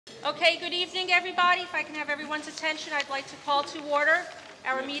Okay, good evening, everybody. If I can have everyone's attention, I'd like to call to order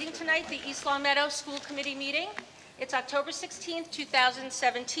our meeting tonight, the East Long Meadow School Committee meeting. It's October 16th,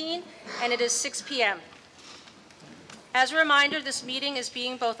 2017, and it is 6 p.m. As a reminder, this meeting is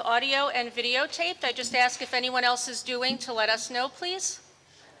being both audio and videotaped. I just ask if anyone else is doing to let us know, please.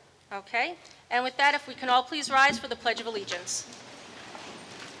 Okay, and with that, if we can all please rise for the Pledge of Allegiance.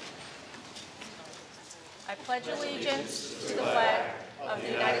 I pledge allegiance to the flag of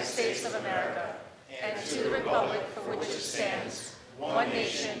the United States of America and to the republic for which it stands, one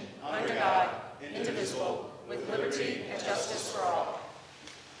nation, under God, indivisible, with liberty and justice for all.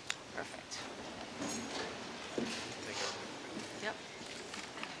 Perfect. Yep.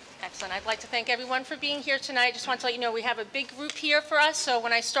 Excellent. I'd like to thank everyone for being here tonight. Just want to let you know we have a big group here for us, so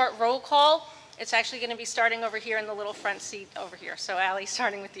when I start roll call, it's actually going to be starting over here in the little front seat over here. So Allie,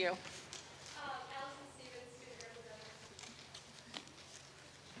 starting with you.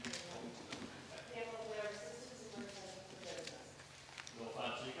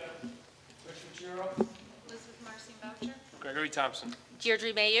 Elizabeth Marcin Boucher. Gregory Thompson.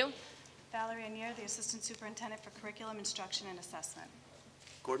 Deirdre Mayu. Valerie Anier, the Assistant Superintendent for Curriculum, Instruction, and Assessment.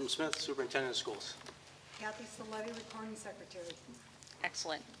 Gordon Smith, Superintendent of Schools. Kathy Saletti, Recording Secretary.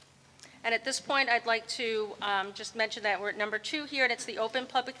 Excellent. And at this point, I'd like to just mention that we're at number 2 here, and it's the open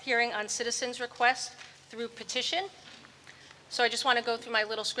public hearing on citizens' request through petition. So I just want to go through my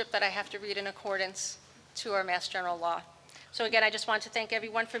little script that I have to read in accordance to our Mass General Law. So again, I just want to thank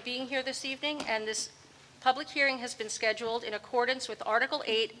everyone for being here this evening, and this public hearing has been scheduled in accordance with Article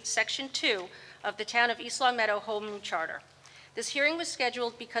 8, Section 2 of the Town of East Long Meadow Home Rule Charter. This hearing was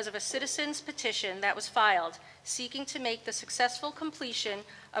scheduled because of a citizen's petition that was filed seeking to make the successful completion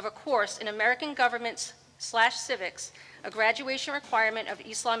of a course in American Government/Civics a graduation requirement of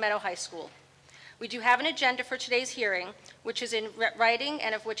East Long Meadow High School. We do have an agenda for today's hearing, which is in writing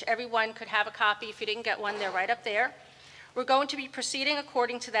and of which everyone could have a copy. If you didn't get one, they're right up there. We're going to be proceeding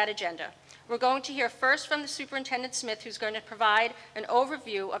according to that agenda. We're going to hear first from the Superintendent Smith, who's going to provide an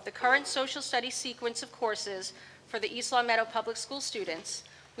overview of the current social studies sequence of courses for the East Long Meadow Public School students.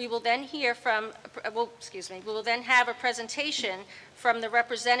 We will then hear from, we will then have a presentation from the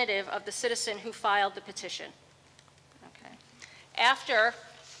representative of the citizen who filed the petition. Okay. After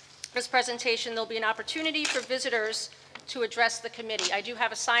this presentation, there'll be an opportunity for visitors to address the committee. I do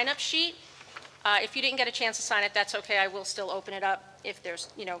have a sign-up sheet. If you didn't get a chance to sign it, that's okay. I will still open it up if there's,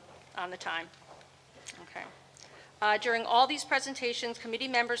 on the time. Okay. During all these presentations, committee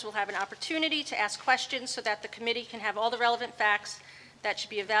members will have an opportunity to ask questions so that the committee can have all the relevant facts that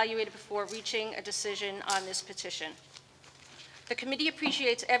should be evaluated before reaching a decision on this petition. The committee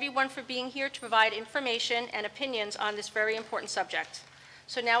appreciates everyone for being here to provide information and opinions on this very important subject.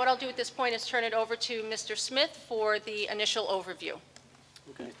 So now what I'll do at this point is turn it over to Mr. Smith for the initial overview.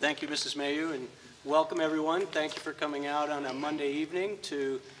 Okay, thank you, Mrs. Mayu, and welcome everyone. Thank you for coming out on a Monday evening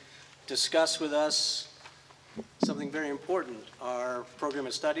to discuss with us something very important, our program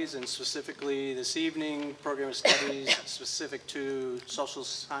of studies, and specifically this evening, program of studies specific to social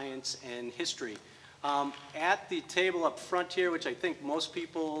science and history. At the table up front here, which I think most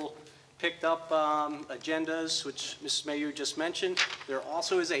people picked up agendas, which Mrs. Mayu just mentioned, there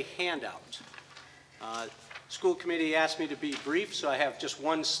also is a handout. School committee asked me to be brief, so I have just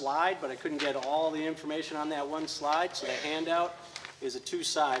one slide, but I couldn't get all the information on that one slide, so the handout is a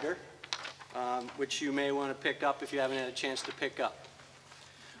two-sider, which you may want to pick up if you haven't had a chance to pick up.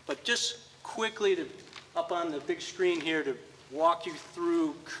 But just quickly, up on the big screen here, to walk you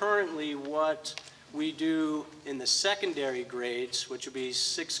through currently what we do in the secondary grades, which would be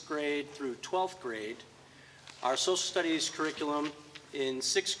 6th grade through 12th grade. Our social studies curriculum in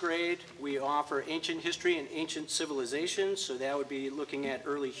 6th grade, we offer ancient history and ancient civilizations, so that would be looking at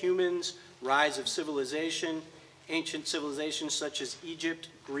early humans, rise of civilization, ancient civilizations such as Egypt,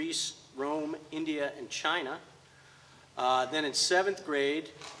 Greece, Rome, India, and China. Then in 7th grade,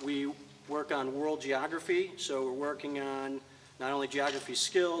 we work on world geography, so we're working on not only geography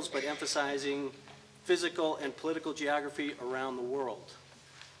skills, but emphasizing physical and political geography around the world.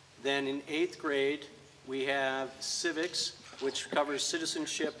 Then in 8th grade, we have civics, which covers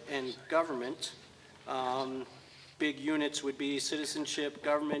citizenship and government. Big units would be citizenship,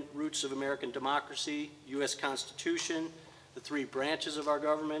 government, roots of American democracy, U.S. Constitution, the 3 branches of our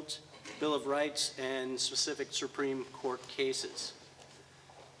government, Bill of Rights, and specific Supreme Court cases.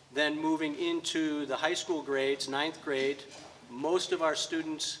 Then moving into the high school grades, 9th grade, most of our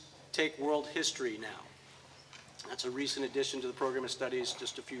students take world history now. That's a recent addition to the program of studies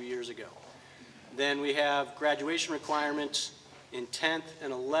just a few years ago. Then we have graduation requirements in 10th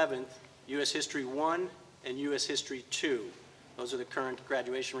and 11th, U.S. History 1 and U.S. History 2. Those are the current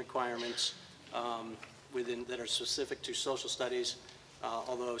graduation requirements that are specific to social studies,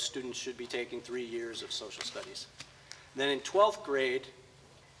 although students should be taking 3 years of social studies. Then in 12th grade,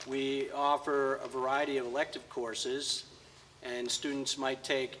 we offer a variety of elective courses, and students might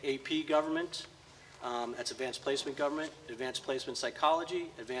take AP Government, that's Advanced Placement Government, Advanced Placement Psychology,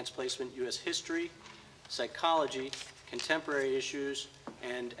 Advanced Placement U.S. History, Psychology, Contemporary Issues,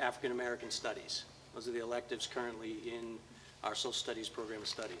 and African American Studies. Those are the electives currently in our social studies program of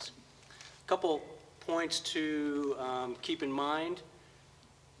studies. A couple points to keep in mind.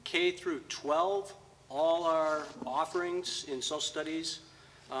 K through 12, all our offerings in social studies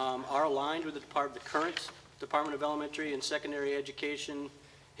are aligned with the current Department of Elementary and Secondary Education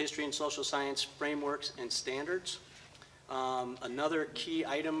History and Social Science frameworks and standards. Another key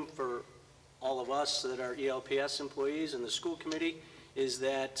item for all of us that are ELPS employees and the school committee is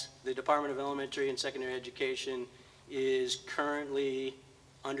that the Department of Elementary and Secondary Education is currently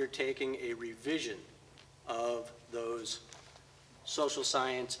undertaking a revision of those social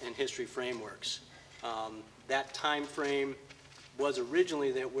science and history frameworks. That time frame was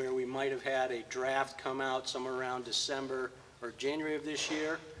originally that where we might have had a draft come out somewhere around December or January of this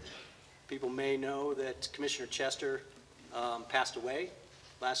year. People may know that Commissioner Chester passed away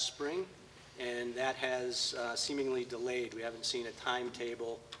last spring, and that has seemingly delayed. We haven't seen a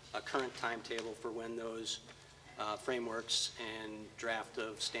timetable, a current timetable for when those frameworks and draft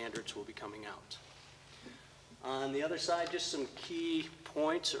of standards will be coming out. On the other side, just some key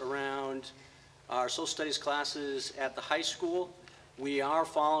points around our social studies classes at the high school. We are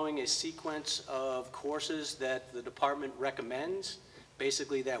following a sequence of courses that the department recommends,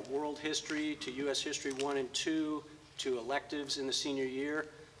 basically that world history to U.S. History 1 and 2 to electives in the senior year.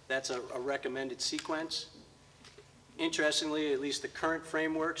 That's a recommended sequence. Interestingly, at least the current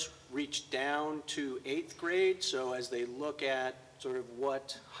frameworks reach down to 8th grade, so as they look at sort of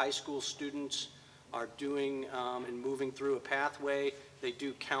what high school students are doing and moving through a pathway, they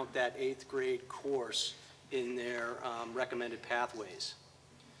do count that 8th grade course in their recommended pathways.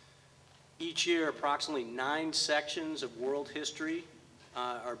 Each year, approximately 9 sections of world history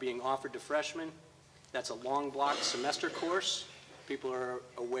are being offered to freshmen. That's a long block semester course. People are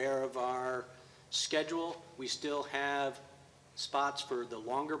aware of our schedule. We still have spots for the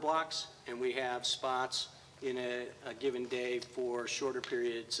longer blocks, and we have spots in a given day for shorter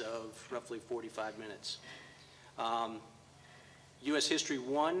periods of roughly 45 minutes. U.S. History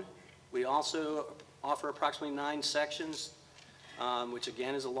 1, we also offer approximately 9 sections, which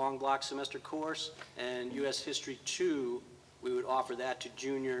again is a long block semester course, and U.S. History 2, we would offer that to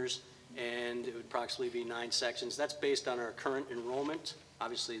juniors, and it would approximately be 9 sections. That's based on our current enrollment.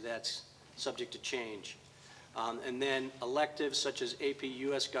 Obviously, that's subject to change. And then electives such as AP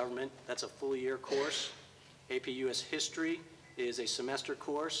U.S. Government, that's a full year course. AP U.S. History is a semester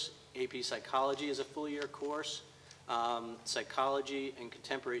course. AP Psychology is a full year course. Psychology and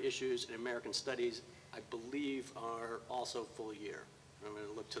Contemporary Issues and American Studies, I believe, are also full year. I'm going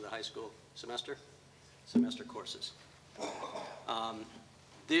to look to the high school semester courses.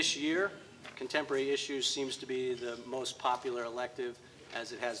 This year, Contemporary Issues seems to be the most popular elective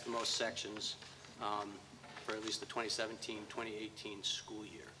as it has the most sections for at least the 2017-2018 school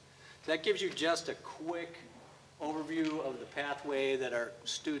year. That gives you just a quick overview of the pathway that our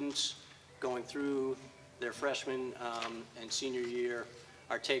students going through their freshman and senior year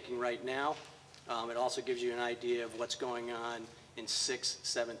are taking right now. It also gives you an idea of what's going on in 6th,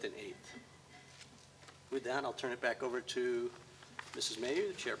 7th, and 8th. With that, I'll turn it back over to Mrs. Mayu,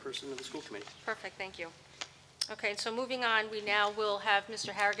 the chairperson of the school committee. Perfect, thank you. Okay, so moving on, we now will have Mr.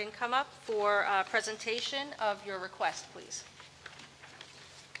 Harrigan come up for a presentation of your request, please.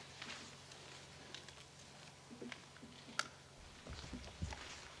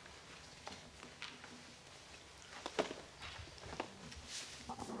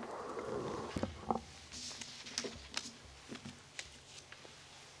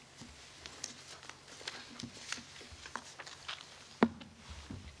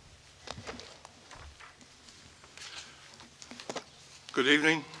 Good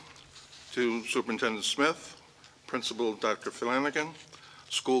evening to Superintendent Smith, Principal Dr. Flanagan,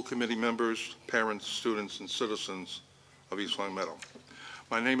 school committee members, parents, students, and citizens of East Long Meadow.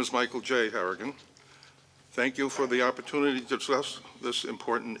 My name is Michael J. Harrigan. Thank you for the opportunity to discuss this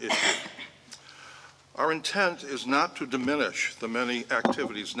important issue. Our intent is not to diminish the many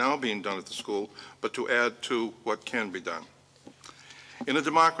activities now being done at the school, but to add to what can be done. In a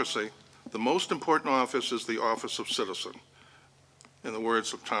democracy, the most important office is the office of citizen, in the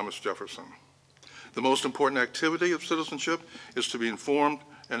words of Thomas Jefferson. The most important activity of citizenship is to be informed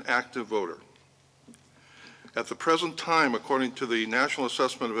and active voter. At the present time, according to the National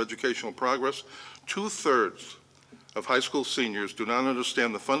Assessment of Educational Progress, 2/3 of high school seniors do not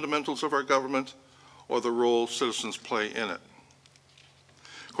understand the fundamentals of our government or the role citizens play in it.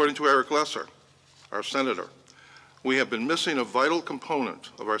 According to Eric Lesser, our senator, we have been missing a vital component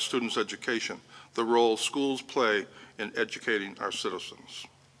of our students' education, the role schools play in educating our citizens.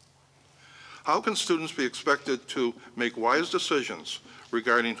 How can students be expected to make wise decisions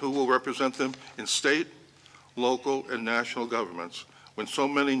regarding who will represent them in state, local, and national governments when so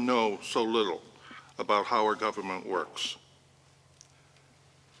many know so little about how our government works?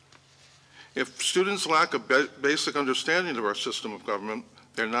 If students lack a basic understanding of our system of government,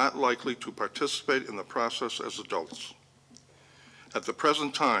 they're not likely to participate in the process as adults. At the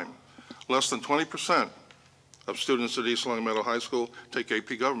present time, less than 20% of students at East Long Meadow High School take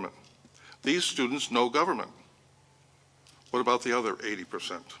AP Government. These students know government. What about the other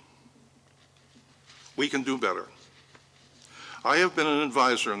 80%? We can do better. I have been an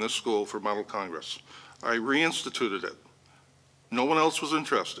advisor in this school for Model Congress. I reinstituted it. No one else was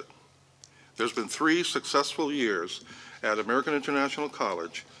interested. There's been 3 successful years at American International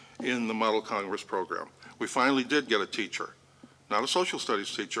College in the Model Congress program. We finally did get a teacher, not a social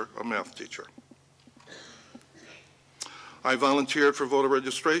studies teacher, a math teacher. I volunteered for voter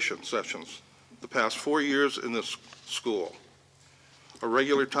registration sessions the past 4 years in this school. A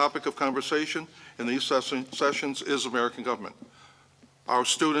regular topic of conversation in these sessions is American government. Our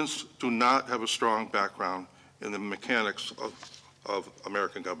students do not have a strong background in the mechanics of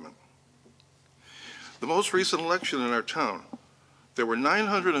American government. The most recent election in our town, there were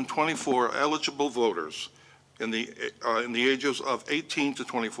 924 eligible voters in the ages of 18 to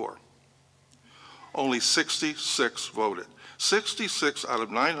 24. Only 66 voted. 66 out of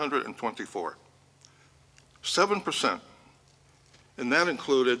 924. 7%. And that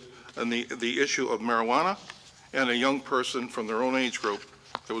included the issue of marijuana and a young person from their own age group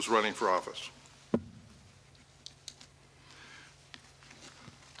that was running for office.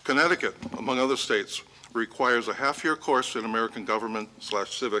 Connecticut, among other states, requires a half-year course in American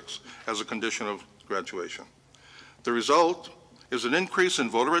government/civics as a condition of graduation. The result is an increase in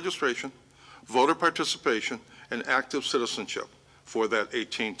voter registration, voter participation, and active citizenship for that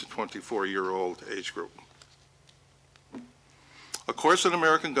 18 to 24-year-old age group. A course in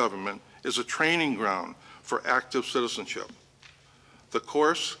American government is a training ground for active citizenship. The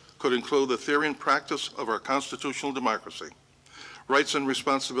course could include the theory and practice of our constitutional democracy, rights and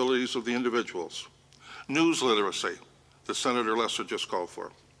responsibilities of the individuals, news literacy that Senator Lesser just called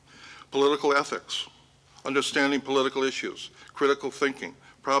for, political ethics, understanding political issues, critical thinking,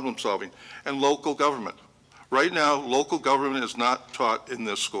 problem solving, and local government. Right now, local government is not taught in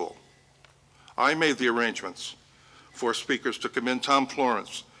this school. I made the arrangements for speakers to come in: Tom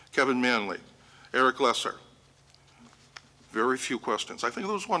Florence, Kevin Manley, Eric Lesser. Very few questions. I think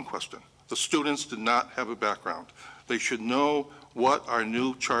there was one question. The students did not have a background. They should know what our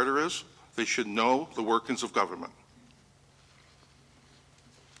new charter is. They should know the workings of government.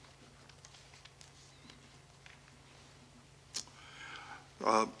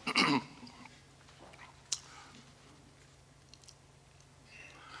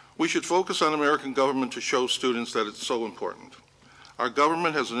 We should focus on American government to show students that it's so important. Our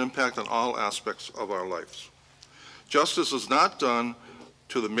government has an impact on all aspects of our lives. Justice is not done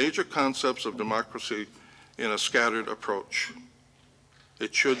to the major concepts of democracy in a scattered approach.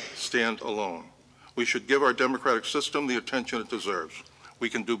 It should stand alone. We should give our democratic system the attention it deserves.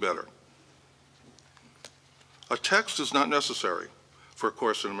 We can do better. A text is not necessary for a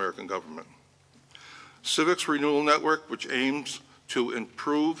course in American government. Civics Renewal Network, which aims to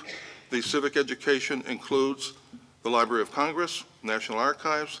improve the civic education, includes the Library of Congress, National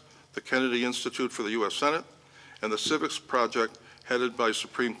Archives, the Kennedy Institute for the U.S. Senate, and the Civics Project headed by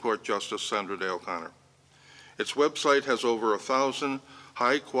Supreme Court Justice Sandra Day O'Connor. Its website has over 1,000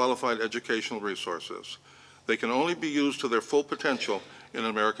 high-qualified educational resources. They can only be used to their full potential in an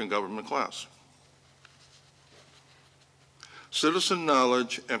American government class. Citizen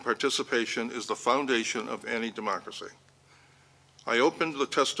knowledge and participation is the foundation of any democracy. I opened the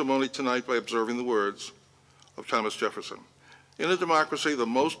testimony tonight by observing the words of Thomas Jefferson. In a democracy, the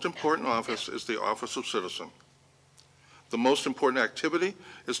most important office is the office of citizen. The most important activity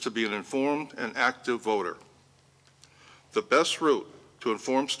is to be an informed and active voter. The best route to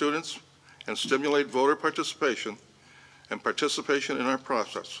inform students and stimulate voter participation and participation in our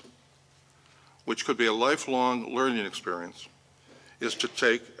process, which could be a lifelong learning experience, is to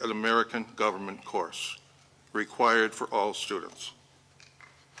take an American government course required for all students.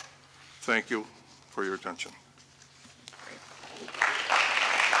 Thank you for your attention.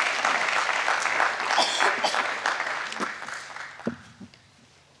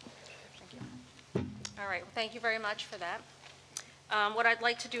 right, well, thank you very much for that. What I'd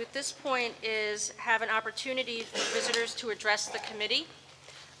like to do at this point is have an opportunity for visitors to address the committee.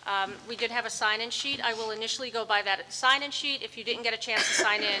 We did have a sign-in sheet. I will initially go by that sign-in sheet. If you didn't get a chance to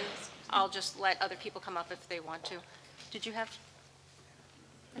sign in, I'll just let other people come up if they want to. Did you have?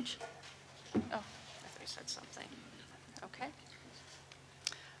 Rich? Oh, I thought you said something. Okay.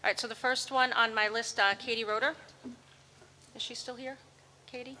 All right, so the first one on my list, Katie Roeder. Is she still here?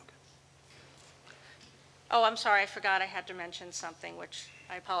 Katie? Oh, I'm sorry, I forgot I had to mention something, which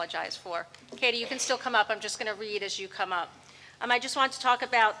I apologize for. Katie, you can still come up. I'm just going to read as you come up. I just want to talk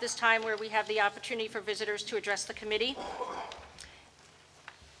about this time where we have the opportunity for visitors to address the committee.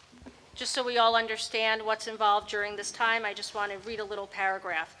 Just so we all understand what's involved during this time, I just want to read a little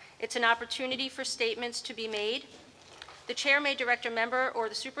paragraph. It's an opportunity for statements to be made. The chair may direct a member or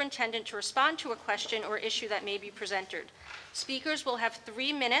the superintendent to respond to a question or issue that may be presented. Speakers will have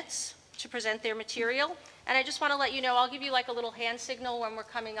 3 minutes to present their material. And I just want to let you know, I'll give you like a little hand signal when we're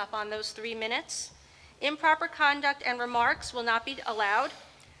coming up on those 3 minutes. Improper conduct and remarks will not be allowed.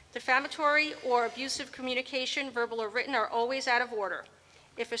 Defamatory or abusive communication, verbal or written, are always out of order.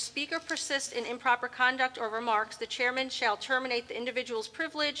 If a speaker persists in improper conduct or remarks, the chairman shall terminate the individual's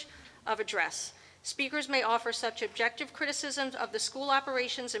privilege of address. Speakers may offer such objective criticisms of the school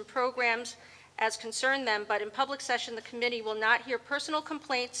operations and programs as concern them, but in public session, the committee will not hear personal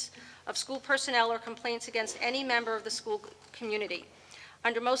complaints of school personnel or complaints against any member of the school community.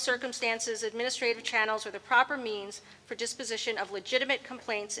 Under most circumstances, administrative channels are the proper means for disposition of legitimate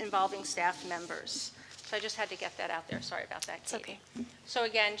complaints involving staff members. So I just had to get that out there. Sorry about that, Katie. It's okay. So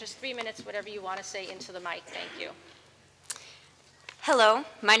again, just 3 minutes, whatever you want to say into the mic. Thank you. Hello,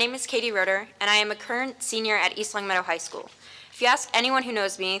 my name is Katie Roeder, and I am a current senior at East Longmeadow High School. If you ask anyone who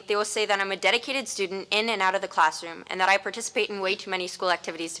knows me, they will say that I'm a dedicated student in and out of the classroom, and that I participate in way too many school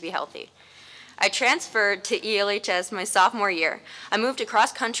activities to be healthy. I transferred to ELHS my sophomore year. I moved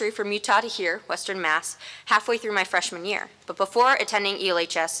across country from Utah to here, Western Mass, halfway through my freshman year. But before attending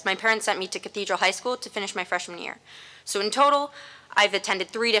ELHS, my parents sent me to Cathedral High School to finish my freshman year. So in total, I've attended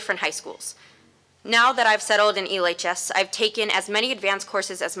 3 different high schools. Now that I've settled in ELHS, I've taken as many advanced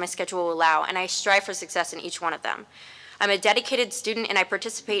courses as my schedule will allow, and I strive for success in each one of them. I'm a dedicated student, and I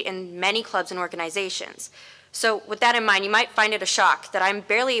participate in many clubs and organizations. So with that in mind, you might find it a shock that I'm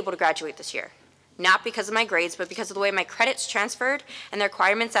barely able to graduate this year. Not because of my grades, but because of the way my credits transferred and the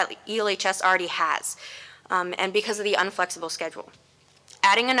requirements that ELHS already has, and because of the unflexible schedule.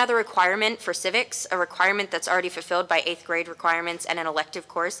 Adding another requirement for civics, a requirement that's already fulfilled by 8th grade requirements and an elective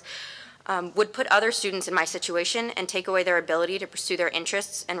course, would put other students in my situation and take away their ability to pursue their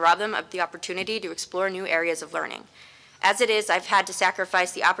interests and rob them of the opportunity to explore new areas of learning. As it is, I've had to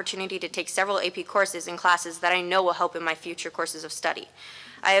sacrifice the opportunity to take several AP courses in classes that I know will help in my future courses of study.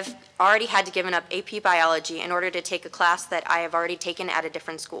 I have already had to give up AP biology in order to take a class that I have already taken at a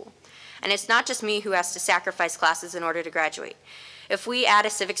different school. And it's not just me who has to sacrifice classes in order to graduate. If we add a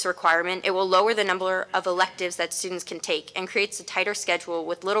civics requirement, it will lower the number of electives that students can take and creates a tighter schedule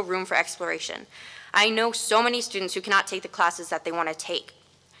with little room for exploration. I know so many students who cannot take the classes that they want to take.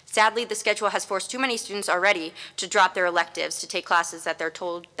 Sadly, the schedule has forced too many students already to drop their electives to take classes that they're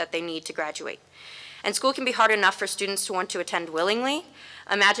told that they need to graduate. And school can be hard enough for students to want to attend willingly.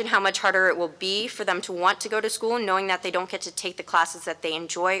 Imagine how much harder it will be for them to want to go to school knowing that they don't get to take the classes that they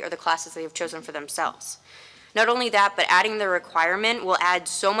enjoy or the classes they have chosen for themselves. Not only that, but adding the requirement will add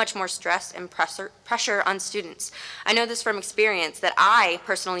so much more stress and pressure on students. I know this from experience that I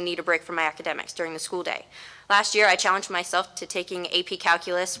personally need a break from my academics during the school day. Last year, I challenged myself to taking AP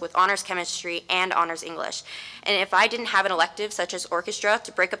Calculus with honors chemistry and honors English. And if I didn't have an elective such as orchestra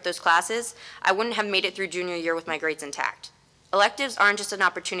to break up those classes, I wouldn't have made it through junior year with my grades intact. Electives aren't just an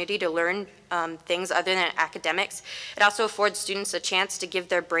opportunity to learn things other than academics. It also affords students a chance to give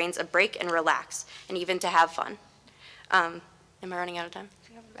their brains a break and relax, and even to have fun. Am I running out of time?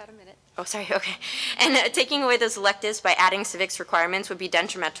 You have about a minute. Oh, sorry, okay. And taking away those electives by adding civics requirements would be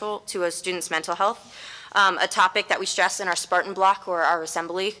detrimental to a student's mental health, a topic that we stress in our Spartan block or our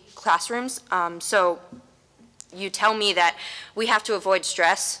assembly classrooms. So you tell me that we have to avoid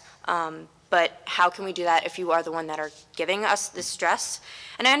stress, but how can we do that if you are the one that are giving us this stress?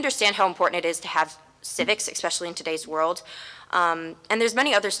 And I understand how important it is to have civics, especially in today's world. And there's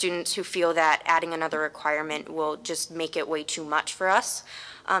many other students who feel that adding another requirement will just make it way too much for us.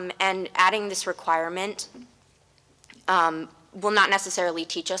 And adding this requirement will not necessarily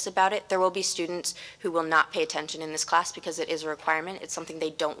teach us about it. There will be students who will not pay attention in this class because it is a requirement. It's something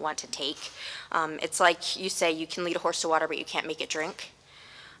they don't want to take. It's like you say you can lead a horse to water, but you can't make it drink.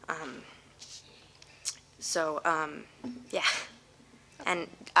 Yeah. And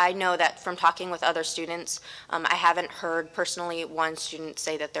I know that from talking with other students, I haven't heard personally one student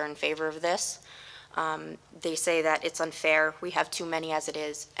say that they're in favor of this. They say that it's unfair, we have too many as it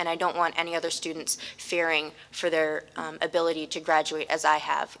is, and I don't want any other students fearing for their ability to graduate as I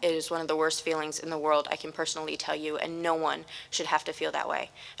have. It is one of the worst feelings in the world, I can personally tell you, and no one should have to feel that way.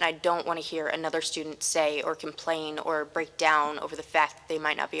 And I don't want to hear another student say or complain or break down over the fact that they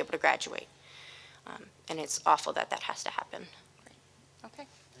might not be able to graduate. And it's awful that that has to happen. Okay,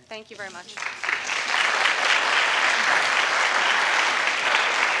 thank you very much.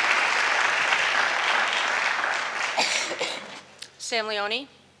 Sam Leone.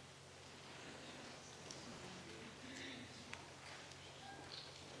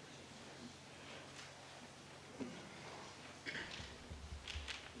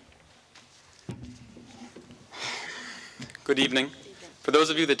 Good evening. For those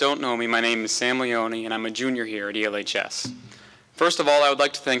of you that don't know me, my name is Sam Leone, and I'm a junior here at ELHS. First of all, I would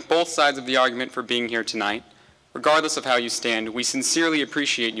like to thank both sides of the argument for being here tonight. Regardless of how you stand, we sincerely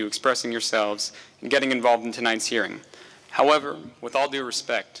appreciate you expressing yourselves and getting involved in tonight's hearing. However, with all due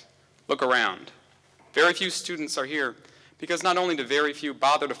respect, look around. Very few students are here because not only do very few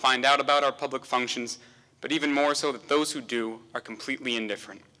bother to find out about our public functions, but even more so that those who do are completely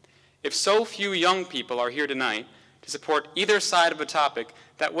indifferent. If so few young people are here tonight to support either side of a topic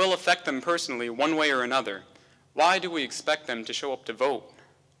that will affect them personally one way or another, why do we expect them to show up to vote?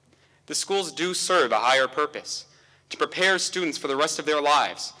 The schools do serve a higher purpose, to prepare students for the rest of their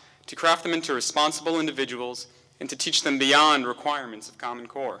lives, to craft them into responsible individuals, and to teach them beyond requirements of Common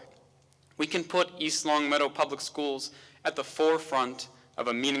Core. We can put East Longmeadow Public Schools at the forefront of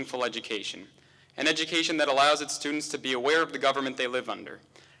a meaningful education, an education that allows its students to be aware of the government they live under.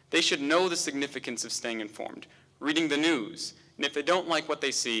 They should know the significance of staying informed, reading the news, and if they don't like what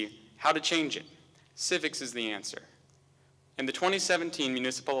they see, how to change it. Civics is the answer. In the 2017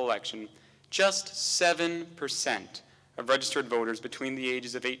 municipal election, just 7% of registered voters between the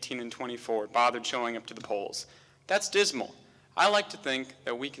ages of 18 and 24 bothered showing up to the polls. That's dismal. I like to think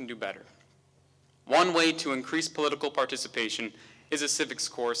that we can do better. One way to increase political participation is a civics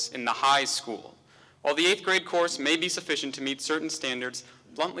course in the high school. While the 8th grade course may be sufficient to meet certain standards,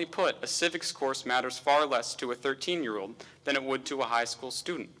 bluntly put, a civics course matters far less to a 13-year-old than it would to a high school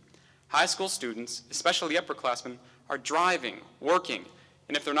student. High school students, especially upperclassmen, are driving, working,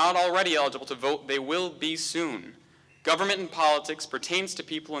 and if they're not already eligible to vote, they will be soon. Government and politics pertains to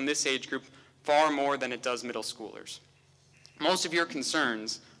people in this age group far more than it does middle schoolers. Most of your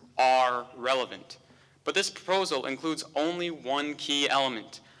concerns are relevant, but this proposal includes only one key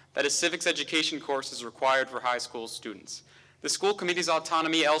element, that a civics education course is required for high school students. The school committee's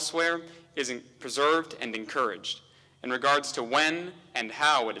autonomy elsewhere is preserved and encouraged in regards to when and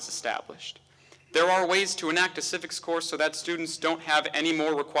how it is established. There are ways to enact a civics course so that students don't have any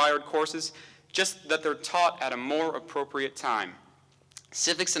more required courses, just that they're taught at a more appropriate time.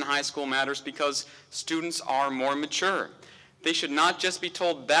 Civics in high school matters because students are more mature. They should not just be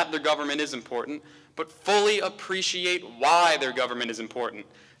told that their government is important, but fully appreciate why their government is important.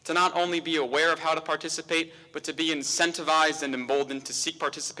 To not only be aware of how to participate, but to be incentivized and emboldened to seek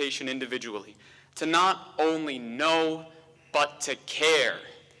participation individually. To not only know, but to care.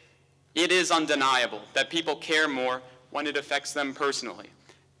 It is undeniable that people care more when it affects them personally.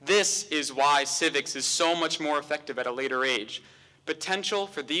 This is why civics is so much more effective at a later age. Potential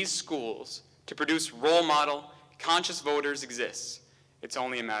for these schools to produce role model, conscious voters exists. It's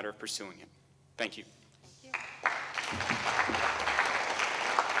only a matter of pursuing it. Thank you. Thank you.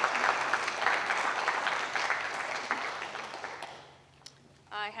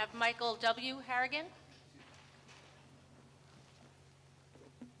 I have Michael W. Harrigan.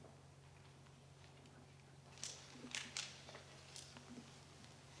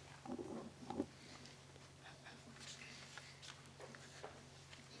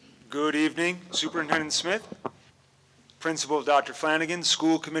 Good evening, Superintendent Smith, Principal Dr. Flanagan,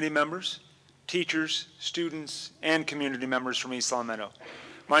 school committee members, teachers, students, and community members from East Longmeadow.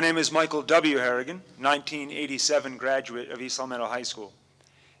 My name is Michael W. Harrigan, 1987 graduate of East Longmeadow High School.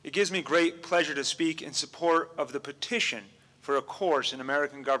 It gives me great pleasure to speak in support of the petition for a course in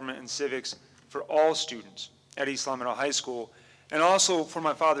American government and civics for all students at East Longmeadow High School, and also for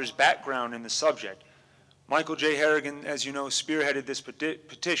my father's background in the subject. Michael J. Harrigan, as you know, spearheaded this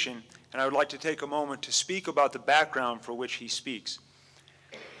petition, and I would like to take a moment to speak about the background for which he speaks.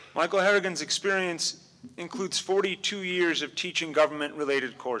 Michael Harrigan's experience includes 42 years of teaching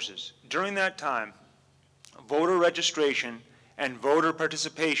government-related courses. During that time, voter registration and voter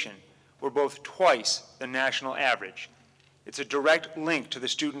participation were both twice the national average. It's a direct link to the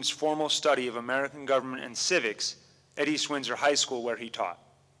students' formal study of American government and civics at East Windsor High School, where he taught.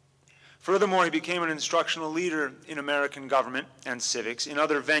 Furthermore, he became an instructional leader in American government and civics in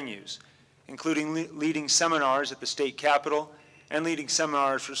other venues, including leading seminars at the state capitol and leading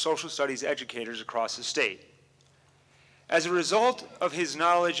seminars for social studies educators across the state. As a result of his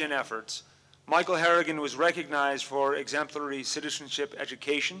knowledge and efforts, Michael Harrigan was recognized for exemplary citizenship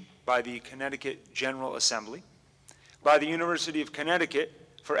education by the Connecticut General Assembly, by the University of Connecticut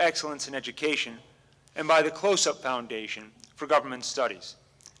for excellence in education, and by the Close-Up Foundation for government studies.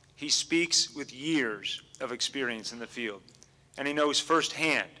 He speaks with years of experience in the field, and he knows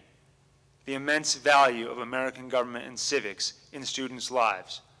firsthand the immense value of American government and civics in students'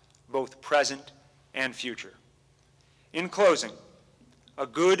 lives, both present and future. In closing, a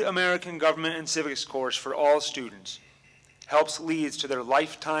good American government and civics course for all students helps leads to their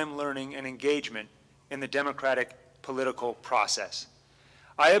lifetime learning and engagement in the democratic political process.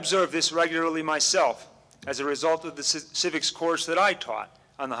 I observe this regularly myself as a result of the civics course that I taught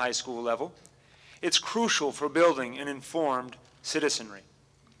on the high school level. It's crucial for building an informed citizenry.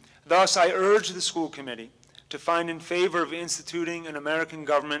 Thus, I urge the school committee to find in favor of instituting an American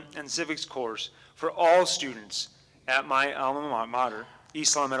government and civics course for all students at my alma mater,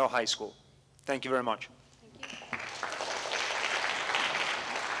 East Long Meadow High School. Thank you very much.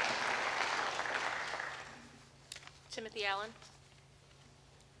 Timothy Allen.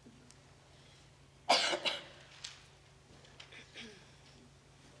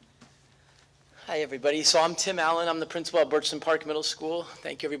 Hi, everybody. So I'm Tim Allen. I'm the principal at Birchland Park Middle School.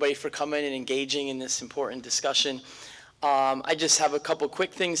 Thank you, everybody, for coming and engaging in this important discussion. I just have a couple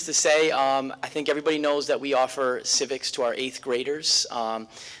quick things to say. I think everybody knows that we offer civics to our 8th graders,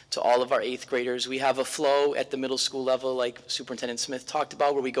 to all of our 8th graders. We have a flow at the middle school level, like Superintendent Smith talked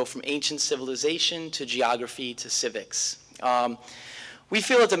about, where we go from ancient civilization to geography to civics. We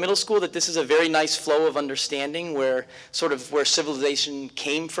feel at the middle school that this is a very nice flow of understanding where sort of where civilization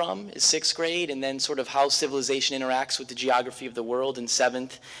came from is 6th grade, and then sort of how civilization interacts with the geography of the world in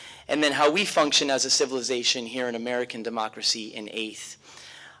 7th, and then how we function as a civilization here in American democracy in 8th.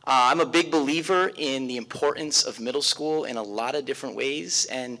 I'm a big believer in the importance of middle school in a lot of different ways,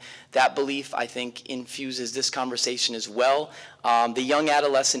 and that belief, I think, infuses this conversation as well. The young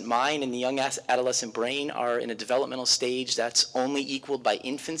adolescent mind and the young adolescent brain are in a developmental stage that's only equaled by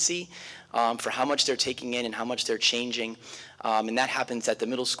infancy for how much they're taking in and how much they're changing, and that happens at the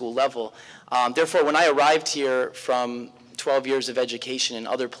middle school level. Therefore, when I arrived here from 12 years of education in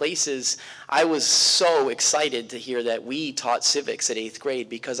other places, I was so excited to hear that we taught civics at 8th grade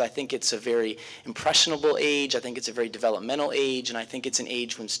because I think it's a very impressionable age, I think it's a very developmental age, and I think it's an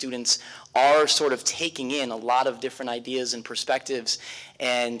age when students are sort of taking in a lot of different ideas and perspectives,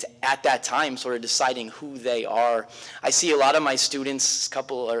 and at that time sort of deciding who they are. I see a lot of my students, a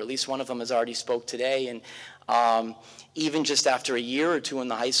couple, or at least one of them has already spoke today, and even just after a year or two in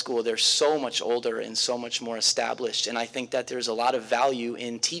the high school, they're so much older and so much more established. And I think that there's a lot of value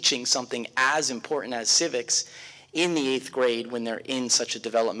in teaching something as important as civics in the 8th grade when they're in such a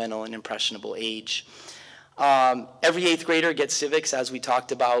developmental and impressionable age. Every 8th grader gets civics, as we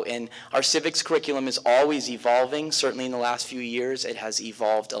talked about, and our civics curriculum is always evolving. Certainly in the last few years, it has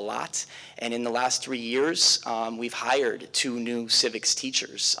evolved a lot. And in the last 3 years, we've hired 2 new civics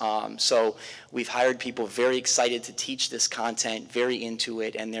teachers. So we've hired people very excited to teach this content, very into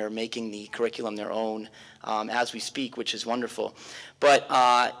it, and they're making the curriculum their own as we speak, which is wonderful. But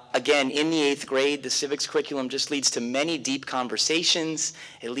again, in the 8th grade, the civics curriculum just leads to many deep conversations.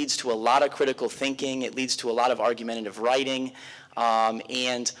 It leads to a lot of critical thinking. It leads to a lot of argumentative writing.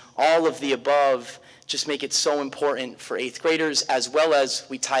 And all of the above just make it so important for 8th graders, as well as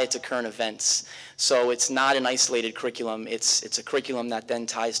we tie it to current events. So it's not an isolated curriculum. It's a curriculum that then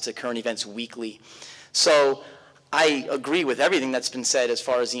ties to current events weekly. So I agree with everything that's been said as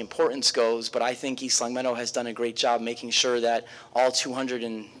far as the importance goes, but I think East Long Meadow has done a great job making sure that all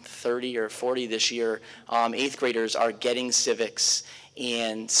 230 or 40 this year 8th graders are getting civics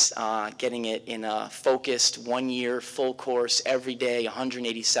and getting it in a focused 1-year full course every day,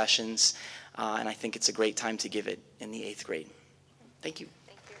 180 sessions, and I think it's a great time to give it in the 8th grade. Thank you.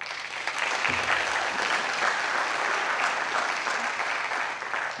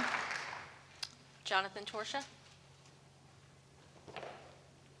 Jonathan Torsha.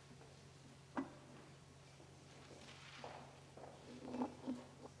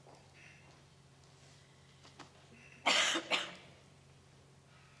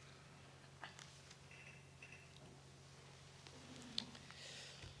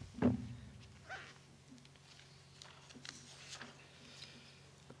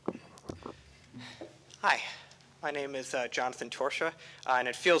 Hi, My name is Jonathan Torsha, and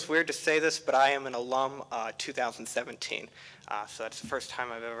it feels weird to say this, but I am an alum 2017. So that's the first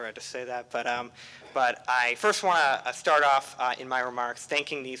time I've ever had to say that. But I first want to start off in my remarks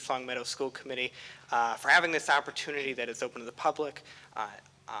thanking the East Long Meadow School Committee for having this opportunity that is open to the public.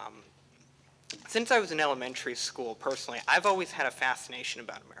 Since I was in elementary school, personally, I've always had a fascination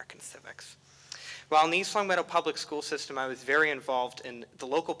about American civics. While in the East Long Meadow Public School System, I was very involved in the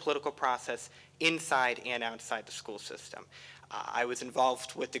local political process inside and outside the school system. I was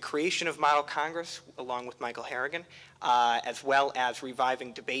involved with the creation of Model Congress along with Michael Harrigan, as well as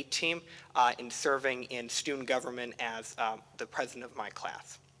reviving debate team and serving in student government as the president of my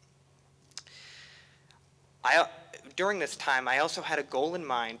class. During this time, I also had a goal in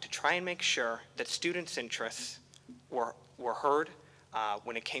mind to try and make sure that students' interests were heard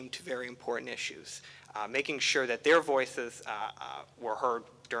when it came to very important issues, making sure that their voices were heard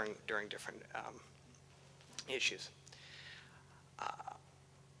during different issues.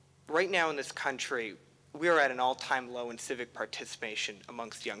 Right now in this country, we are at an all-time low in civic participation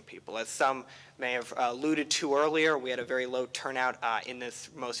amongst young people. As some may have alluded to earlier, we had a very low turnout in this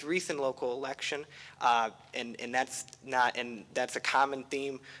most recent local election, and that's a common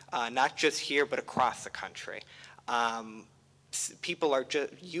theme, not just here but across the country.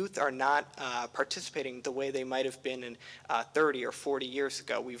 Youth are not participating the way they might have been in 30 or 40 years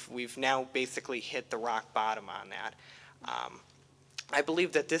ago. We've now basically hit the rock bottom on that. I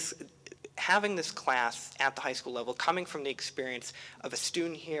believe that having this class at the high school level, coming from the experience of a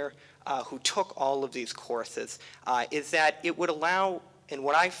student here who took all of these courses, is that it would allow, and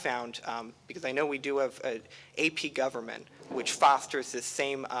what I found, because I know we do have AP Government, which fosters this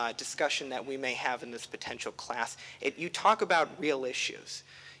same discussion that we may have in this potential class. You talk about real issues.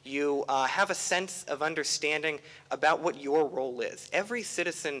 You have a sense of understanding about what your role is. Every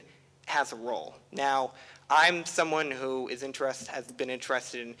citizen has a role. Now, I'm someone who has been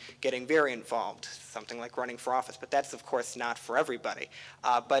interested in getting very involved, something like running for office, but that's of course not for everybody.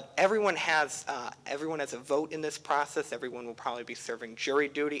 But everyone has a vote in this process. Everyone will probably be serving jury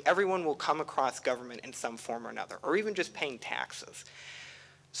duty. Everyone will come across government in some form or another, or even just paying taxes.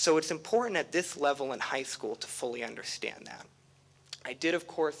 So it's important at this level in high school to fully understand that. I did, of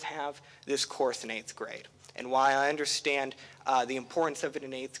course, have this course in 8th grade. And while I understand the importance of it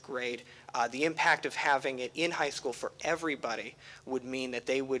in 8th grade, the impact of having it in high school for everybody would mean that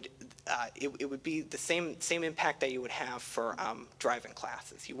it would be the same impact that you would have for driving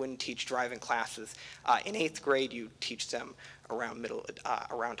classes. You wouldn't teach driving classes in 8th grade. You teach them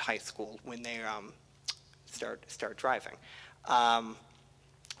around high school when they start driving.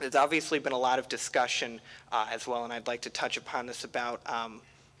 There's obviously been a lot of discussion as well, and I'd like to touch upon this about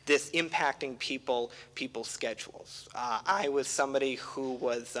this impacting people's schedules. I was somebody who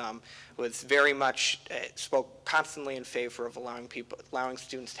was very much spoke constantly in favor of allowing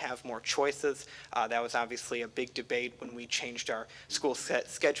students to have more choices. That was obviously a big debate when we changed our school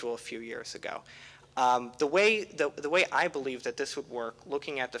schedule a few years ago. The way I believe that this would work,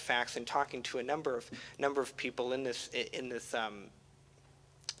 looking at the facts and talking to a number of people in this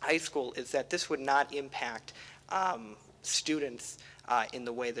high school, is that this would not impact students in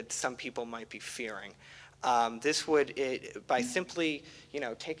the way that some people might be fearing. This would, by simply,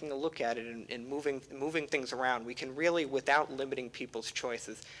 taking a look at it and moving things around, we can really, without limiting people's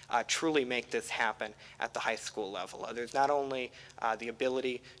choices, truly make this happen at the high school level. There's not only the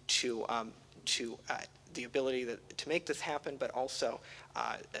ability to make this happen, but also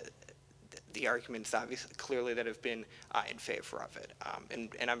the arguments, obviously, clearly that have been in favor of it.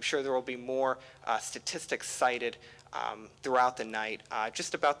 And I'm sure there will be more statistics cited throughout the night,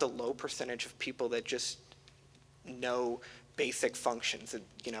 just about the low percentage of people that just know basic functions,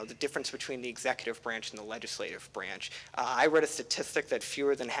 the difference between the executive branch and the legislative branch. I read a statistic that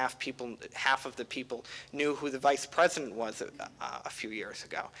fewer than half of the people knew who the vice president was a few years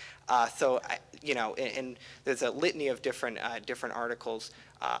ago. And there's a litany of different articles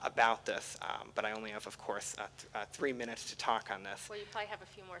about this, but I only have, of course, 3 minutes to talk on this. Well, you probably have a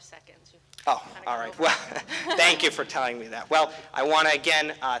few more seconds. Oh, all right. Well, thank you for telling me that. Well, I want to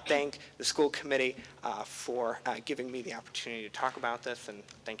again thank the school committee for giving me the opportunity to talk about this, and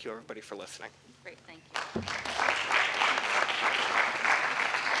thank you everybody for listening. Great, thank you.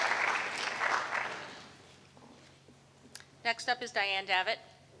 Next up is Diane Davitt.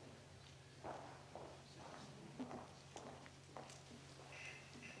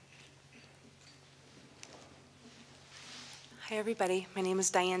 Hi, everybody. My name is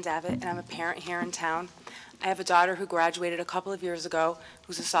Diane Davitt, and I'm a parent here in town. I have a daughter who graduated a couple of years ago,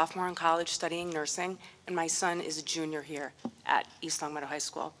 who's a sophomore in college studying nursing, and my son is a junior here at East Long Meadow High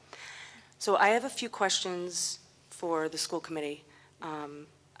School. So I have a few questions for the school committee.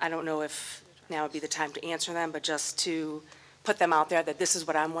 I don't know if now would be the time to answer them, but just to put them out there that this is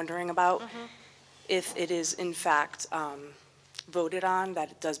what I'm wondering about. If it is in fact voted on,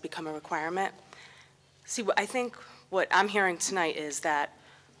 that it does become a requirement. See, I think what I'm hearing tonight is that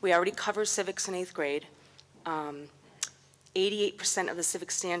we already cover civics in 8th grade. 88% of the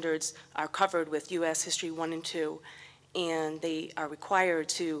civic standards are covered with U.S. History 1 and 2, and they are required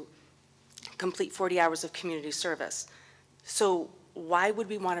to complete 40 hours of community service. So why would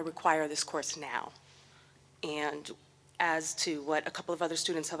we want to require this course now? And as to what a couple of other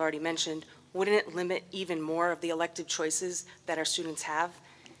students have already mentioned, wouldn't it limit even more of the elective choices that our students have?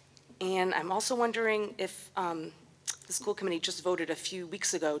 And I'm also wondering if the school committee just voted a few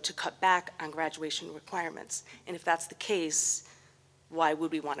weeks ago to cut back on graduation requirements. And if that's the case, why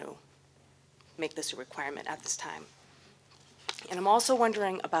would we want to make this a requirement at this time? And I'm also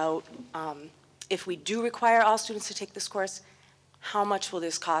wondering about if we do require all students to take this course, how much will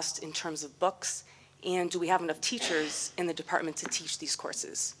this cost in terms of books? And do we have enough teachers in the department to teach these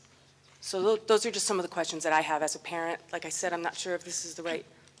courses? So those are just some of the questions that I have as a parent. Like I said, I'm not sure if this is the right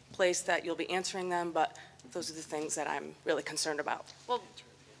place that you'll be answering them, but those are the things that I'm really concerned about. Well,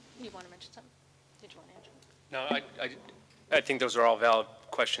 you want to mention something? Did you want to answer? No, I think those are all valid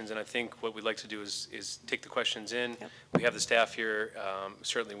questions, and I think what we'd like to do is take the questions in. Yep. We have the staff here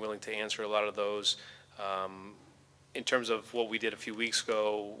certainly willing to answer a lot of those. In terms of what we did a few weeks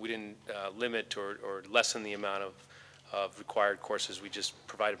ago, we didn't limit or lessen the amount of required courses. We just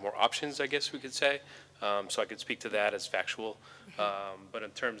provided more options, I guess we could say. So I could speak to that as factual. But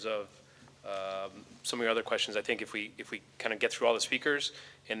in terms of some of your other questions, I think if we kind of get through all the speakers,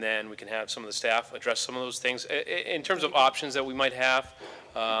 and then we can have some of the staff address some of those things. In terms of options that we might have,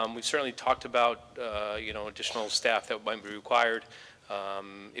 we've certainly talked about additional staff that might be required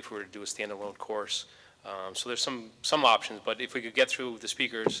if we were to do a standalone course. So there's some options, but if we could get through the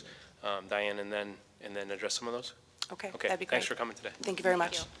speakers, Diane, and then address some of those. Okay, Okay, that'd be great. thanks for coming today. Thank you very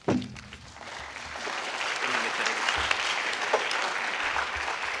much.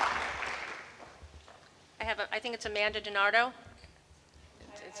 I think it's Amanda DiNardo.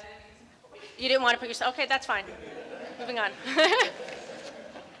 You didn't want to put yourself, okay, that's fine. Moving on.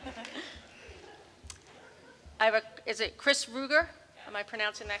 Is it Chris Ruger? Am I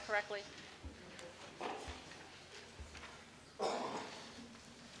pronouncing that correctly?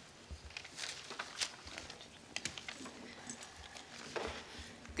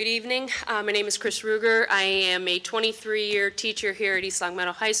 Good evening. My name is Chris Ruger. I am a 23-year teacher here at East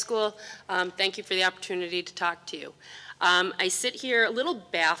Longmeadow High School. Thank you for the opportunity to talk to you. I sit here a little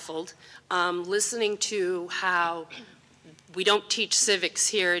baffled listening to how we don't teach civics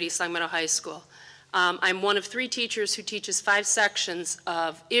here at East Longmeadow High School. I'm one of 3 teachers who teaches 5 sections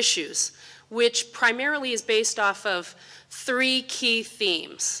of issues, which primarily is based off of 3 key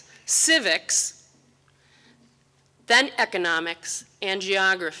themes: civics, then economics, and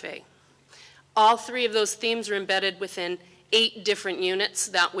geography. All 3 of those themes are embedded within 8 different units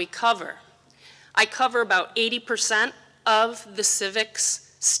that we cover. I cover about 80% of the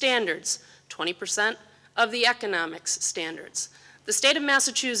civics standards, 20% of the economics standards. The state of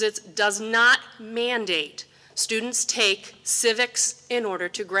Massachusetts does not mandate students take civics in order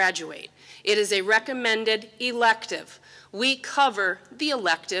to graduate. It is a recommended elective. We cover the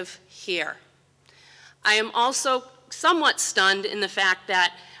elective here. I am also somewhat stunned in the fact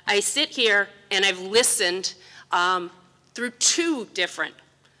that I sit here and I've listened through 2 different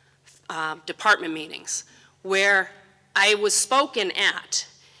department meetings where I was spoken at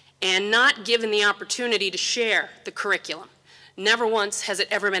and not given the opportunity to share the curriculum. Never once has it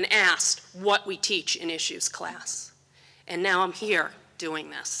ever been asked what we teach in issues class. And now I'm here doing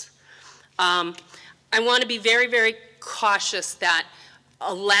this. I want to be very, very cautious that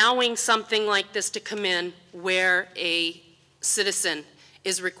allowing something like this to come in where a citizen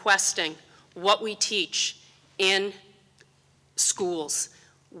is requesting what we teach in schools,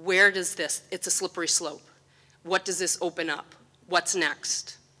 where does this, it's a slippery slope. What does this open up? What's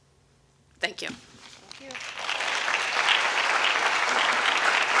next? Thank you. Thank you.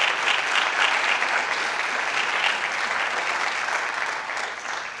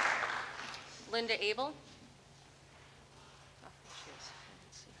 Linda Abel.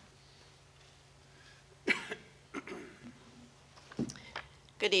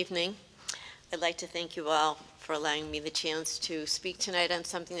 Good evening. I'd like to thank you all for allowing me the chance to speak tonight on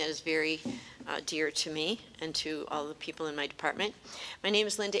something that is very dear to me and to all the people in my department. My name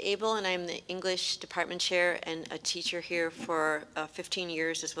is Linda Abel, and I'm the English department chair and a teacher here for 15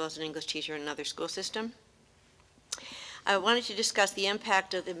 years, as well as an English teacher in another school system. I wanted to discuss the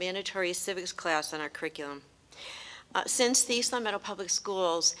impact of the mandatory civics class on our curriculum. Since the East Long Meadow Public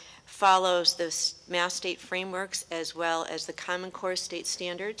Schools follows the Mass State frameworks as well as the Common Core state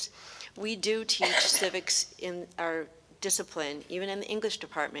standards, we do teach civics in our discipline, even in the English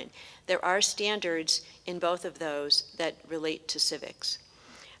department. There are standards in both of those that relate to civics.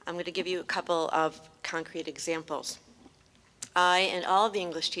 I'm going to give you a couple of concrete examples. I and all of the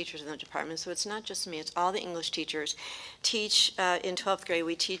English teachers in the department, so it's not just me, it's all the English teachers, teach, in 12th grade,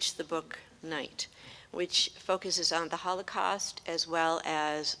 we teach the book Night, which focuses on the Holocaust as well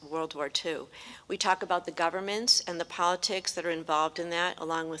as World War II. We talk about the governments and the politics that are involved in that,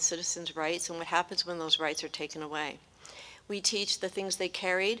 along with citizens' rights and what happens when those rights are taken away. We teach The Things They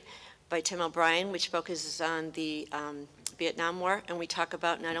Carried by Tim O'Brien, which focuses on the Vietnam War, and we talk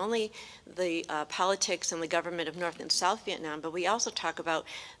about not only the politics and the government of North and South Vietnam, but we also talk about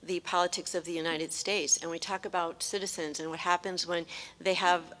the politics of the United States, and we talk about citizens and what happens when they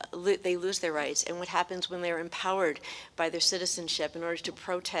lose their rights, and what happens when they're empowered by their citizenship in order to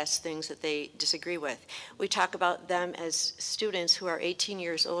protest things that they disagree with. We talk about them as students who are 18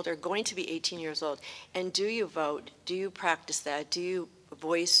 years old, or going to be 18 years old, and do you vote? Do you practice that? Do you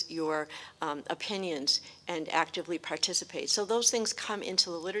voice your opinions and actively participate? So those things come into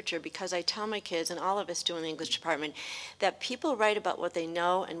the literature because I tell my kids, and all of us do in the English department, that people write about what they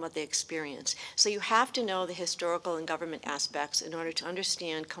know and what they experience. So you have to know the historical and government aspects in order to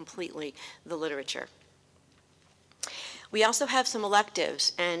understand completely the literature. We also have some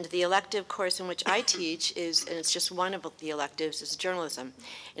electives, and the elective course in which I teach is, and it's just one of the electives, is journalism.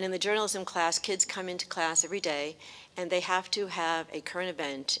 And in the journalism class, kids come into class every day, and they have to have a current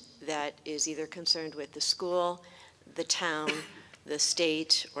event that is either concerned with the school, the town, the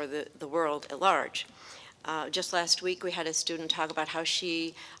state, or the world at large. Just last week, we had a student talk about how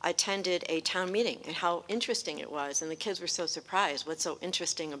she attended a town meeting and how interesting it was, and the kids were so surprised. What's so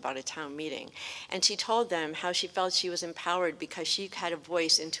interesting about a town meeting? And she told them how she felt she was empowered because she had a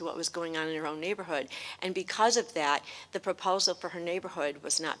voice into what was going on in her own neighborhood, and because of that, the proposal for her neighborhood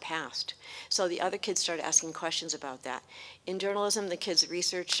was not passed. So the other kids started asking questions about that. In journalism, the kids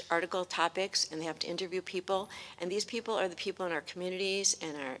research article topics, and they have to interview people, and these people are the people in our communities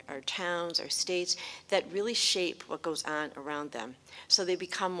and our towns, our states, that really shape what goes on around them. So they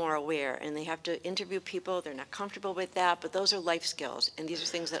become more aware, and they have to interview people. They're not comfortable with that, but those are life skills, and these are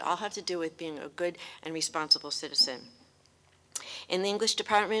things that all have to do with being a good and responsible citizen. In the English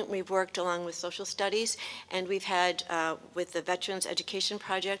department, we've worked along with social studies, and we've had, with the Veterans Education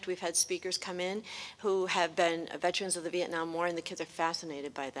Project, we've had speakers come in who have been veterans of the Vietnam War, and the kids are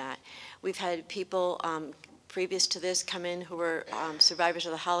fascinated by that. We've had people previous to this come in who were survivors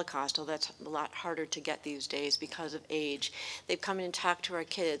of the Holocaust, although that's a lot harder to get these days because of age. They've come in and talked to our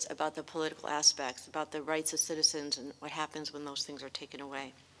kids about the political aspects, about the rights of citizens and what happens when those things are taken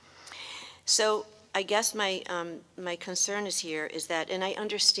away. So I guess my concern is here is that, and I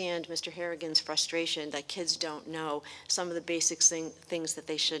understand Mr. Harrigan's frustration that kids don't know some of the basic things that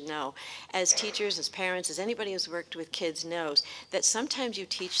they should know. As teachers, as parents, as anybody who's worked with kids knows that sometimes you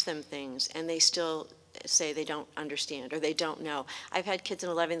teach them things and they still say they don't understand or they don't know. I've had kids in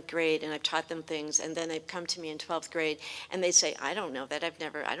 11th grade and I've taught them things, and then they've come to me in 12th grade and they say, I don't know that,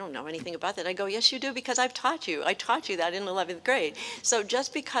 I don't know anything about that. I go, yes you do, because I've taught you. I taught you that in 11th grade. So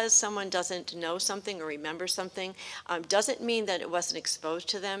just because someone doesn't know something or remember something doesn't mean that it wasn't exposed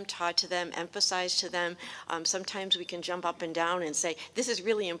to them, taught to them, emphasized to them. Sometimes we can jump up and down and say, this is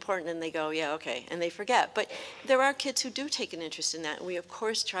really important, and they go, yeah, okay, and they forget. But there are kids who do take an interest in that, and we of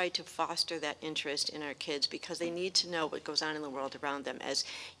course try to foster that interest in our kids because they need to know what goes on in the world around them as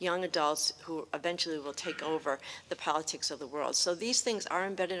young adults who eventually will take over the politics of the world. So these things are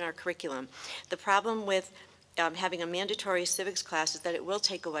embedded in our curriculum. The problem with having a mandatory civics class is that it will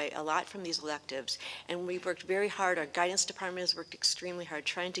take away a lot from these electives, and we've worked very hard. Our guidance department has worked extremely hard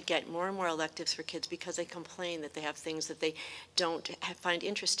trying to get more and more electives for kids because they complain that they have things that they don't find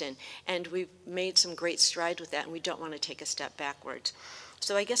interest in, and we've made some great strides with that, and we don't want to take a step backwards.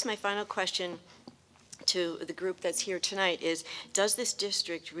 So I guess my final question to the group that's here tonight is, does this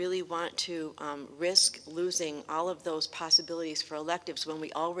district really want to risk losing all of those possibilities for electives when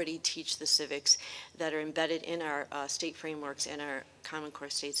we already teach the civics that are embedded in our state frameworks and our Common Core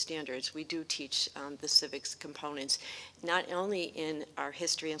state standards? We do teach the civics components, not only in our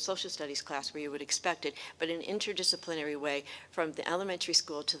history and social studies class where you would expect it, but in an interdisciplinary way from the elementary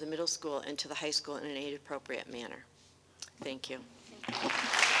school to the middle school and to the high school in an age-appropriate manner. Thank you.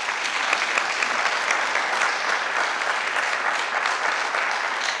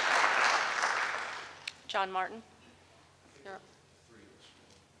 John Martin? You're up.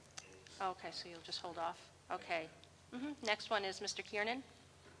 Okay, so you'll just hold off. Okay. Next one is Mr. Kiernan.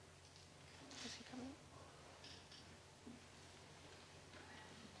 Is he coming?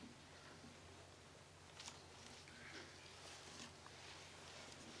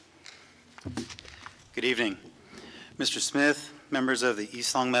 Good evening. Mr. Smith, members of the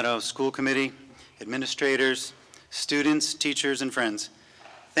East Longmeadow School Committee, administrators, students, teachers, and friends,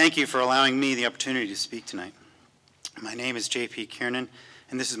 thank you for allowing me the opportunity to speak tonight. My name is J.P. Kiernan,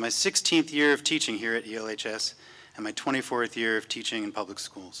 and this is my 16th year of teaching here at ELHS and my 24th year of teaching in public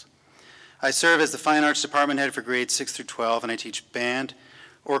schools. I serve as the Fine Arts Department Head for grades 6 through 12, and I teach band,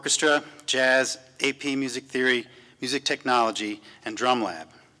 orchestra, jazz, AP Music Theory, Music Technology, and Drum Lab.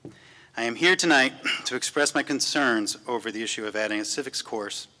 I am here tonight to express my concerns over the issue of adding a civics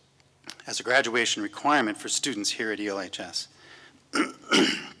course as a graduation requirement for students here at ELHS.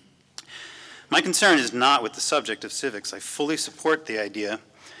 My concern is not with the subject of civics. I fully support the idea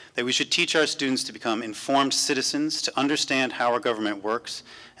that we should teach our students to become informed citizens, to understand how our government works,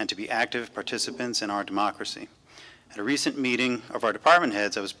 and to be active participants in our democracy. At a recent meeting of our department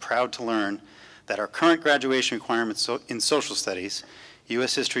heads, I was proud to learn that our current graduation requirements in social studies,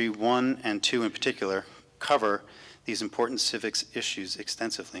 U.S. History 1 and 2 in particular, cover these important civics issues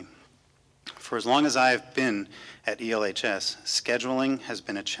extensively. For as long as I have been at ELHS, scheduling has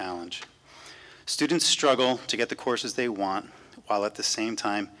been a challenge. Students struggle to get the courses they want, while at the same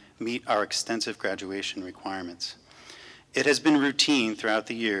time meet our extensive graduation requirements. It has been routine throughout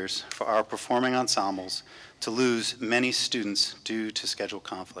the years for our performing ensembles to lose many students due to schedule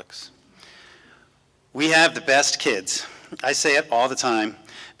conflicts. We have the best kids. I say it all the time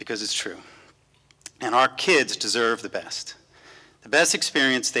because it's true. And our kids deserve the best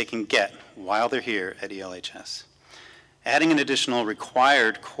experience they can get while they're here at ELHS. Adding an additional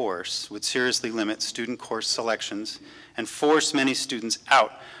required course would seriously limit student course selections and force many students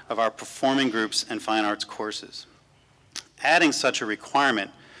out of our performing groups and fine arts courses. Adding such a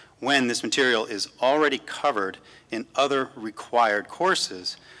requirement when this material is already covered in other required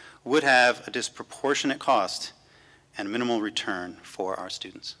courses would have a disproportionate cost and minimal return for our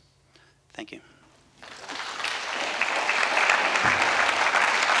students. Thank you.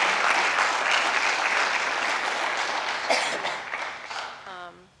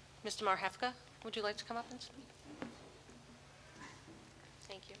 Mr. Marhefka, would you like to come up and speak?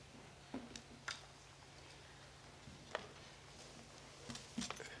 Thank you.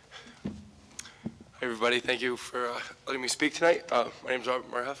 Hi, everybody. Thank you for letting me speak tonight. My name is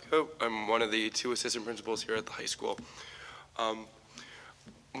Robert Marhefka. I'm one of the 2 assistant principals here at the high school.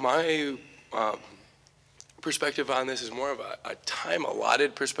 My perspective on this is more of a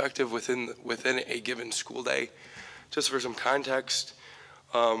time-allotted perspective within a given school day. Just for some context,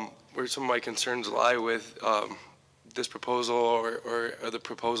 where some of my concerns lie with this proposal or the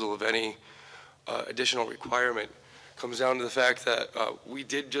proposal of any additional requirement comes down to the fact that we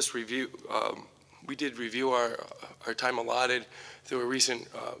did review our time allotted through a recent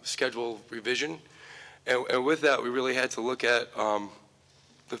schedule revision. And with that, we really had to look at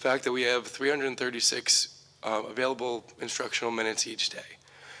the fact that we have 336 available instructional minutes each day.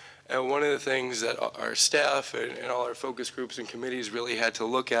 And one of the things that our staff and all our focus groups and committees really had to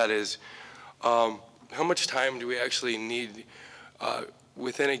look at is how much time do we actually need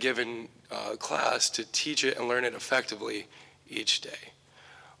within a given class to teach it and learn it effectively each day.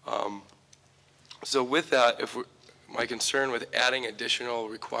 So with that, my concern with adding additional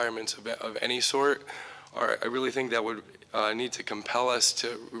requirements of any sort, I really think that would need to compel us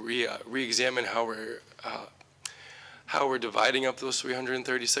to re-examine how we're dividing up those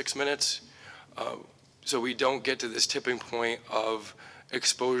 336 minutes, so we don't get to this tipping point of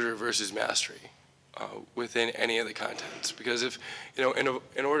exposure versus mastery within any of the contents. Because if,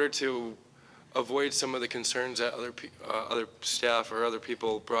 in order to avoid some of the concerns that other staff or other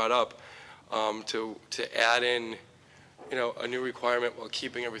people brought up, to add in, a new requirement while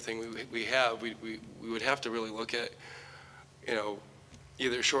keeping everything we have, we would have to really look at,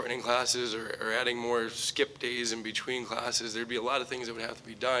 either shortening classes or adding more skip days in between classes. There'd be a lot of things that would have to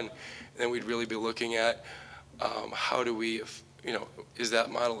be done, and then we'd really be looking at how do we, is that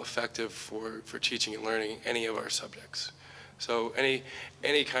model effective for teaching and learning any of our subjects? So any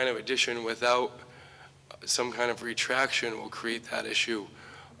kind of addition without some kind of retraction will create that issue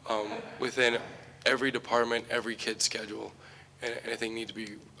within every department, every kid's schedule, and I think need to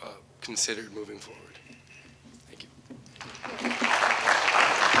be considered moving forward. Thank you.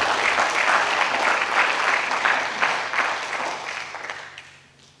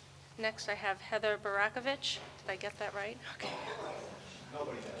 Next, I have Heather Barakovich. Did I get that right? Okay.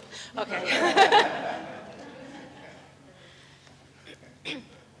 Nobody does. Okay.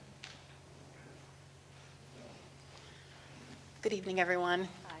 Good evening, everyone.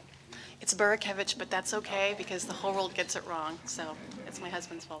 Hi. It's It's Burakevich, but that's okay because the whole world gets it wrong. So it's my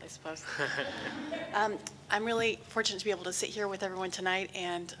husband's fault, I suppose. I'm really fortunate to be able to sit here with everyone tonight,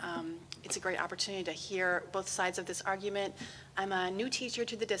 and it's a great opportunity to hear both sides of this argument. I'm a new teacher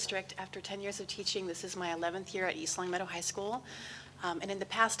to the district. After 10 years of teaching, this is my 11th year at East Long Meadow High School. And in the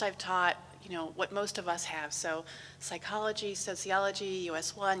past, I've taught, what most of us have. So psychology, sociology,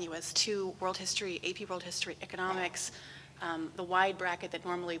 US 1, US 2, world history, AP world history, economics, the wide bracket that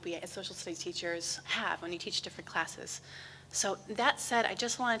normally we as social studies teachers have when you teach different classes. So that said, I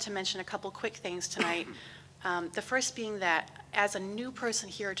just wanted to mention a couple quick things tonight. The first being that as a new person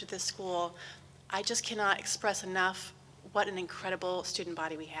here to this school, I just cannot express enough what an incredible student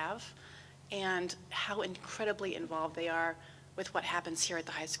body we have and how incredibly involved they are with what happens here at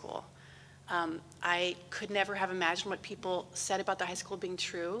the high school. I could never have imagined what people said about the high school being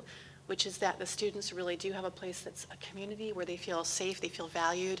true, which is that the students really do have a place that's a community where they feel safe, they feel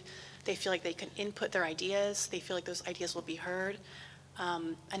valued, they feel like they can input their ideas, they feel like those ideas will be heard.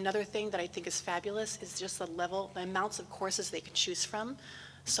 Another thing that I think is fabulous is just the amounts of courses they can choose from.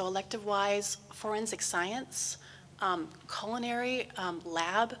 So elective-wise, forensic science, culinary,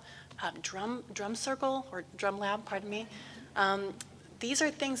 lab, drum circle, or drum lab, pardon me. These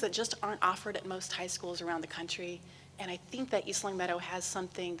are things that just aren't offered at most high schools around the country, and I think that East Long Meadow has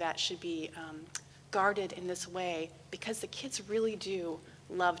something that should be guarded in this way because the kids really do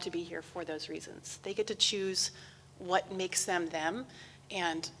love to be here for those reasons. They get to choose what makes them them,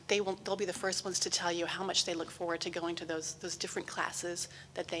 and they'll be the first ones to tell you how much they look forward to going to those different classes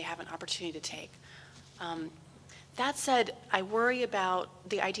that they have an opportunity to take. That said, I worry about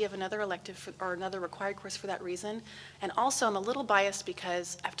the idea of another elective or another required course for that reason. And also, I'm a little biased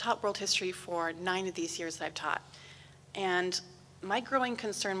because I've taught world history for 9 of these years that I've taught. And my growing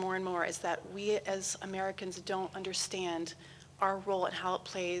concern more and more is that we as Americans don't understand our role and how it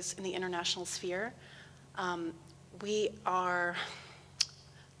plays in the international sphere. We are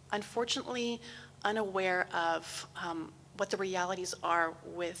unfortunately unaware of what the realities are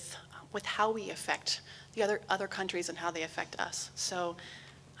with how we affect the other countries and how they affect us. So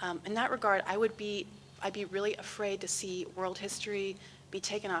in that regard, I'd be really afraid to see world history be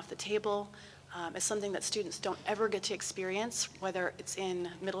taken off the table as something that students don't ever get to experience, whether it's in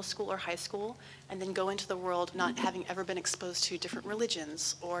middle school or high school, and then go into the world not having ever been exposed to different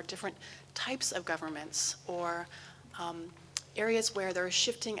religions or different types of governments or areas where there are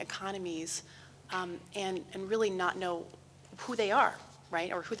shifting economies and really not know who they are,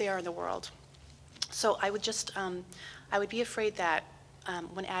 right, or who they are in the world. So I would just, I would be afraid that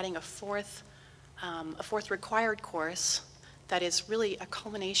when adding a fourth required course that is really a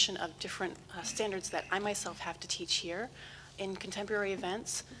culmination of different standards that I myself have to teach here in contemporary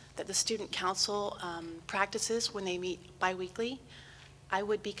events, that the student council practices when they meet biweekly, I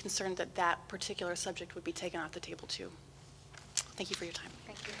would be concerned that that particular subject would be taken off the table too. Thank you for your time.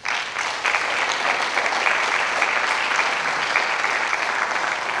 Thank you.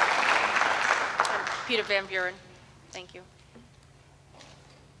 Peter Van Buren. Thank you.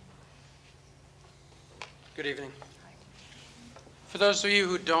 Good evening. For those of you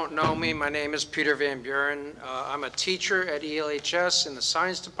who don't know me, my name is Peter Van Buren. I'm a teacher at ELHS in the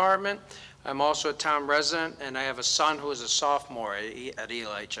science department. I'm also a town resident, and I have a son who is a sophomore at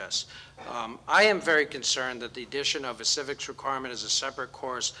ELHS. I am very concerned that the addition of a civics requirement as a separate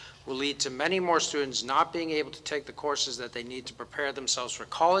course will lead to many more students not being able to take the courses that they need to prepare themselves for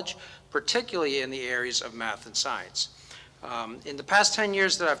college, particularly in the areas of math and science. In the past 10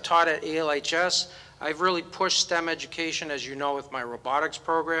 years that I've taught at ELHS, I've really pushed STEM education, as you know, with my robotics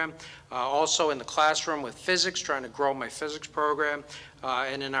program, also in the classroom with physics, trying to grow my physics program,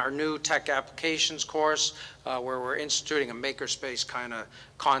 and in our new tech applications course, where we're instituting a makerspace kind of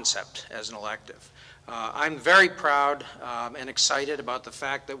concept as an elective. I'm very proud and excited about the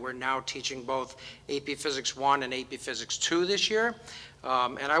fact that we're now teaching both AP Physics 1 and AP Physics 2 this year.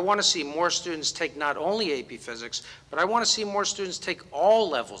 And I want to see more students take not only AP Physics, but I want to see more students take all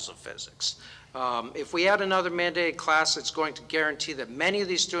levels of physics. If we add another mandated class, it's going to guarantee that many of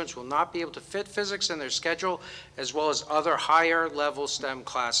these students will not be able to fit physics in their schedule, as well as other higher level STEM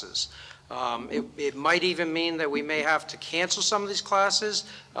classes. It might even mean that we may have to cancel some of these classes,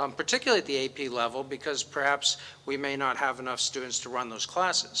 particularly at the AP level, because perhaps we may not have enough students to run those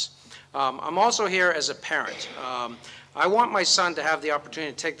classes. I'm also here as a parent. I want my son to have the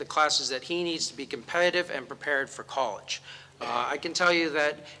opportunity to take the classes that he needs to be competitive and prepared for college. I can tell you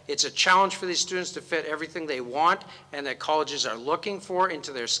that it's a challenge for these students to fit everything they want and that colleges are looking for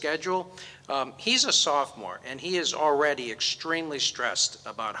into their schedule. He's a sophomore, and he is already extremely stressed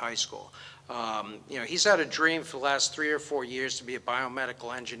about high school. He's had a dream for the last 3 or 4 years to be a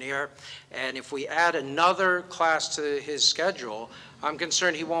biomedical engineer, and if we add another class to his schedule, I'm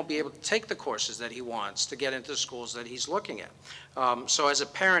concerned he won't be able to take the courses that he wants to get into the schools that he's looking at. So as a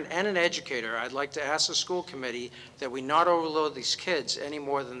parent and an educator, I'd like to ask the school committee that we not overload these kids any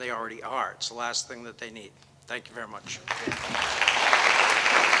more than they already are. It's the last thing that they need. Thank you very much.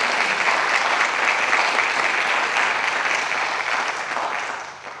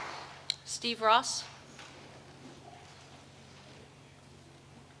 Steve Ross.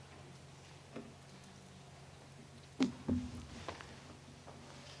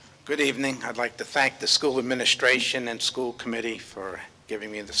 Good evening. I'd like to thank the school administration and school committee for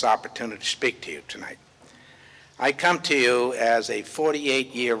giving me this opportunity to speak to you tonight. I come to you as a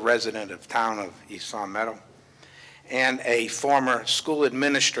 48-year resident of town of East Long Meadow and a former school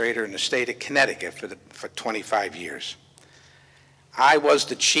administrator in the state of Connecticut for 25 years. I was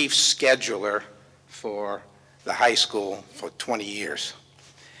the chief scheduler for the high school for 20 years.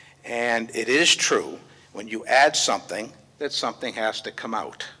 And it is true, when you add something, that something has to come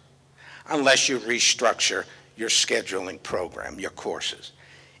out, unless you restructure your scheduling program, your courses.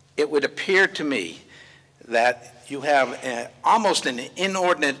 It would appear to me that you have almost an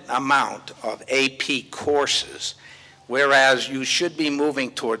inordinate amount of AP courses, whereas you should be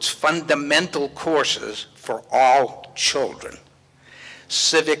moving towards fundamental courses for all children.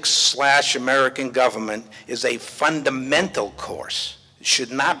 Civics/American government is a fundamental course. It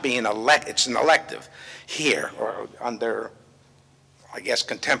should not be it's an elective here or under, I guess,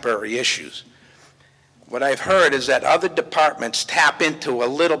 contemporary issues. What I've heard is that other departments tap into a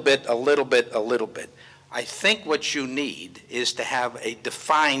little bit. I think what you need is to have a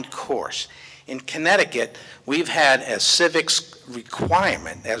defined course. In Connecticut, we've had a civics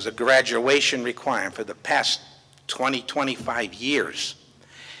requirement as a graduation requirement for the past 20, 25 years.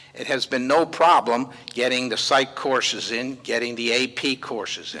 It has been no problem getting the psych courses in, getting the AP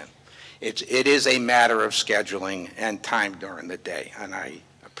courses in. It is a matter of scheduling and time during the day, and I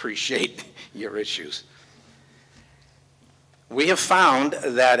appreciate your issues. We have found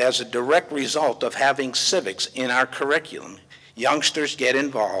that as a direct result of having civics in our curriculum, youngsters get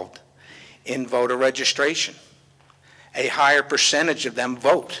involved in voter registration. A higher percentage of them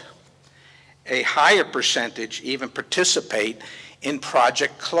vote. A higher percentage even participate in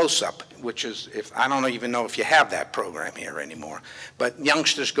Project Close-Up, which is, I don't even know if you have that program here anymore, but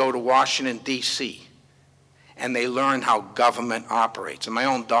youngsters go to Washington, D.C., and they learn how government operates. And my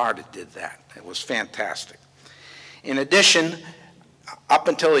own daughter did that. It was fantastic. In addition, up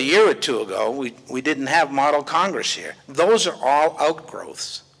until a year or two ago, we didn't have Model Congress here. Those are all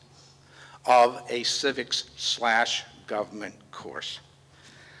outgrowths of a civics/government course.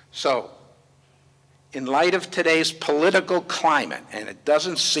 So, in light of today's political climate, and it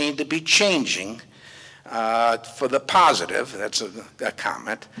doesn't seem to be changing for the positive, that's a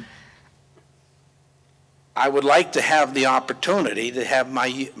comment, I would like to have the opportunity to have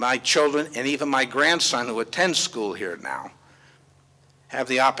my children and even my grandson who attends school here now have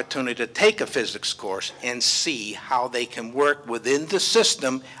the opportunity to take a physics course and see how they can work within the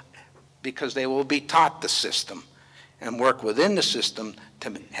system, because they will be taught the system, and work within the system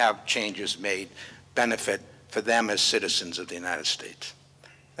to have changes made, benefit for them as citizens of the United States.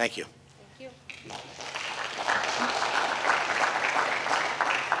 Thank you. Thank you.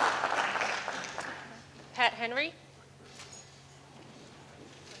 Pat Henry.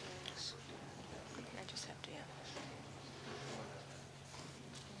 I just have to,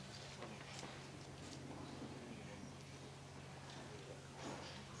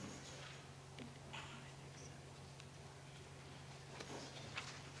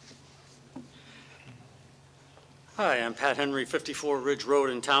 Hi, I'm Pat Henry, 54 Ridge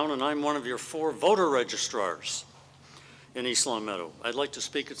Road in town, and I'm one of your 4 voter registrars in East Long Meadow. I'd like to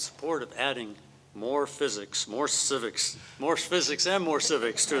speak in support of adding more physics, more civics, more physics and more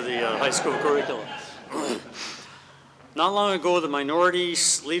civics to the high school curriculum. Not long ago, the minority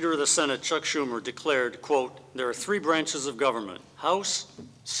leader of the Senate, Chuck Schumer, declared, quote, "There are 3 branches of government, House,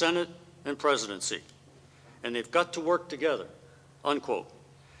 Senate, and presidency, and they've got to work together," unquote.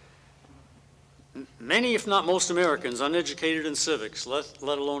 Many, if not most Americans, uneducated in civics, let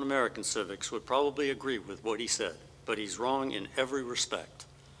alone American civics, would probably agree with what he said, but he's wrong in every respect.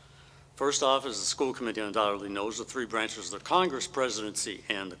 First off, as the school committee undoubtedly knows, the 3 branches of the Congress, presidency,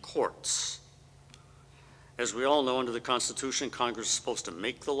 and the courts. As we all know, under the Constitution, Congress is supposed to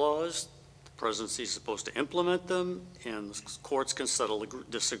make the laws, the presidency is supposed to implement them, and the courts can settle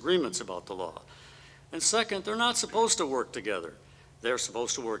disagreements about the law. And second, they're not supposed to work together. They're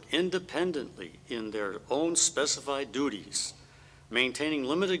supposed to work independently in their own specified duties, maintaining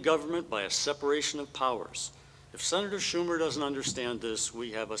limited government by a separation of powers. If Senator Schumer doesn't understand this,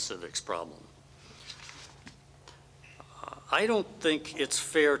 we have a civics problem. I don't think it's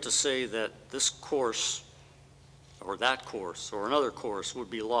fair to say that this course or that course or another course would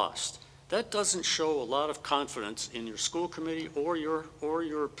be lost. That doesn't show a lot of confidence in your school committee or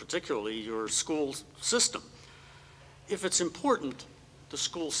your particularly your school system. If it's important, the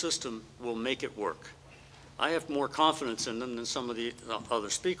school system will make it work. I have more confidence in them than some of the other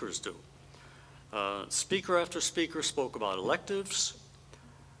speakers do. Speaker after speaker spoke about electives.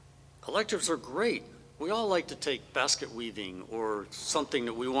 Electives are great. We all like to take basket weaving or something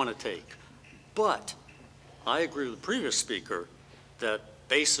that we want to take. But I agree with the previous speaker that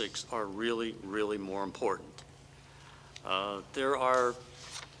basics are really, really more important. There are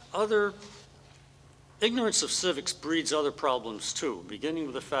other, ignorance of civics breeds other problems too, beginning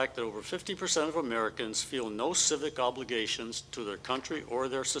with the fact that over 50% of Americans feel no civic obligations to their country or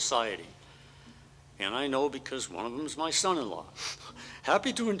their society. And I know because one of them is my son-in-law.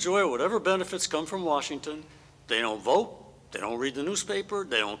 Happy to enjoy whatever benefits come from Washington. They don't vote, they don't read the newspaper,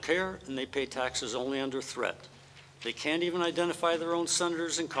 they don't care, and they pay taxes only under threat. They can't even identify their own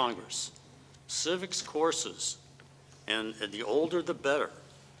senators in Congress. Civics courses, and the older the better,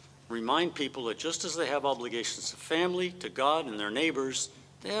 remind people that just as they have obligations to family, to God, and their neighbors,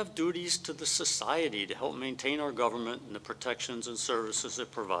 they have duties to the society to help maintain our government and the protections and services it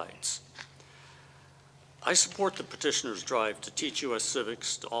provides. I support the petitioner's drive to teach U.S.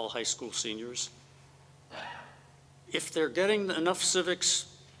 civics to all high school seniors. If they're getting enough civics,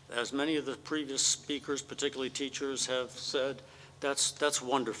 as many of the previous speakers, particularly teachers, have said, that's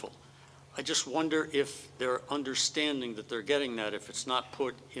wonderful. I just wonder if they're understanding that they're getting that if it's not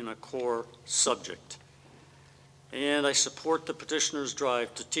put in a core subject. And I support the petitioner's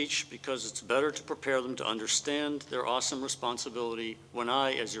drive to teach because it's better to prepare them to understand their awesome responsibility when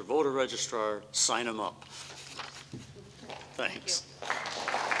I, as your voter registrar, sign them up. Thanks.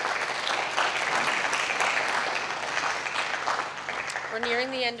 We're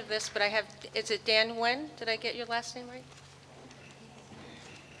nearing the end of this, but I have, is it Dan Nguyen? Did I get your last name right?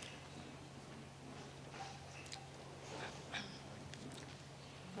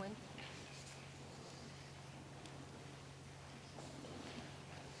 Nguyen?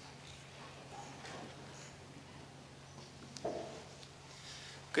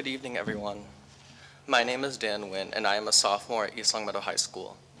 Good evening, everyone. My name is Dan Nguyen, and I am a sophomore at East Longmeadow High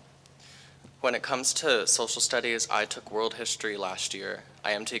School. When it comes to social studies, I took world history last year.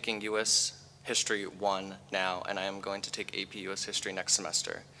 I am taking U.S. History 1 now, and I am going to take AP U.S. History next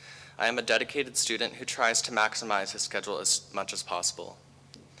semester. I am a dedicated student who tries to maximize his schedule as much as possible.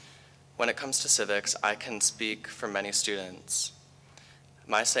 When it comes to civics, I can speak for many students.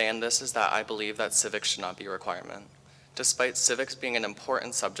 My say in this is that I believe that civics should not be a requirement. Despite civics being an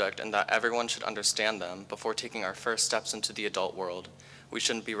important subject and that everyone should understand them before taking our first steps into the adult world, we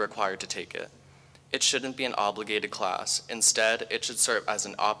shouldn't be required to take it. It shouldn't be an obligated class. Instead, it should serve as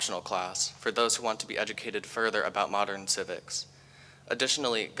an optional class for those who want to be educated further about modern civics.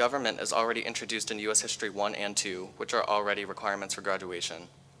 Additionally, government is already introduced in U.S. History 1 and 2, which are already requirements for graduation.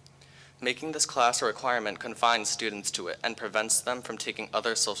 Making this class a requirement confines students to it and prevents them from taking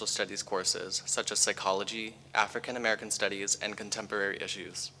other social studies courses, such as psychology, African American studies, and contemporary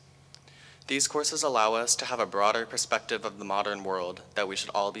issues. These courses allow us to have a broader perspective of the modern world that we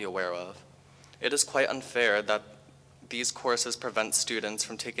should all be aware of. It is quite unfair that these courses prevent students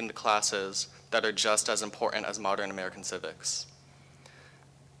from taking the classes that are just as important as modern American civics.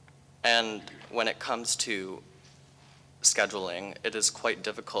 And when it comes to scheduling, it is quite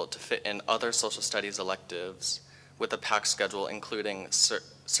difficult to fit in other social studies electives with a packed schedule, including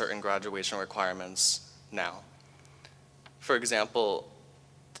certain graduation requirements now. For example,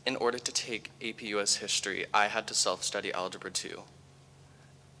 in order to take AP US History, I had to self-study Algebra 2.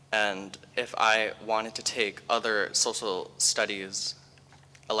 And if I wanted to take other social studies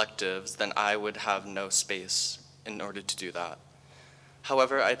electives, then I would have no space in order to do that.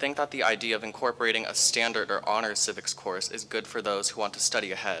 However, I think that the idea of incorporating a standard or honors civics course is good for those who want to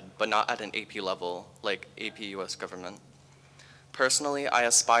study ahead, but not at an AP level, like AP US Government. Personally, I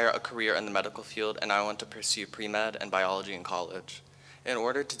aspire a career in the medical field, and I want to pursue pre-med and biology in college. In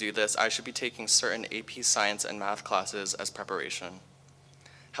order to do this, I should be taking certain AP Science and Math classes as preparation.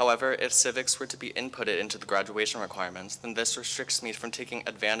 However, if civics were to be inputted into the graduation requirements, then this restricts me from taking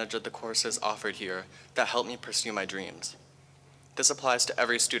advantage of the courses offered here that help me pursue my dreams. This applies to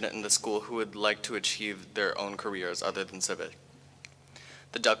every student in the school who would like to achieve their own careers other than civic.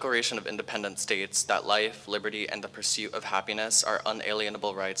 The Declaration of Independence states that life, liberty, and the pursuit of happiness are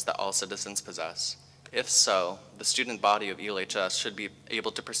unalienable rights that all citizens possess. If so, the student body of ELHS should be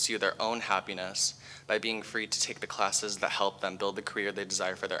able to pursue their own happiness by being free to take the classes that help them build the career they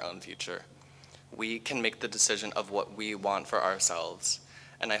desire for their own future. We can make the decision of what we want for ourselves,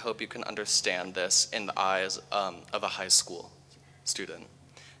 and I hope you can understand this in the eyes of a high school student.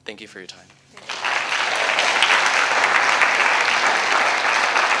 Thank you for your time.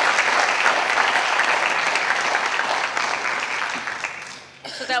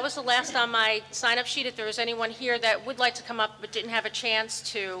 So that was the last on my sign-up sheet. If there is anyone here that would like to come up but didn't have a chance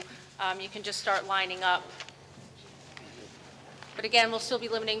to, you can just start lining up. But again, we'll still be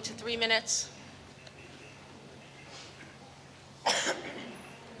limiting to 3 minutes.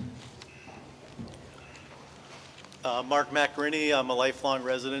 Mark Macarini, I'm a lifelong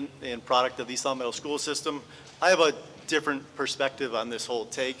resident and product of the East Long Meadow School System. I have a different perspective on this whole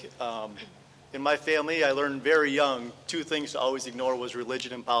take. In my family, I learned very young, 2 things to always ignore was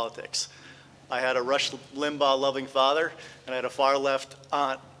religion and politics. I had a Rush Limbaugh-loving father, and I had a far-left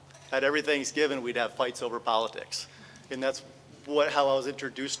aunt. At every Thanksgiving, we'd have fights over politics, and that's how I was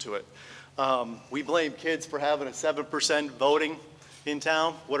introduced to it. We blame kids for having a 7% voting in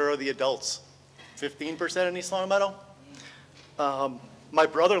town. What are the adults? 15% in East Long Meadow? My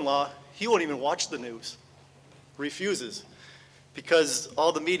brother-in-law, he won't even watch the news, refuses, because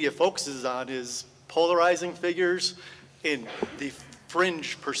all the media focuses on is polarizing figures and the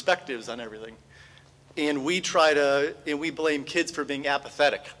fringe perspectives on everything. And we blame kids for being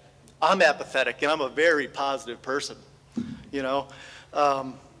apathetic. I'm apathetic, and I'm a very positive person, you know.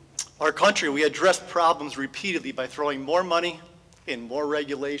 Our country, we address problems repeatedly by throwing more money and more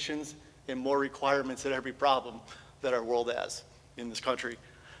regulations and more requirements at every problem that our world has in this country.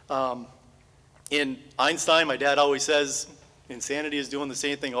 In Einstein, my dad always says, insanity is doing the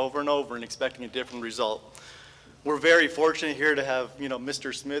same thing over and over and expecting a different result. We're very fortunate here to have, you know,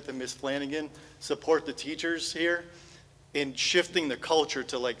 Mr. Smith and Ms. Flanagan support the teachers here in shifting the culture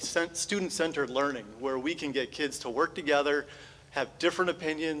to like student-centered learning, where we can get kids to work together, have different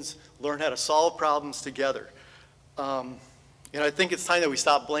opinions, learn how to solve problems together. And I think it's time that we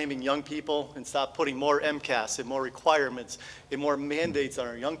stop blaming young people and stop putting more MCAS and more requirements and more mandates on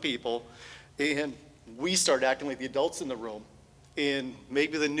our young people, and we start acting like the adults in the room. And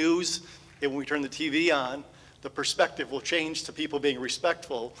maybe the news, and when we turn the TV on, the perspective will change to people being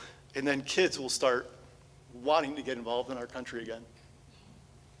respectful, and then kids will start wanting to get involved in our country again.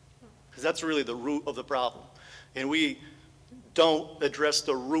 Because that's really the root of the problem. And we don't address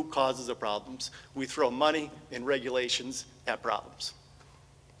the root causes of problems. We throw money and regulations at problems.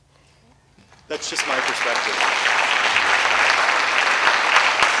 That's just my perspective.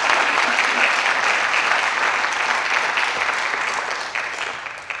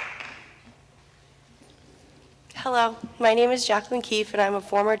 Hello, my name is Jacqueline Keefe, and I'm a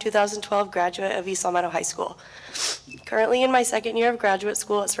former 2012 graduate of East Long Meadow High School. Currently in my second year of graduate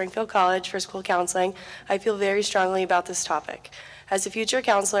school at Springfield College for school counseling, I feel very strongly about this topic. As a future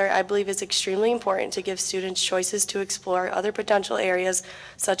counselor, I believe it's extremely important to give students choices to explore other potential areas,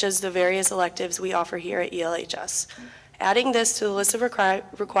 such as the various electives we offer here at ELHS. Adding this to the list of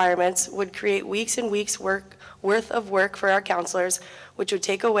requirements would create weeks and weeks worth of work for our counselors, which would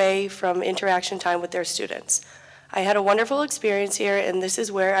take away from interaction time with their students. I had a wonderful experience here, and this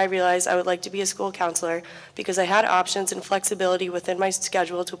is where I realized I would like to be a school counselor because I had options and flexibility within my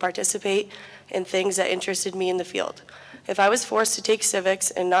schedule to participate in things that interested me in the field. If I was forced to take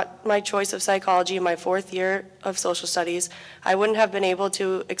civics and not my choice of psychology in my 4th year of social studies, I wouldn't have been able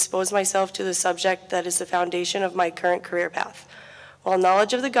to expose myself to the subject that is the foundation of my current career path. While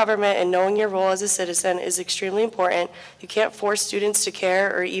knowledge of the government and knowing your role as a citizen is extremely important, you can't force students to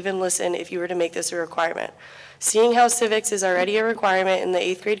care or even listen if you were to make this a requirement. Seeing how civics is already a requirement in the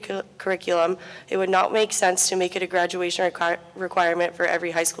 8th grade curriculum, it would not make sense to make it a graduation requirement for every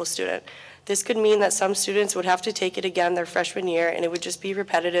high school student. This could mean that some students would have to take it again their freshman year, and it would just be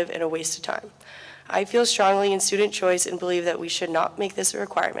repetitive and a waste of time. I feel strongly in student choice and believe that we should not make this a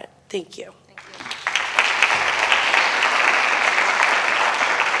requirement. Thank you.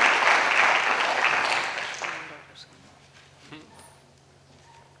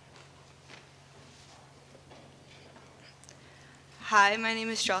 Hi, my name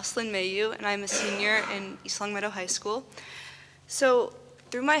is Jocelyn Mayu, and I'm a senior in East Long Meadow High School. So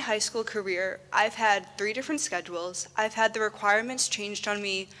through my high school career, I've had 3 different schedules. I've had the requirements changed on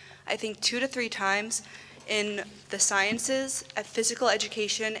me, I think 2 to 3 times in the sciences, at physical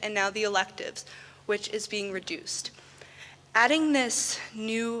education, and now the electives, which is being reduced. Adding this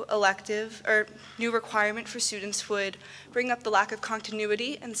new elective or new requirement for students would bring up the lack of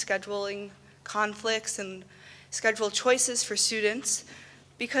continuity and scheduling conflicts and schedule choices for students,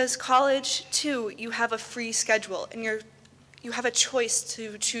 because college, too, you have a free schedule and you have a choice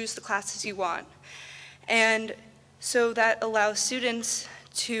to choose the classes you want. And so that allows students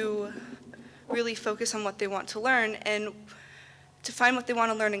to really focus on what they want to learn, and to find what they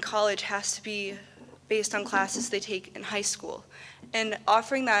want to learn in college has to be based on classes they take in high school. And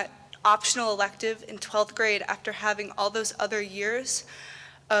offering that optional elective in 12th grade after having all those other years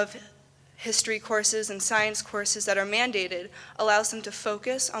of history courses and science courses that are mandated allows them to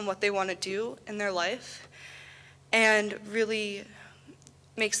focus on what they want to do in their life and really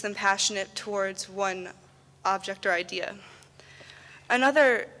makes them passionate towards one object or idea.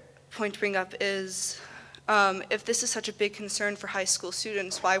 Another point to bring up is if this is such a big concern for high school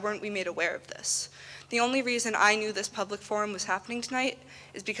students, why weren't we made aware of this? The only reason I knew this public forum was happening tonight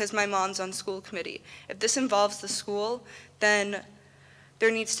is because my mom's on school committee. If this involves the school, then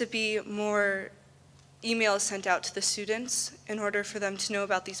there needs to be more emails sent out to the students in order for them to know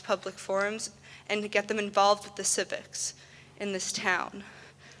about these public forums and to get them involved with the civics in this town.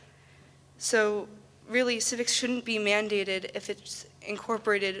 So really, civics shouldn't be mandated if it's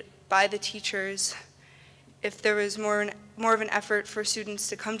incorporated by the teachers. If there was more of an effort for students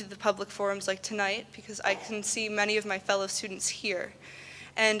to come to the public forums like tonight, because I can see many of my fellow students here.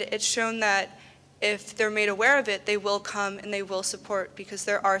 And it's shown that if they're made aware of it, they will come and they will support, because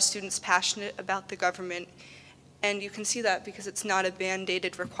there are students passionate about the government. And you can see that because it's not a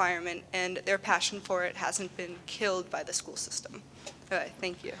mandated requirement, and their passion for it hasn't been killed by the school system. All right,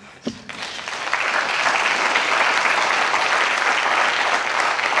 thank you.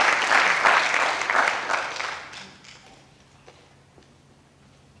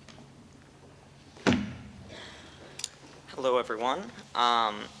 Hello, everyone.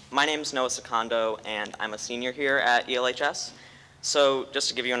 My name is Noah Secondo, and I'm a senior here at ELHS. So just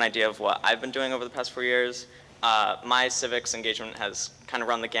to give you an idea of what I've been doing over the past 4 years, my civics engagement has kind of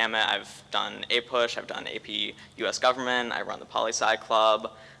run the gamut. I've done APUSH, I've done AP US Government, I run the Poli-Sci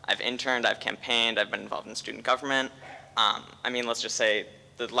Club, I've interned, I've campaigned, I've been involved in student government. I mean, let's just say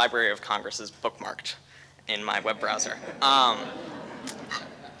the Library of Congress is bookmarked in my web browser.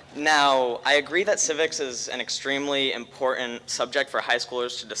 Now, I agree that civics is an extremely important subject for high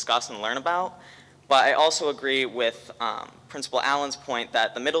schoolers to discuss and learn about, but I also agree with Principal Allen's point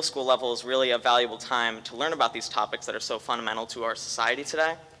that the middle school level is really a valuable time to learn about these topics that are so fundamental to our society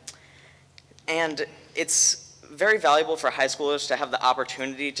today. And it's very valuable for high schoolers to have the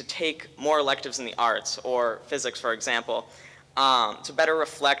opportunity to take more electives in the arts, or physics, for example, to better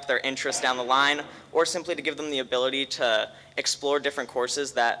reflect their interests down the line, or simply to give them the ability to explore different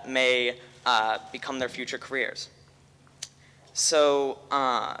courses that may become their future careers. So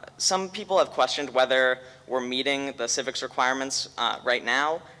some people have questioned whether we're meeting the civics requirements right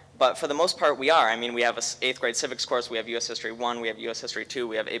now, but for the most part we are. I mean, we have an 8th grade civics course, we have US History 1, we have US History 2,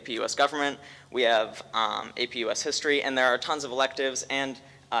 we have AP US Government, we have AP US History, and there are tons of electives, and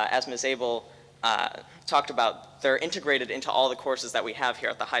as Ms. Abel talked about, they're integrated into all the courses that we have here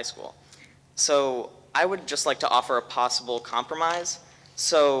at the high school. So I would just like to offer a possible compromise.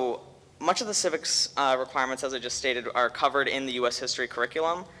 So much of the civics requirements, as I just stated, are covered in the US History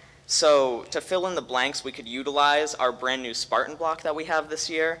curriculum. So to fill in the blanks, we could utilize our brand new Spartan block that we have this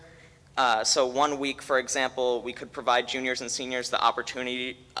year. So 1 week, for example, we could provide juniors and seniors the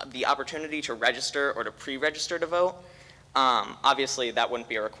opportunity to register or to pre-register to vote. Obviously, that wouldn't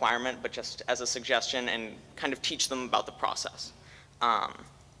be a requirement, but just as a suggestion, and kind of teach them about the process.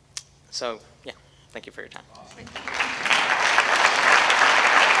 So, yeah, thank you for your time.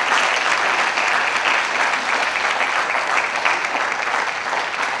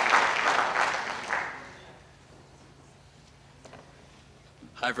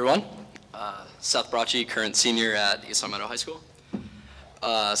 Hi, everyone. Seth Bracci, current senior at East Long Meadow High School.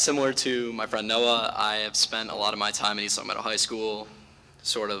 Similar to my friend Noah, I have spent a lot of my time at East Long Meadow High School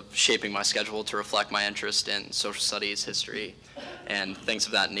sort of shaping my schedule to reflect my interest in social studies, history, and things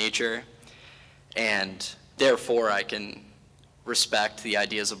of that nature. And therefore, I can respect the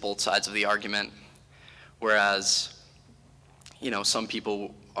ideas of both sides of the argument, whereas, you know, some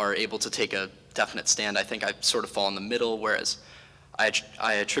people are able to take a definite stand. I think I sort of fall in the middle, whereas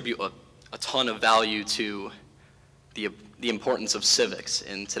I attribute a ton of value to the importance of civics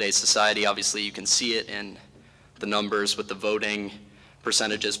in today's society. Obviously, you can see it in the numbers with the voting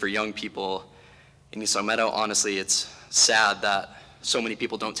percentages for young people in East Long Meadow. Honestly, it's sad that so many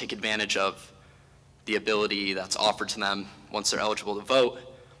people don't take advantage of the ability that's offered to them once they're eligible to vote.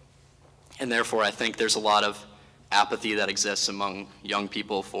 And therefore, I think there's a lot of apathy that exists among young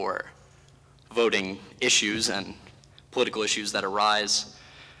people for voting issues and political issues that arise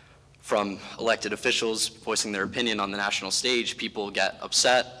from elected officials voicing their opinion on the national stage, people get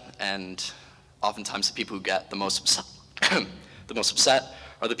upset, and oftentimes the people who get the most upset, the most upset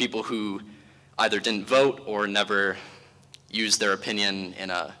are the people who either didn't vote or never used their opinion in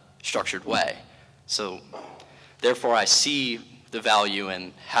a structured way. So therefore, I see the value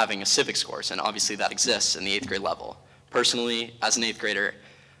in having a civics course, and obviously that exists in the 8th grade level. Personally, as an 8th grader,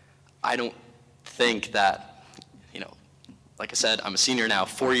 I don't think that, like I said, I'm a senior now.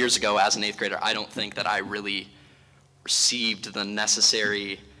 4 years ago, as an 8th grader, I don't think that I really received the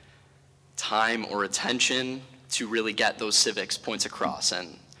necessary time or attention to really get those civics points across.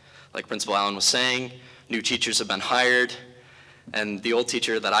 And like Principal Allen was saying, new teachers have been hired, and the old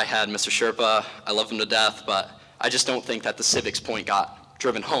teacher that I had, Mr. Sherpa, I love him to death, but I just don't think that the civics point got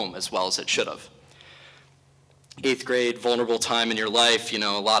driven home as well as it should have. 8th grade, vulnerable time in your life, a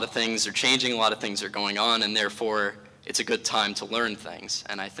lot of things are changing, a lot of things are going on, and therefore it's a good time to learn things.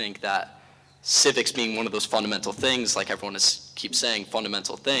 And I think that civics being one of those fundamental things, like everyone keeps saying,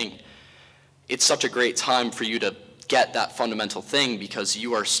 fundamental thing, it's such a great time for you to get that fundamental thing because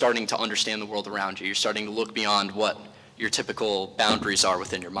you are starting to understand the world around you. You're starting to look beyond what your typical boundaries are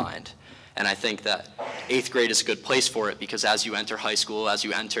within your mind. And I think that 8th grade is a good place for it because as you enter high school, as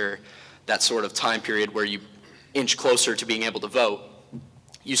you enter that sort of time period where you inch closer to being able to vote,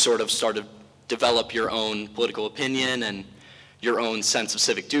 you sort of start to develop your own political opinion and your own sense of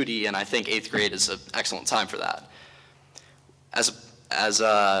civic duty, and I think 8th grade is an excellent time for that. As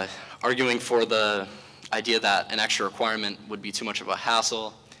arguing for the idea that an extra requirement would be too much of a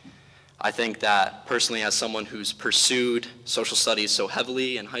hassle, I think that personally as someone who's pursued social studies so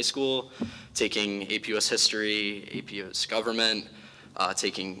heavily in high school, taking AP US History, AP US Government,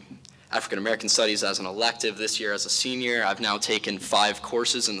 taking African American Studies as an elective this year as a senior, I've now taken 5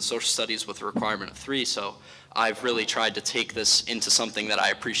 courses in the social studies with a requirement of 3, so I've really tried to take this into something that I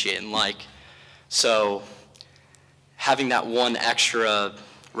appreciate and like. So having that one extra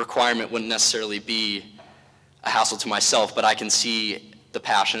requirement wouldn't necessarily be a hassle to myself, but I can see the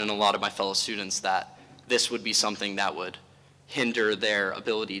passion in a lot of my fellow students that this would be something that would hinder their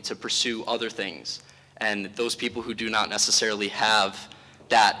ability to pursue other things. And those people who do not necessarily have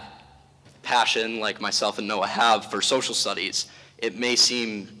that passion like myself and Noah have for social studies, it may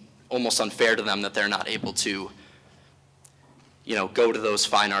seem almost unfair to them that they're not able to, go to those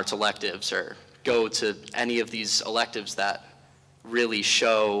fine arts electives or go to any of these electives that really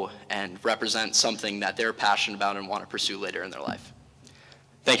show and represent something that they're passionate about and want to pursue later in their life.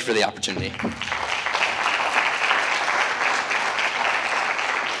 Thank you for the opportunity.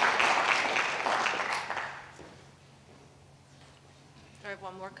 I have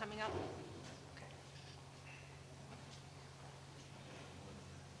one more coming up.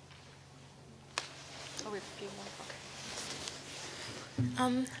 Oh, we have a few more.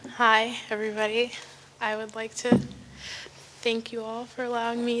 Okay. Hi, everybody. I would like to thank you all for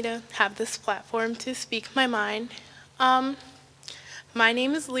allowing me to have this platform to speak my mind. My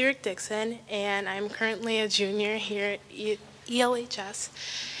name is Lyric Dixon, and I'm currently a junior here at ELHS.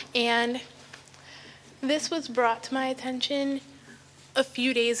 And this was brought to my attention a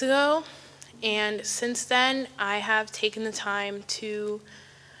few days ago, and since then I have taken the time to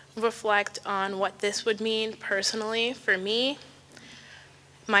reflect on what this would mean personally for me.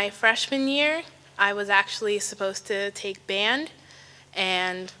 My freshman year, I was actually supposed to take band,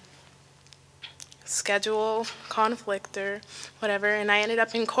 and schedule conflict or whatever, and I ended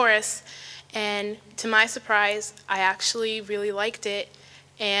up in chorus, and to my surprise, I actually really liked it,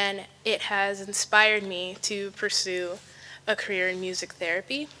 and it has inspired me to pursue a career in music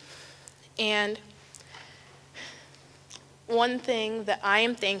therapy. And one thing that I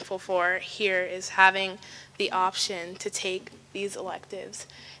am thankful for here is having the option to take these electives.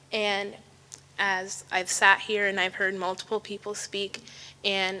 And as I've sat here and I've heard multiple people speak,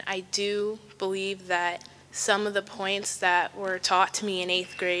 and I do believe that some of the points that were taught to me in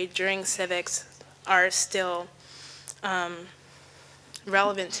 8th grade during civics are still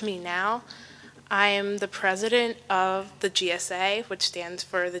relevant to me now. I am the president of the GSA, which stands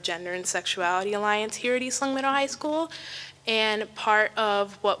for the Gender and Sexuality Alliance here at East Long Meadow High School, and part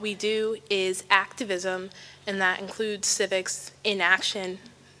of what we do is activism, and that includes civics in action.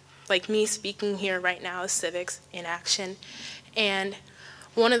 Like me speaking here right now is civics in action. And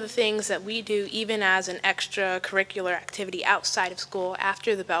one of the things that we do, even as an extracurricular activity outside of school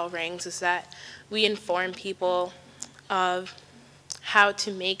after the bell rings, is that we inform people of how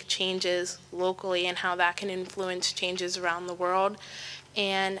to make changes locally and how that can influence changes around the world.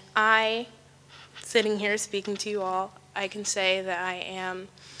 And I sitting here speaking to you all, I can say that I am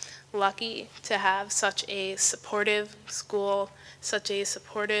lucky to have such a supportive school, such a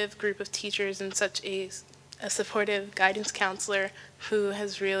supportive group of teachers, and such a supportive guidance counselor who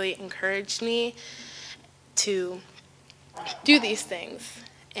has really encouraged me to do these things.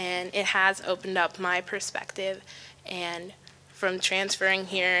 And it has opened up my perspective. And from transferring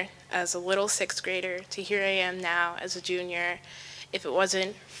here as a little sixth grader to here I am now as a junior, if it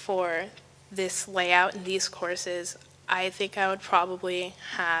wasn't for this layout and these courses, I think I would probably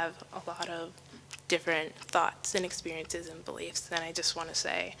have a lot of different thoughts and experiences and beliefs. And I just want to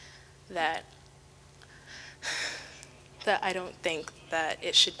say that I don't think that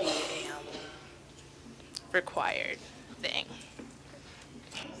it should be a required thing.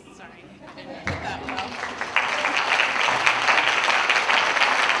 Sorry, I didn't put that well.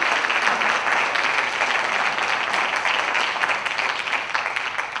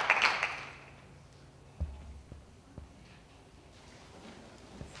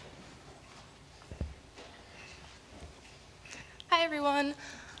 Hi everyone.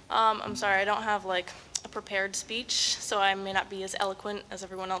 I'm sorry, I don't have like a prepared speech, so I may not be as eloquent as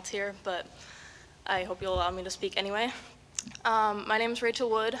everyone else here, but I hope you'll allow me to speak anyway. My name is Rachel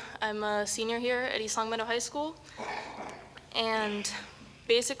Wood. I'm a senior here at East Longmeadow High School, and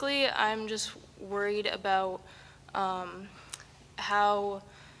basically I'm just worried about how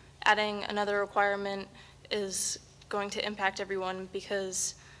adding another requirement is going to impact everyone,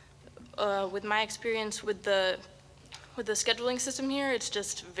 because with my experience with the scheduling system here, it's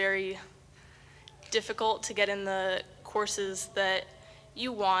just very difficult to get in the courses that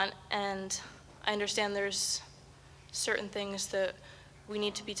you want, and I understand there's certain things that we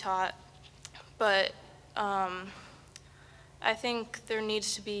need to be taught, but I think there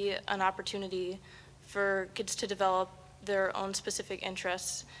needs to be an opportunity for kids to develop their own specific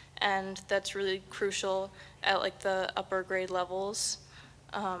interests, and that's really crucial at like the upper grade levels.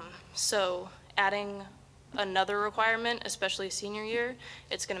 So adding another requirement, especially senior year,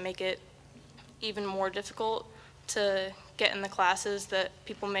 it's going to make it even more difficult to get in the classes that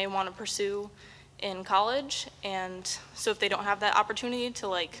people may want to pursue in college. And so if they don't have that opportunity to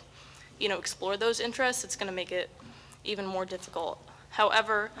like, you know, explore those interests, it's going to make it even more difficult.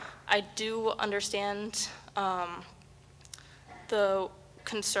 However, I do understand the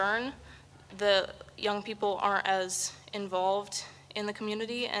concern that young people aren't as involved in the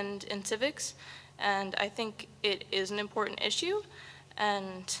community and in civics, and I think it is an important issue,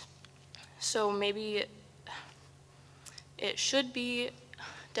 and so maybe it should be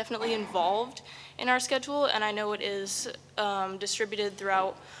definitely involved in our schedule, and I know it is distributed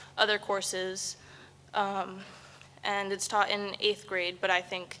throughout other courses, and it's taught in 8th grade, but I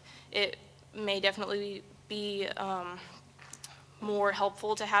think it may definitely be more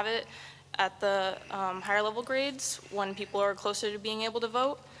helpful to have it at the higher level grades when people are closer to being able to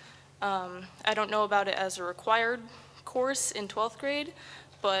vote. I don't know about it as a required course in 12th grade,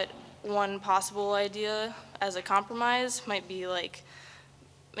 but one possible idea as a compromise might be like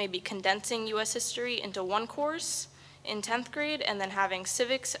maybe condensing U.S. history into one course in 10th grade and then having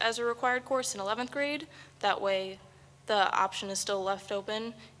civics as a required course in 11th grade. That way the option is still left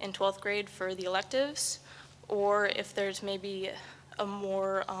open in 12th grade for the electives, or if there's maybe a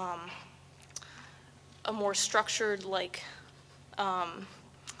more structured like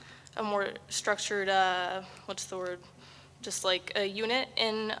a more structured, what's the word, just like a unit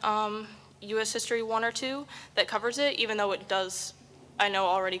in U.S. History 1 or 2 that covers it, even though it does, I know,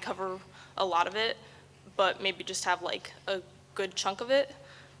 already cover a lot of it, but maybe just have like a good chunk of it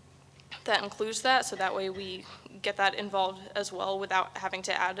that includes that, so that way we get that involved as well without having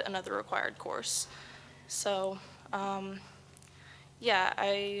to add another required course. So, yeah,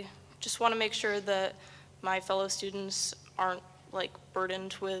 I just want to make sure that my fellow students aren't like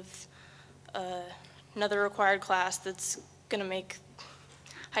burdened with another required class that's going to make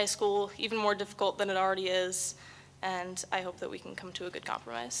high school even more difficult than it already is, and I hope that we can come to a good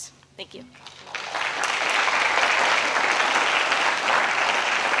compromise. Thank you.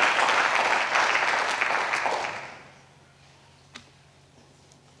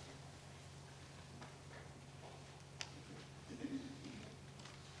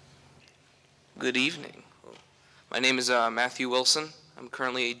 Good evening. My name is Matthew Wilson. I'm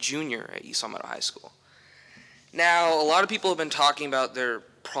currently a junior at East Longmeadow High School. Now, a lot of people have been talking about their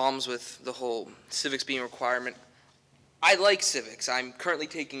problems with the whole civics being a requirement. I like civics. I'm currently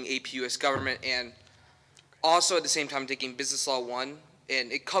taking AP US Government and also at the same time taking Business Law 1,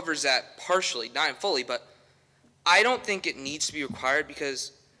 and it covers that partially, not fully, but I don't think it needs to be required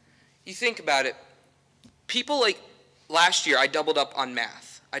because you think about it, people like last year I doubled up on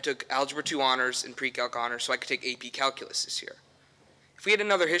math. I took Algebra 2 honors and Pre-Calc honors so I could take AP Calculus this year. If we had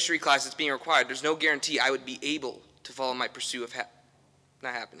another history class that's being required, there's no guarantee I would be able to follow my pursuit of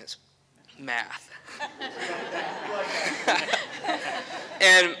not happiness, math.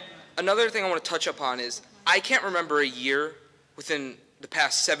 And another thing I want to touch upon is I can't remember a year within the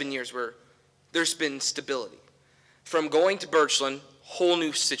past 7 years where there's been stability. From going to Birchland, whole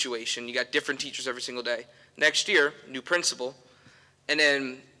new situation. You got different teachers every single day. Next year, new principal, and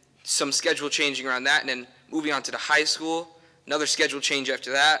then some schedule changing around that, and then moving on to the high school, another schedule change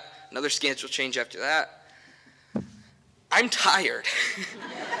after that, another schedule change after that. I'm tired.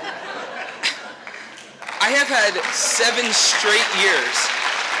 I have had 7 straight years.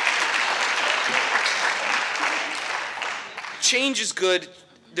 Change is good,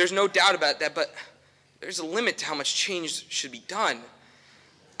 there's no doubt about that, but there's a limit to how much change should be done.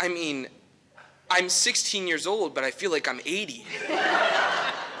 I mean, I'm 16 years old, but I feel like I'm 80.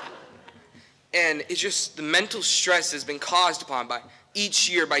 And it's just the mental stress has been caused upon by each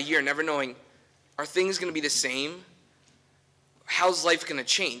year by year, never knowing, are things going to be the same? How's life going to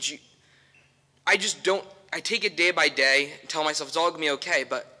change? I take it day by day and tell myself it's all going to be okay,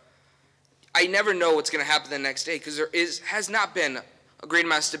 but I never know what's going to happen the next day because has not been a great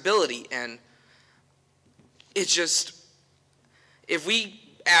amount of stability. And it's just, if we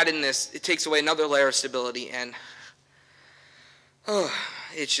add in this, it takes away another layer of stability, and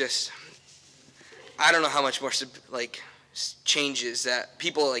it's just, I don't know how much more changes that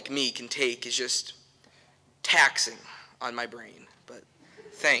people like me can take is just taxing on my brain. But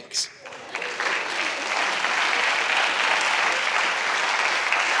thanks.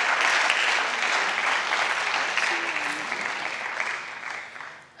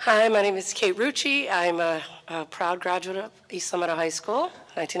 Hi, my name is Kate Rucci. I'm a proud graduate of East Long Meadow High School,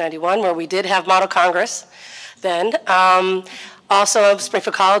 1991, where we did have Model Congress then. Also a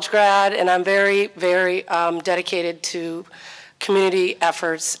Springfield College grad, and I'm very, very dedicated to community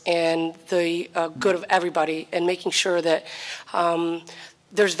efforts and the good of everybody and making sure that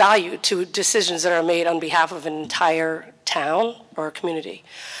there's value to decisions that are made on behalf of an entire town or community.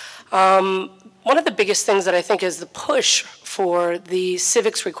 One of the biggest things that I think is the push for the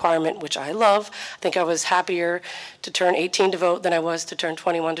civics requirement, which I love. I think I was happier to turn 18 to vote than I was to turn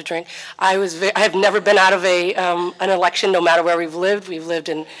 21 to drink. I have never been out of an election, no matter where we've lived. We've lived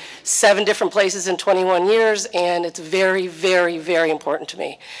in 7 different places in 21 years, and it's very, very, very important to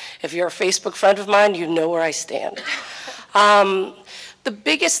me. If you're a Facebook friend of mine, you know where I stand. The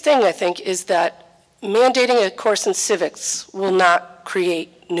biggest thing, I think, is that mandating a course in civics will not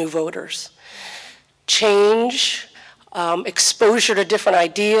create new voters. Change, exposure to different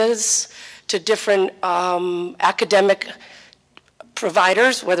ideas, to different academic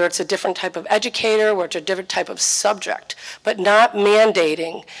providers, whether it's a different type of educator or it's a different type of subject, but not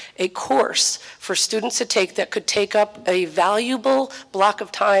mandating a course for students to take that could take up a valuable block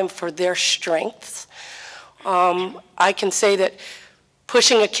of time for their strengths. I can say that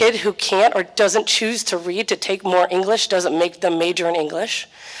pushing a kid who can't or doesn't choose to read to take more English doesn't make them major in English.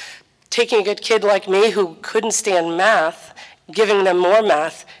 Taking a kid like me who couldn't stand math, giving them more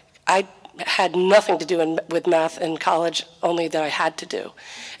math, I had nothing to do with math in college, only that I had to do.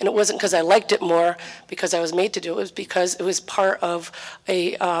 And it wasn't because I liked it more, because I was made to do it. It was because it was part of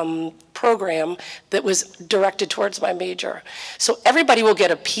a program that was directed towards my major. So everybody will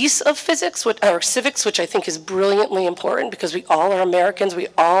get a piece of physics, or civics, which I think is brilliantly important because we all are Americans. We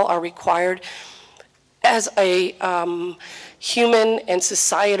all are required as a human and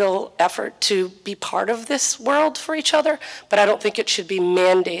societal effort to be part of this world for each other, but I don't think it should be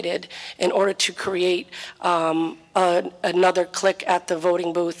mandated in order to create another clique at the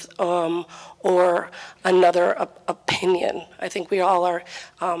voting booth or another opinion. I think we all are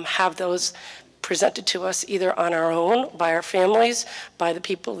have those presented to us either on our own, by our families, by the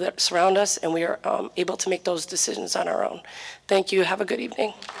people that surround us, and we are able to make those decisions on our own. Thank you. Have a good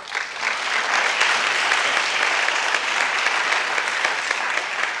evening.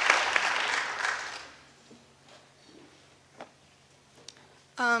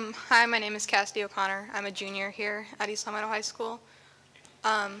 Hi, my name is Cassidy O'Connor. I'm a junior here at East Long Meadow High School.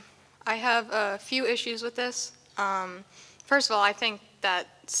 I have a few issues with this. First of all, I think that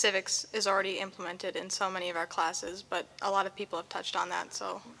civics is already implemented in so many of our classes, but a lot of people have touched on that,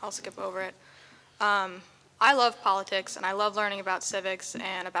 so I'll skip over it. I love politics, and I love learning about civics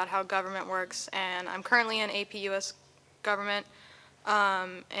and about how government works, and I'm currently in AP US Government,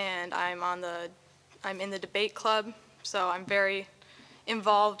 and I'm in the debate club, so I'm very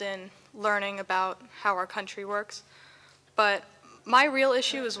involved in learning about how our country works. But my real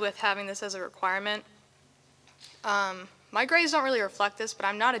issue is with having this as a requirement. My grades don't really reflect this, but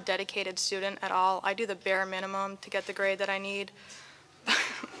I'm not a dedicated student at all. I do the bare minimum to get the grade that I need.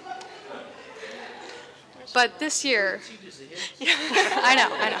 But this year, I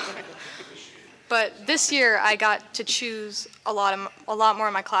know. But this year, I got to choose a lot more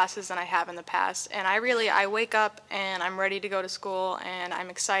of my classes than I have in the past. And I wake up and I'm ready to go to school, and I'm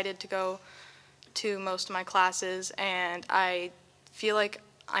excited to go to most of my classes, and I feel like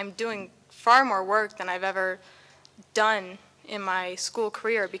I'm doing far more work than I've ever done in my school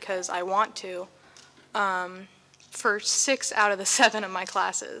career because I want to, for 6 out of the 7 of my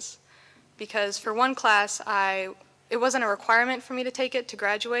classes. Because for one class, it wasn't a requirement for me to take it to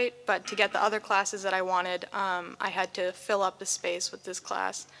graduate, but to get the other classes that I wanted, I had to fill up the space with this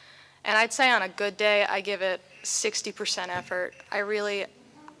class. And I'd say on a good day, I give it 60% effort.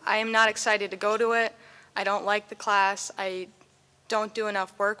 I am not excited to go to it. I don't like the class. I don't do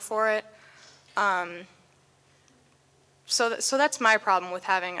enough work for it. So that's my problem with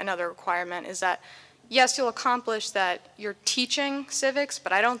having another requirement, is that yes, you'll accomplish that you're teaching civics,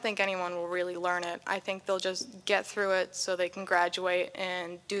 but I don't think anyone will really learn it. I think they'll just get through it so they can graduate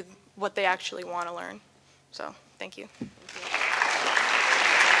and do what they actually want to learn. So, thank you.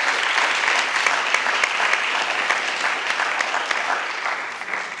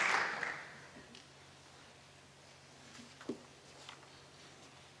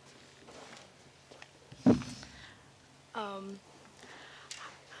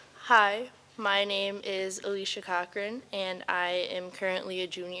 Hi, my name is Alicia Cochran, and I am currently a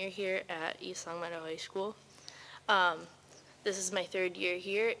junior here at East Longmeadow High School. This is my 3rd year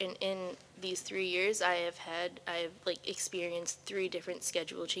here, and in these 3 years, I've experienced 3 different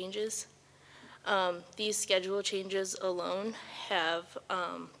schedule changes. These schedule changes alone have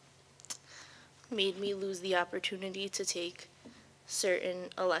made me lose the opportunity to take certain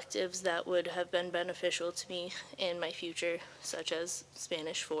electives that would have been beneficial to me in my future, such as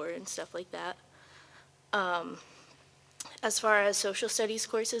Spanish 4 and stuff like that. As far as social studies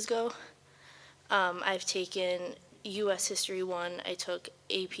courses go, I've taken U.S. History 1, I took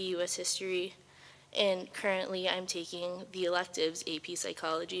AP U.S. History, and currently I'm taking the electives AP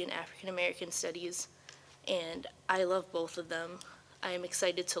Psychology and African American Studies, and I love both of them. I am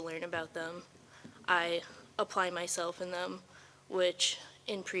excited to learn about them. I apply myself in them, which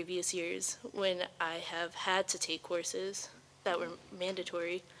in previous years, when I have had to take courses that were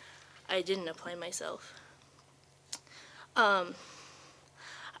mandatory, I didn't apply myself. I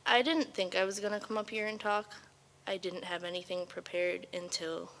didn't think I was going to come up here and talk. I didn't have anything prepared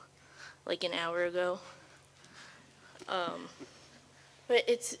until like an hour ago. But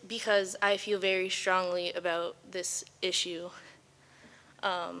it's because I feel very strongly about this issue.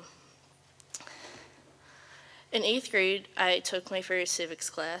 In 8th grade, I took my first civics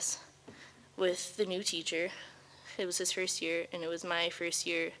class with the new teacher. It was his first year, and it was my first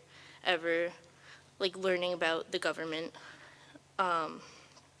year ever learning about the government.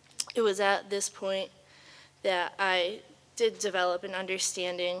 It was at this point that I did develop an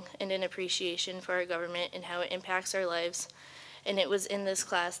understanding and an appreciation for our government and how it impacts our lives. And it was in this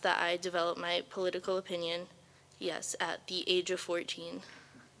class that I developed my political opinion, yes, at the age of 14.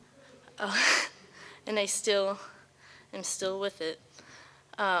 And I'm still with it.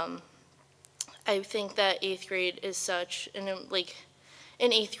 I think that 8th grade is such, and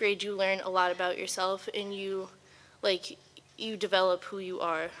in 8th grade you learn a lot about yourself, and you develop who you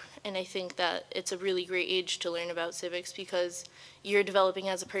are. And I think that it's a really great age to learn about civics because you're developing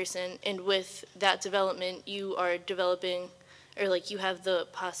as a person, and with that development you are developing, or you have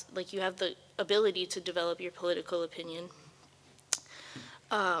the ability to develop your political opinion.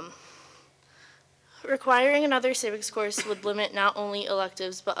 Requiring another civics course would limit not only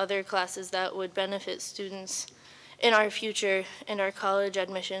electives but other classes that would benefit students in our future, in our college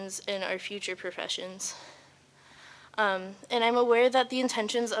admissions, in our future professions. And I'm aware that the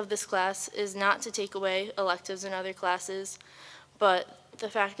intentions of this class is not to take away electives and other classes, but the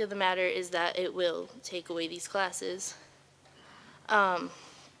fact of the matter is that it will take away these classes. All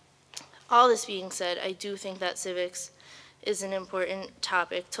this being said, I do think that civics is an important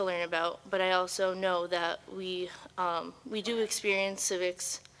topic to learn about, but I also know that we do experience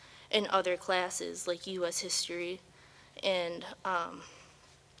civics in other classes like U.S. History and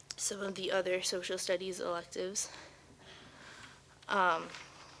some of the other social studies electives. I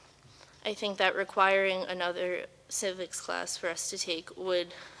think that requiring another civics class for us to take would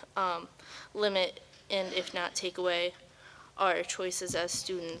limit and if not take away our choices as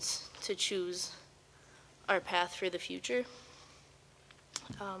students to choose our path for the future.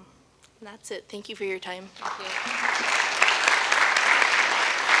 And that's it. Thank you for your time. Thank you.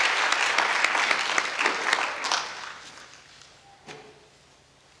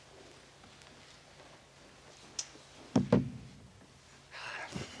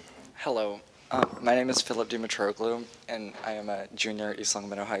 Hello, my name is Philip Dimitroglou, and I am a junior at East Long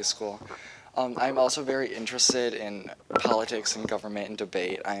Meadow High School. I'm also very interested in politics and government and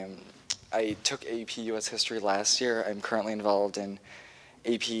debate. I took AP U.S. History last year. I'm currently involved in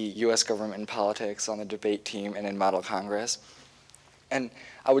AP U.S. Government and Politics on the debate team and in Model Congress. And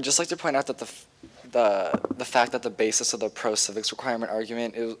I would just like to point out that the fact that the basis of the pro-civics requirement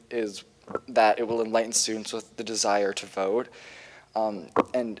argument is that it will enlighten students with the desire to vote.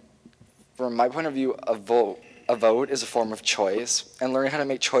 And from my point of view, a vote is a form of choice, and learning how to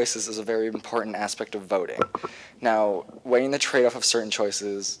make choices is a very important aspect of voting. Now, weighing the trade-off of certain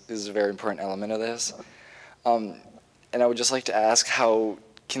choices is a very important element of this. And I would just like to ask, how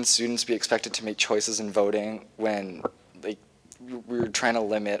can students be expected to make choices in voting when we're trying to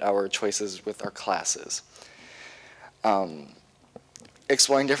limit our choices with our classes?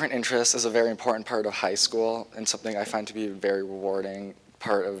 Exploring different interests is a very important part of high school and something I find to be a very rewarding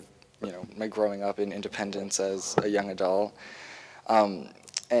part of my growing up in independence as a young adult.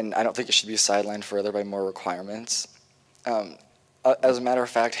 And I don't think it should be sidelined further by more requirements. As a matter of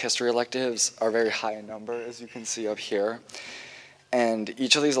fact, history electives are very high in number, as you can see up here. And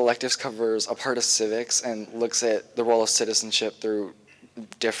each of these electives covers a part of civics and looks at the role of citizenship through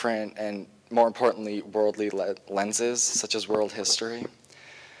different and, more importantly, worldly lenses, such as world history.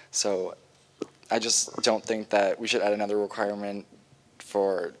 So I just don't think that we should add another requirement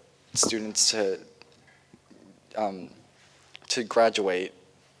for students to graduate,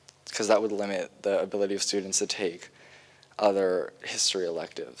 because that would limit the ability of students to take other history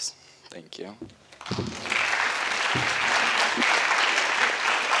electives. Thank you.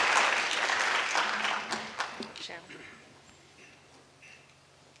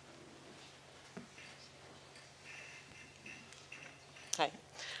 Hi.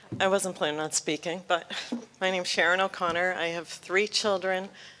 I wasn't planning on speaking, but my name's Sharon O'Connor. I have 3 children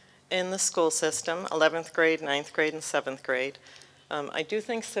in the school system, 11th grade, 9th grade, and 7th grade. I do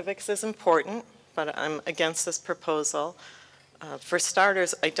think civics is important, but I'm against this proposal. For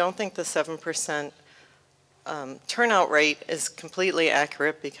starters, I don't think the 7% turnout rate is completely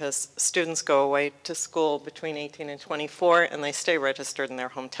accurate, because students go away to school between 18 and 24 and they stay registered in their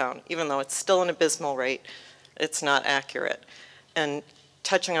hometown. Even though it's still an abysmal rate, it's not accurate. And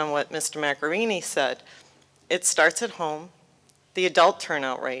touching on what Mr. Maccarini said, it starts at home. The adult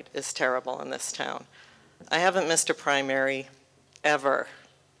turnout rate is terrible in this town. I haven't missed a primary ever,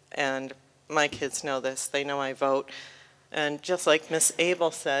 and my kids know this. They know I vote. And just like Ms.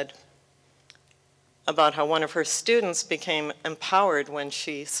 Abel said about how one of her students became empowered when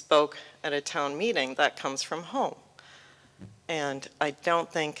she spoke at a town meeting, that comes from home. And I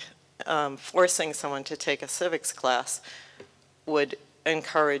don't think forcing someone to take a civics class would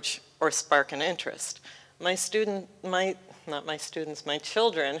encourage or spark an interest. My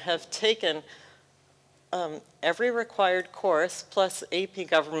children have taken every required course, plus AP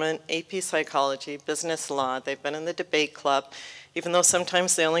Government, AP Psychology, Business Law. They've been in the debate club, even though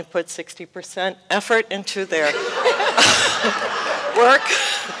sometimes they only put 60% effort into their work.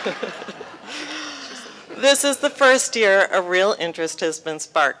 This is the first year a real interest has been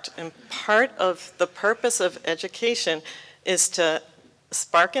sparked, and part of the purpose of education is to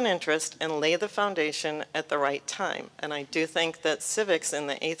spark an interest and lay the foundation at the right time. And I do think that civics in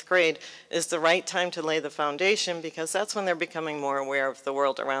the 8th grade is the right time to lay the foundation, because that's when they're becoming more aware of the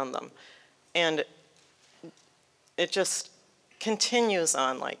world around them. And it just continues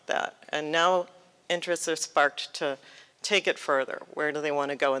on like that. And now interests are sparked to take it further. Where do they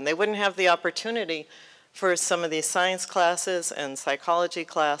want to go? And they wouldn't have the opportunity for some of these science classes and psychology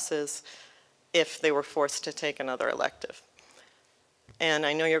classes if they were forced to take another elective. And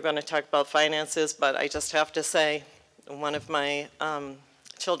I know you're going to talk about finances, but I just have to say, one of my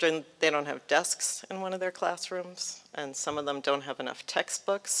children, they don't have desks in one of their classrooms, and some of them don't have enough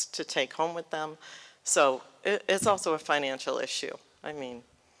textbooks to take home with them. So it's also a financial issue. I mean,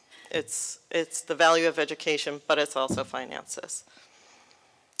 it's the value of education, but it's also finances.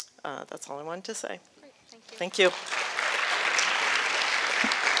 That's all I wanted to say. Great, thank you. Thank you.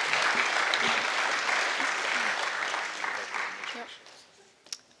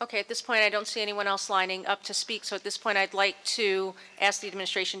 Okay, at this point, I don't see anyone else lining up to speak, so at this point, I'd like to ask the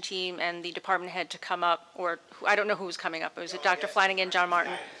administration team and the department head to come up, or I don't know who was coming up. Was it Dr. Flanagan, John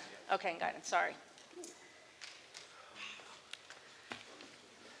Martin? Okay, and guidance, sorry.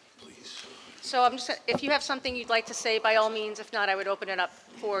 Please. So if you have something you'd like to say, by all means. If not, I would open it up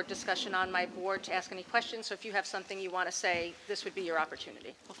for discussion on my board to ask any questions. So if you have something you want to say, this would be your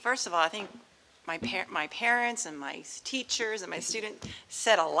opportunity. Well, first of all, I think my parents and my teachers and my students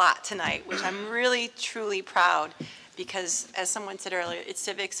said a lot tonight, which I'm really, truly proud because, as someone said earlier, it's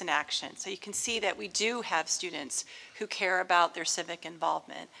civics in action. So you can see that we do have students who care about their civic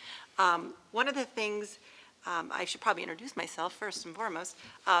involvement. One of the things, I should probably introduce myself first and foremost.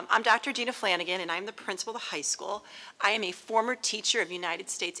 I'm Dr. Gina Flanagan, and I'm the principal of the high school. I am a former teacher of United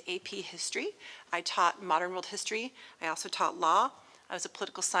States AP History. I taught modern world history. I also taught law. I was a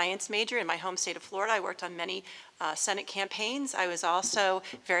political science major in my home state of Florida. I worked on many Senate campaigns. I was also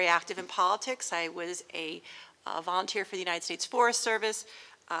very active in politics. I was a volunteer for the United States Forest Service.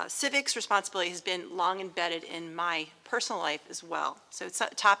 Civics responsibility has been long embedded in my personal life as well. So it's a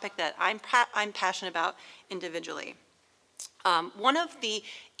topic that I'm passionate about individually. One of the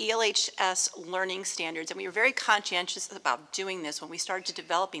ELHS learning standards, and we were very conscientious about doing this when we started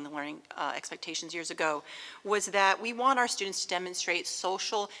developing the learning expectations years ago, was that we want our students to demonstrate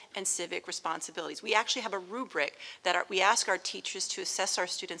social and civic responsibilities. We actually have a rubric that we ask our teachers to assess our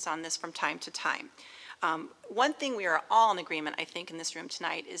students on this from time to time. One thing we are all in agreement, I think, in this room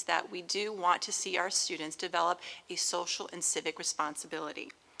tonight is that we do want to see our students develop a social and civic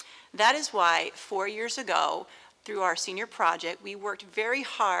responsibility. That is why 4 years ago, through our senior project, we worked very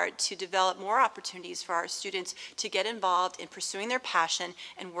hard to develop more opportunities for our students to get involved in pursuing their passion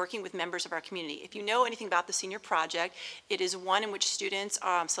and working with members of our community. If you know anything about the senior project, it is one in which students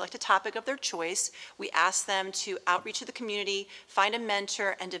select a topic of their choice. We ask them to outreach to the community, find a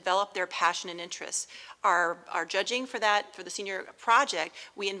mentor, and develop their passion and interests. Our judging for that, for the senior project,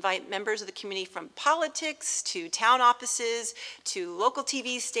 we invite members of the community from politics to town offices to local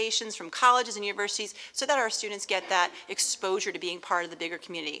TV stations, from colleges and universities, so that our students get that exposure to being part of the bigger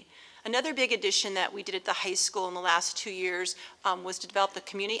community. Another big addition that we did at the high school in the last 2 years was to develop the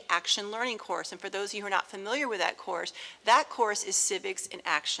Community Action Learning course. And for those of you who are not familiar with that course is Civics in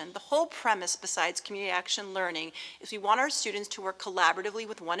Action. The whole premise besides Community Action Learning is we want our students to work collaboratively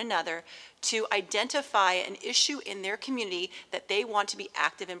with one another to identify an issue in their community that they want to be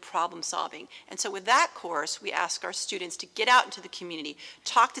active in problem solving. And so with that course, we ask our students to get out into the community,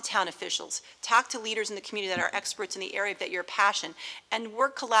 talk to town officials, talk to leaders in the community that are experts in the area that your passion, and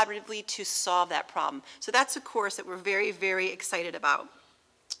work collaboratively to solve that problem. So that's a course that we're very, very excited about.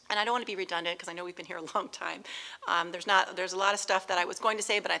 And I don't want to be redundant because I know we've been here a long time. There's a lot of stuff that I was going to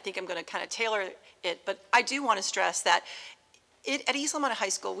say, but I think I'm going to kind of tailor it. But I do want to stress that at East Lamont High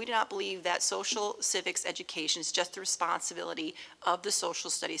School, we do not believe that social civics education is just the responsibility of the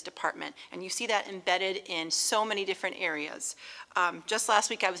social studies department. And you see that embedded in so many different areas. Just last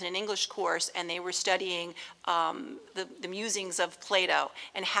week, I was in an English course, and they were studying the musings of Plato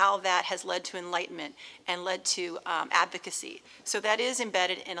and how that has led to enlightenment and led to advocacy. So that is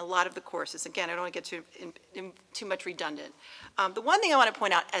embedded in a lot of the courses. Again, I don't want to get too much redundant. The one thing I want to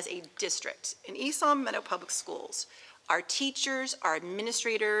point out as a district, in East Long Meadow Public Schools, our teachers, our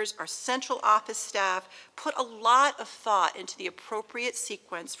administrators, our central office staff put a lot of thought into the appropriate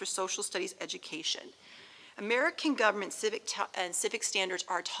sequence for social studies education. American government and civic standards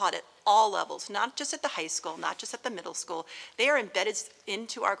are taught at all levels, not just at the high school, not just at the middle school. They are embedded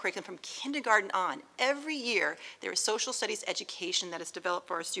into our curriculum from kindergarten on. Every year, there is social studies education that is developed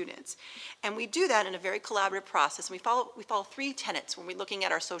for our students. And we do that in a very collaborative process. And we follow 3 tenets when we're looking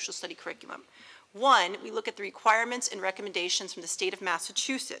at our social study curriculum. One, we look at the requirements and recommendations from the state of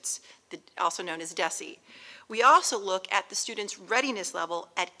Massachusetts, also known as DESE. We also look at the students' readiness level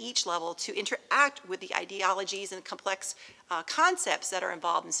at each level to interact with the ideologies and complex concepts that are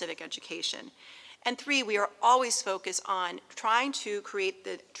involved in civic education. And 3, we are always focused on trying to create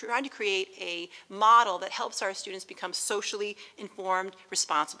a model that helps our students become socially informed,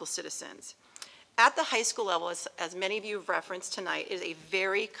 responsible citizens. At the high school level, as many of you have referenced tonight, is a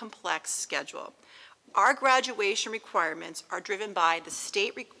very complex schedule. Our graduation requirements are driven by the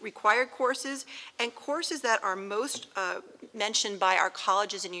state required courses and courses that are most mentioned by our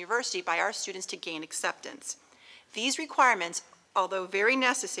colleges and universities, by our students to gain acceptance. These requirements, although very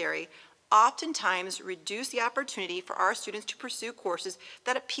necessary, oftentimes reduce the opportunity for our students to pursue courses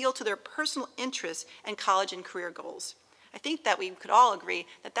that appeal to their personal interests and college and career goals. I think that we could all agree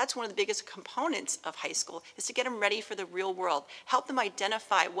that that's one of the biggest components of high school, is to get them ready for the real world, help them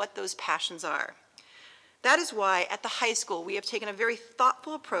identify what those passions are. That is why at the high school we have taken a very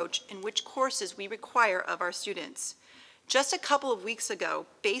thoughtful approach in which courses we require of our students. Just a couple of weeks ago,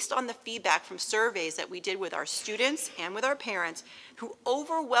 based on the feedback from surveys that we did with our students and with our parents, who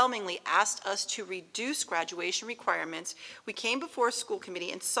overwhelmingly asked us to reduce graduation requirements, we came before a school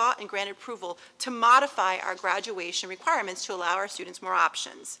committee and sought and granted approval to modify our graduation requirements to allow our students more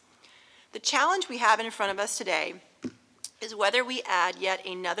options. The challenge we have in front of us today is whether we add yet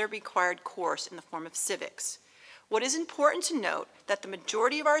another required course in the form of civics. What is important to note that the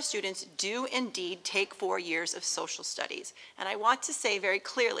majority of our students do indeed take 4 years of social studies. And I want to say very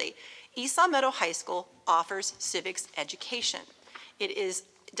clearly, East Long Meadow High School offers civics education. It is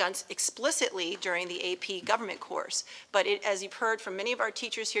done explicitly during the AP government course, but it, as you've heard from many of our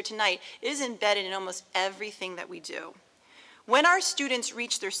teachers here tonight, it is embedded in almost everything that we do. When our students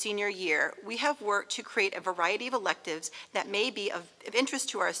reach their senior year, we have worked to create a variety of electives that may be of interest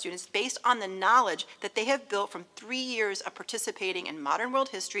to our students based on the knowledge that they have built from 3 years of participating in Modern World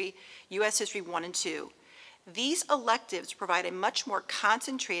History, U.S. History 1 and 2. These electives provide a much more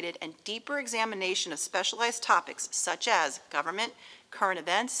concentrated and deeper examination of specialized topics such as government, current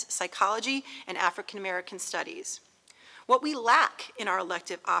events, psychology, and African American studies. What we lack in our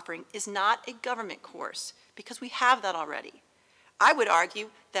elective offering is not a government course, because we have that already. I would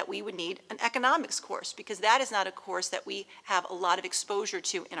argue that we would need an economics course, because that is not a course that we have a lot of exposure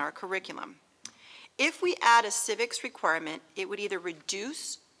to in our curriculum. If we add a civics requirement, it would either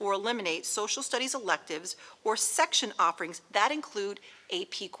reduce or eliminate social studies electives or section offerings that include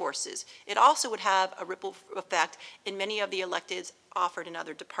AP courses. It also would have a ripple effect in many of the electives offered in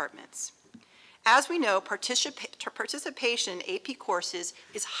other departments. As we know, participation in AP courses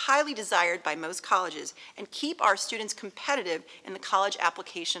is highly desired by most colleges and keep our students competitive in the college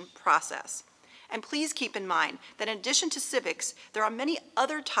application process. And please keep in mind that in addition to civics, there are many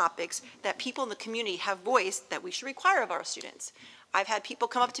other topics that people in the community have voiced that we should require of our students. I've had people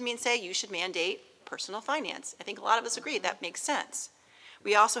come up to me and say, you should mandate personal finance. I think a lot of us agree that makes sense.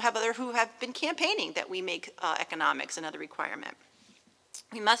 We also have others who have been campaigning that we make economics another requirement.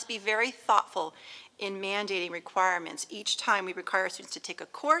 We must be very thoughtful in mandating requirements each time we require students to take a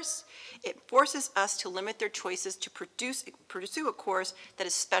course. It forces us to limit their choices to pursue a course that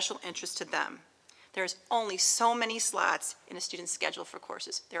is special interest to them. There's only so many slots in a student's schedule for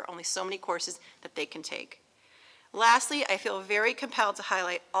courses. There are only so many courses that they can take. Lastly, I feel very compelled to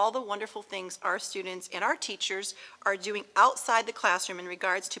highlight all the wonderful things our students and our teachers are doing outside the classroom in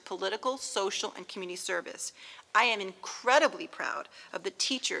regards to political, social, and community service. I am incredibly proud of the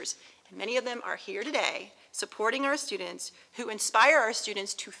teachers, and many of them are here today, supporting our students, who inspire our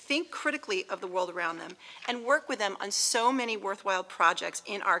students to think critically of the world around them and work with them on so many worthwhile projects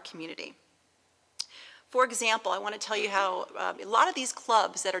in our community. For example, I want to tell you how a lot of these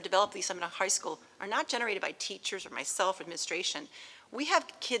clubs that are developed at East Long Meadow High School are not generated by teachers or myself or administration. We have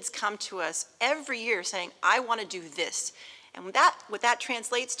kids come to us every year saying, I want to do this. And what that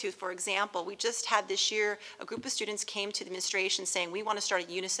translates to, for example, we just had this year, a group of students came to the administration saying, we want to start a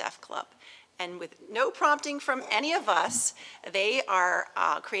UNICEF club. And with no prompting from any of us, they are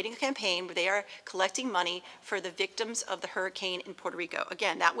creating a campaign where they are collecting money for the victims of the hurricane in Puerto Rico.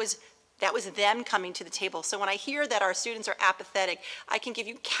 Again, that was them coming to the table. So when I hear that our students are apathetic, I can give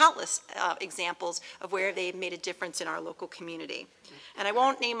you countless examples of where they've made a difference in our local community. And I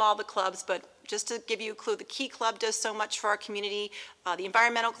won't name all the clubs, but just to give you a clue, the Key Club does so much for our community, the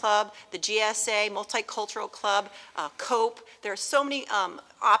Environmental Club, the GSA, Multicultural Club, COPE. There are so many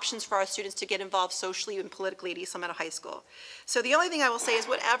options for our students to get involved socially and politically at East Long Meadow High School. So the only thing I will say is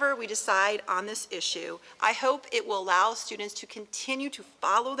whatever we decide on this issue, I hope it will allow students to continue to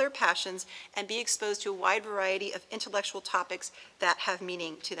follow their passions and be exposed to a wide variety of intellectual topics that have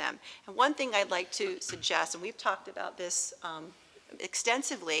meaning to them. And one thing I'd like to suggest, and we've talked about this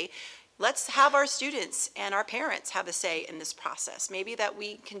extensively, let's have our students and our parents have a say in this process. Maybe that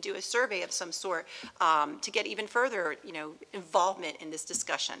we can do a survey of some sort to get even further, involvement in this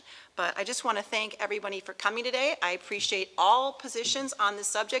discussion. But I just want to thank everybody for coming today. I appreciate all positions on this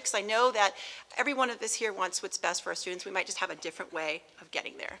subject, because I know that every one of us here wants what's best for our students. We might just have a different way of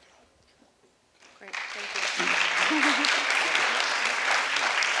getting there. Great, thank you.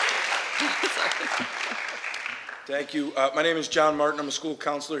 Thank you. My name is John Martin. I'm a school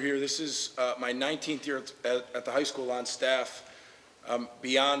counselor here. This is my 19th year at the high school on staff. I'm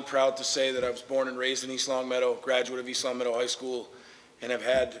beyond proud to say that I was born and raised in East Long Meadow, graduate of East Long Meadow High School, and have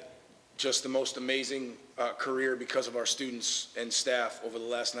had just the most amazing career because of our students and staff over the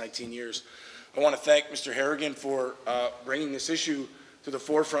last 19 years. I want to thank Mr. Harrigan for bringing this issue to the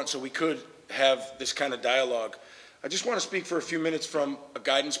forefront so we could have this kind of dialogue. I just want to speak for a few minutes from a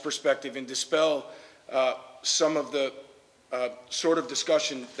guidance perspective and dispel some of the sort of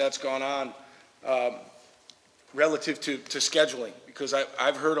discussion that's gone on relative to scheduling, because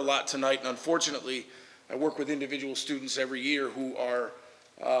I've heard a lot tonight, and unfortunately I work with individual students every year who are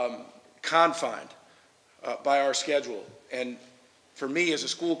confined by our schedule. And for me as a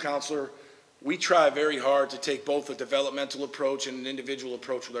school counselor, we try very hard to take both a developmental approach and an individual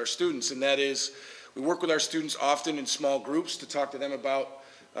approach with our students, and that is we work with our students often in small groups to talk to them about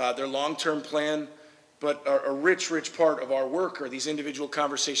their long-term plan but a rich, rich part of our work are these individual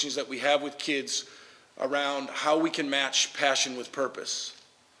conversations that we have with kids around how we can match passion with purpose.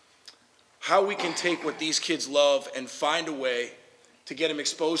 How we can take what these kids love and find a way to get them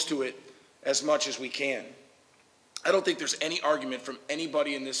exposed to it as much as we can. I don't think there's any argument from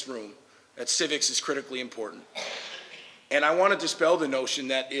anybody in this room that civics is critically important. And I want to dispel the notion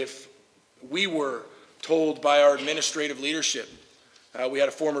that if we were told by our administrative leadership, we had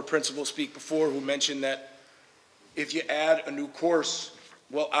a former principal speak before who mentioned that if you add a new course,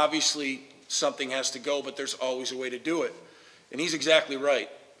 well, obviously something has to go, but there's always a way to do it. And he's exactly right.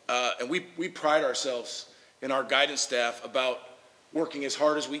 And we pride ourselves in our guidance staff about working as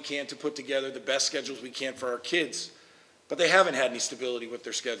hard as we can to put together the best schedules we can for our kids, but they haven't had any stability with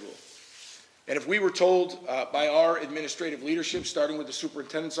their schedule. And if we were told by our administrative leadership, starting with the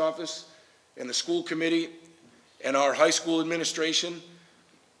superintendent's office and the school committee and our high school administration,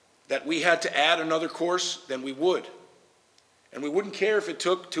 that we had to add another course, then we would. And we wouldn't care if it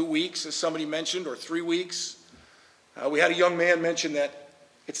took 2 weeks, as somebody mentioned, or 3 weeks. We had a young man mention that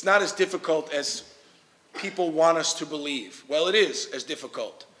it's not as difficult as people want us to believe. Well, it is as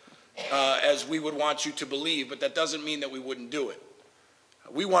difficult as we would want you to believe, but that doesn't mean that we wouldn't do it.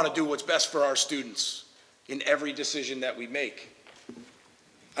 We want to do what's best for our students in every decision that we make.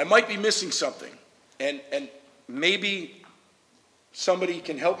 I might be missing something, and maybe somebody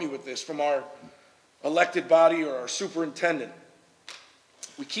can help me with this from our elected body or our superintendent.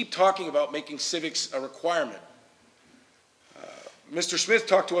 We keep talking about making civics a requirement. Mr. Smith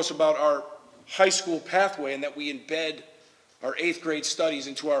talked to us about our high school pathway and that we embed our 8th grade studies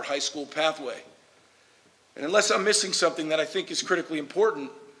into our high school pathway. And unless I'm missing something that I think is critically important,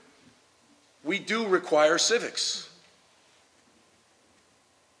 we do require civics.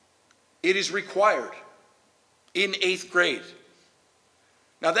 It is required in 8th grade.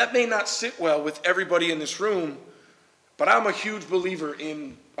 Now that may not sit well with everybody in this room, but I'm a huge believer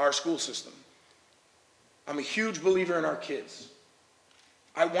in our school system. I'm a huge believer in our kids.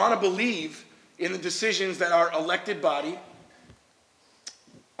 I want to believe in the decisions that our elected body,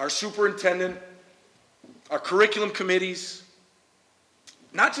 our superintendent, our curriculum committees,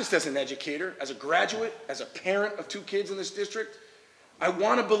 not just as an educator, as a graduate, as a parent of 2 kids in this district, I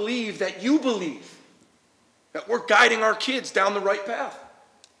want to believe that you believe that we're guiding our kids down the right path.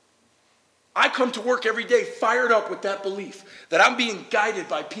 I come to work every day fired up with that belief that I'm being guided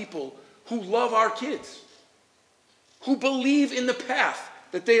by people who love our kids, who believe in the path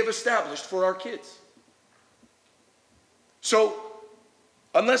that they have established for our kids. So,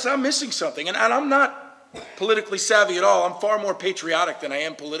 unless I'm missing something, and I'm not politically savvy at all, I'm far more patriotic than I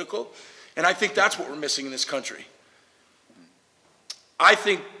am political, and I think that's what we're missing in this country. I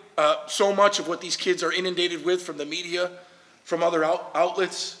think so much of what these kids are inundated with from the media, from other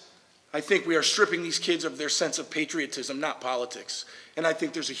outlets, I think we are stripping these kids of their sense of patriotism, not politics. And I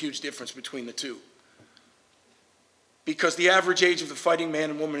think there's a huge difference between the two. Because the average age of the fighting man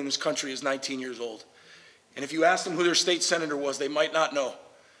and woman in this country is 19 years old. And if you ask them who their state senator was, they might not know.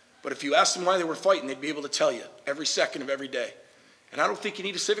 But if you ask them why they were fighting, they'd be able to tell you every second of every day. And I don't think you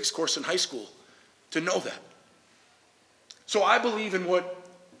need a civics course in high school to know that. So I believe in what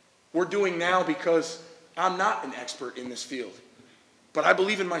we're doing now because I'm not an expert in this field. But I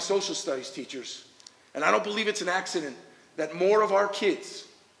believe in my social studies teachers. And I don't believe it's an accident that more of our kids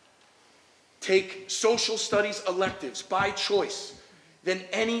take social studies electives by choice than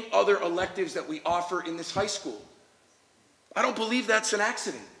any other electives that we offer in this high school. I don't believe that's an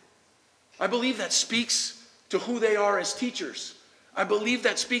accident. I believe that speaks to who they are as teachers. I believe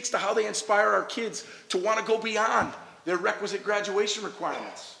that speaks to how they inspire our kids to want to go beyond their requisite graduation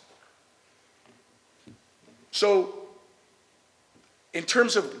requirements. So, in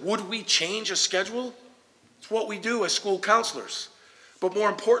terms of would we change a schedule? It's what we do as school counselors. But more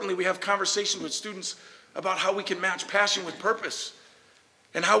importantly, we have conversations with students about how we can match passion with purpose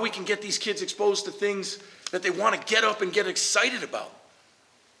and how we can get these kids exposed to things that they want to get up and get excited about.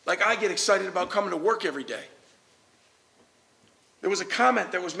 Like I get excited about coming to work every day. There was a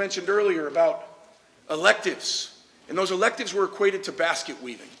comment that was mentioned earlier about electives, and those electives were equated to basket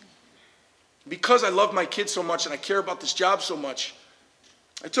weaving. Because I love my kids so much and I care about this job so much,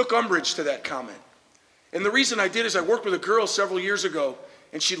 I took umbrage to that comment. And the reason I did is I worked with a girl several years ago,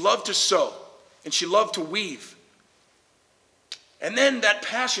 and she loved to sew, and she loved to weave. And then that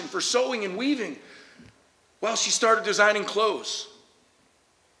passion for sewing and weaving, well, she started designing clothes.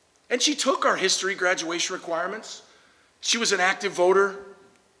 And she took our history graduation requirements. She was an active voter,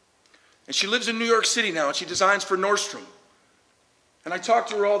 and she lives in New York City now, and she designs for Nordstrom. And I talk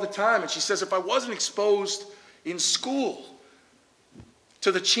to her all the time, and she says, if I wasn't exposed in school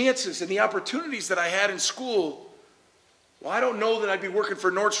to the chances and the opportunities that I had in school, well, I don't know that I'd be working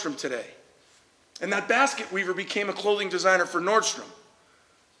for Nordstrom today. And that basket weaver became a clothing designer for Nordstrom.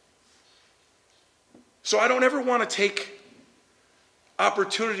 So I don't ever want to take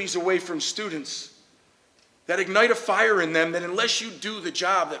opportunities away from students that ignite a fire in them that unless you do the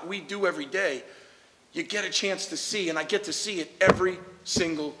job that we do every day, you get a chance to see, and I get to see it every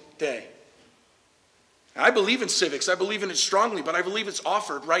single day. And I believe in civics. I believe in it strongly, but I believe it's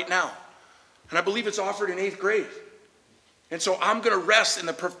offered right now. And I believe it's offered in 8th grade. And so I'm going to rest in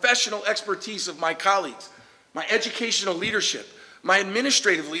the professional expertise of my colleagues, my educational leadership, my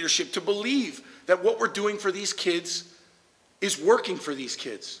administrative leadership to believe that what we're doing for these kids is working for these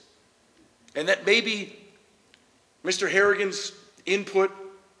kids. And that maybe Mr. Harrigan's input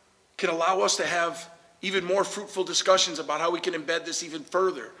can allow us to have even more fruitful discussions about how we can embed this even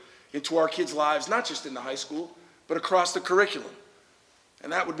further into our kids' lives, not just in the high school, but across the curriculum.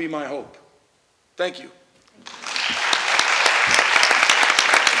 And that would be my hope. Thank you.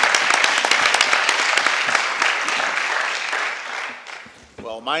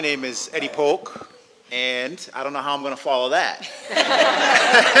 Well, my name is Eddie Polk, and I don't know how I'm going to follow that.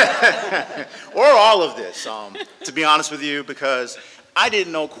 Or all of this, to be honest with you, because I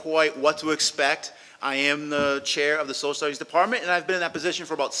didn't know quite what to expect. I am the chair of the Social Studies Department, and I've been in that position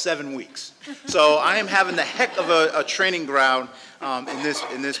for about 7 weeks. So I am having the heck of a training ground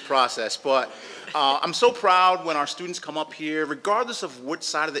in this process. But I'm so proud when our students come up here, regardless of which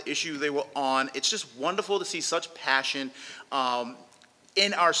side of the issue they were on. It's just wonderful to see such passion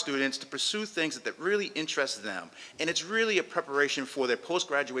in our students to pursue things that really interest them. And it's really a preparation for their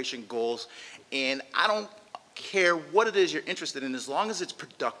post-graduation goals. And I don't care what it is you're interested in as long as it's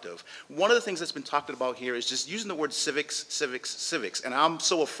productive. One of the things that's been talked about here is just using the word civics, civics, civics. And I'm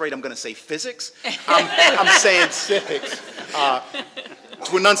so afraid I'm going to say physics. I'm saying civics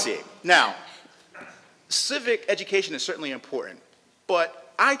to enunciate. Now, civic education is certainly important,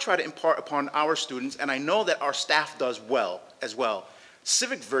 but I try to impart upon our students, and I know that our staff does as well,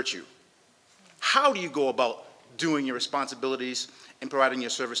 civic virtue. How do you go about doing your responsibilities and providing your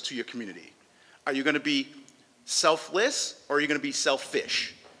service to your community? Are you going to be selfless, or are you going to be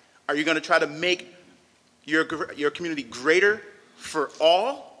selfish? Are you going to try to make your community greater for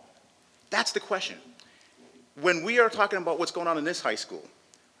all? That's the question. When we are talking about what's going on in this high school,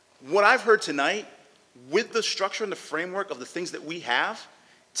 what I've heard tonight, with the structure and the framework of the things that we have,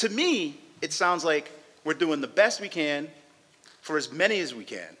 to me, it sounds like we're doing the best we can for as many as we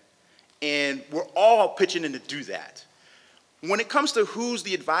can. And we're all pitching in to do that. When it comes to who's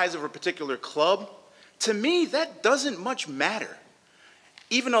the advisor of a particular club, to me, that doesn't much matter.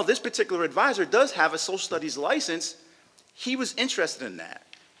 Even though this particular advisor does have a social studies license, he was interested in that.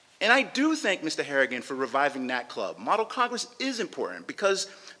 And I do thank Mr. Harrigan for reviving that club. Model Congress is important because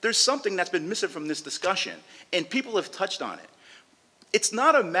there's something that's been missing from this discussion, and people have touched on it. It's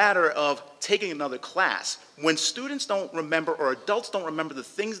not a matter of taking another class. When students don't remember or adults don't remember the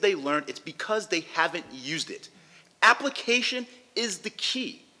things they learned, it's because they haven't used it. Application is the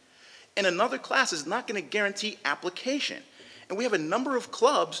key. And another class is not going to guarantee application. And we have a number of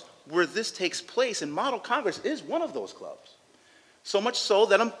clubs where this takes place, and Model Congress is one of those clubs. So much so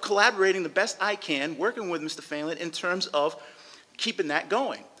that I'm collaborating the best I can, working with Mr. Phelan in terms of keeping that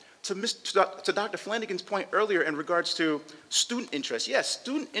going. To Dr. Flanagan's point earlier in regards to student interest, yes,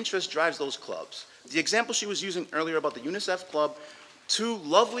 student interest drives those clubs. The example she was using earlier about the UNICEF club, 2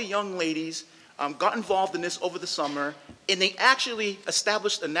 lovely young ladies got involved in this over the summer, and they actually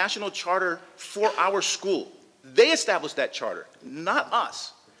established a national charter for our school. They established that charter, not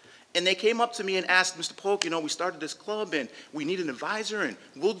us. And they came up to me and asked, Mr. Polk, we started this club and we need an advisor and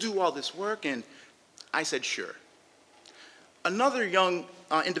we'll do all this work. And I said, sure. Another young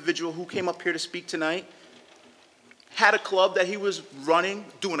individual who came up here to speak tonight had a club that he was running,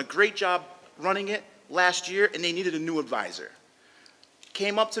 doing a great job running it last year, and they needed a new advisor.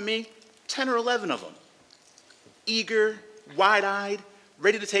 Came up to me, 10 or 11 of them, eager, wide-eyed,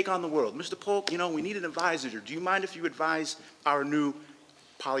 ready to take on the world. Mr. Polk, we need an advisor. Do you mind if you advise our new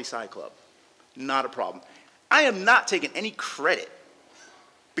poli-sci club? Not a problem. I am not taking any credit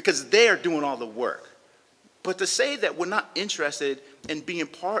because they are doing all the work. But to say that we're not interested in being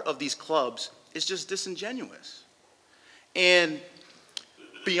part of these clubs is just disingenuous. And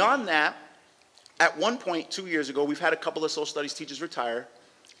beyond that, at one point 2 years ago, we've had a couple of social studies teachers retire.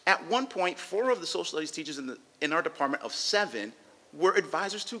 At one point, 4 of the social studies teachers in our department of 7 were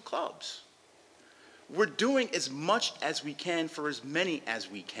advisors to clubs. We're doing as much as we can for as many as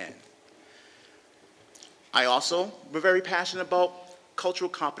we can. We're very passionate about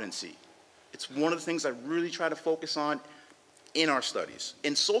cultural competency. It's one of the things I really try to focus on in our studies.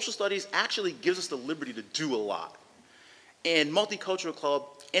 And social studies actually gives us the liberty to do a lot. And Multicultural Club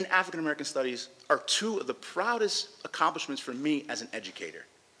and African American Studies are two of the proudest accomplishments for me as an educator.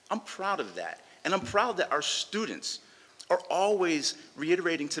 I'm proud of that. And I'm proud that our students are always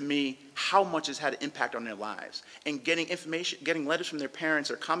reiterating to me how much it's had an impact on their lives and getting information, getting letters from their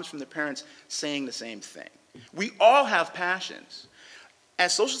parents or comments from their parents saying the same thing. We all have passions.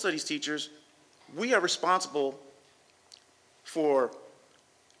 As social studies teachers, we are responsible for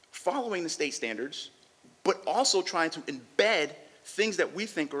following the state standards, but also trying to embed things that we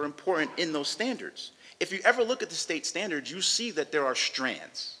think are important in those standards. If you ever look at the state standards, you see that there are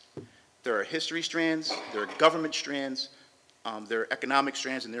strands. There are history strands, there are government strands, there are economic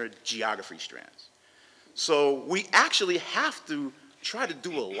strands, and there are geography strands. So we actually have to try to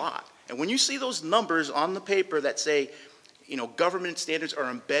do a lot. And when you see those numbers on the paper that say, you know, government standards are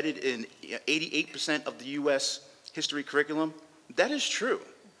embedded in 88% of the US history curriculum, that is true.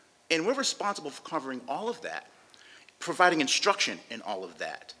 And we're responsible for covering all of that, providing instruction in all of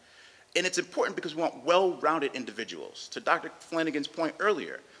that. And it's important because we want well-rounded individuals. To Dr. Flanagan's point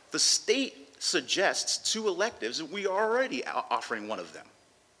earlier, the state suggests 2 electives, and we are already offering one of them.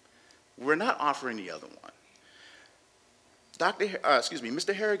 We're not offering the other one.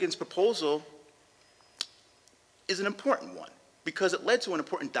 Mr. Harrigan's proposal is an important one because it led to an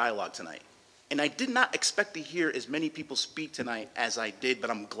important dialogue tonight. And I did not expect to hear as many people speak tonight as I did, but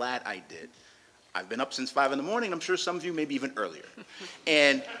I'm glad I did. I've been up since 5 in the morning. I'm sure some of you maybe even earlier.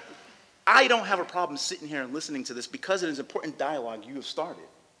 And I don't have a problem sitting here and listening to this because it is important dialogue you have started.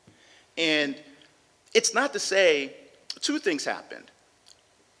 And it's not to say 2 things happened.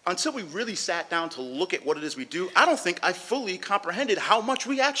 Until we really sat down to look at what it is we do, I don't think I fully comprehended how much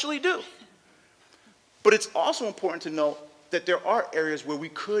we actually do. But it's also important to note that there are areas where we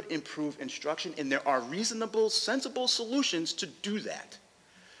could improve instruction, and there are reasonable, sensible solutions to do that.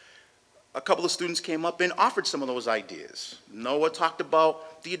 A couple of students came up and offered some of those ideas. Noah talked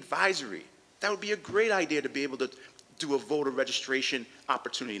about the advisory. That would be a great idea to be able to do a voter registration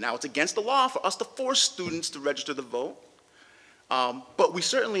opportunity. Now, it's against the law for us to force students to register to vote, but we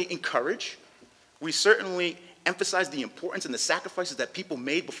certainly encourage, we certainly emphasize the importance and the sacrifices that people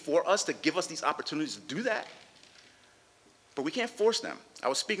made before us to give us these opportunities to do that. But we can't force them. I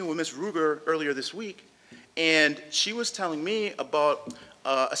was speaking with Ms. Ruger earlier this week, and she was telling me about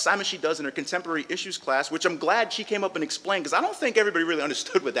assignment she does in her contemporary issues class, which I'm glad she came up and explained, because I don't think everybody really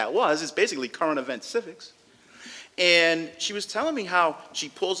understood what that was. It's basically current event civics. And she was telling me how she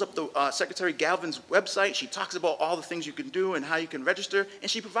pulls up the Secretary Galvin's website, she talks about all the things you can do and how you can register, and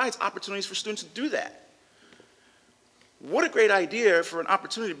she provides opportunities for students to do that. What a great idea for an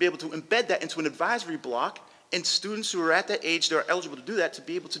opportunity to be able to embed that into an advisory block, and students who are at that age that are eligible to do that, to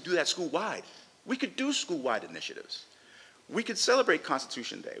be able to do that school-wide. We could do school-wide initiatives. We could celebrate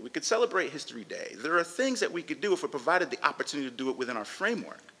Constitution Day. We could celebrate History Day. There are things that we could do if we're provided the opportunity to do it within our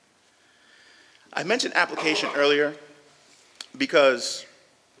framework. I mentioned application earlier because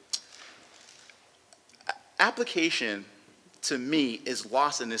application, to me, is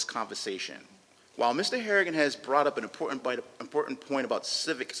lost in this conversation. While Mr. Harrigan has brought up an important point about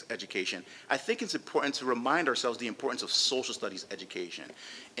civics education, I think it's important to remind ourselves the importance of social studies education.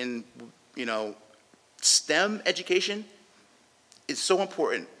 And, you know, STEM education is so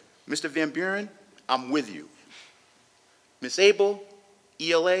important. Mr. Van Buren, I'm with you. Ms. Abel,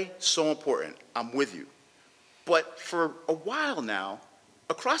 ELA, so important. I'm with you. But for a while now,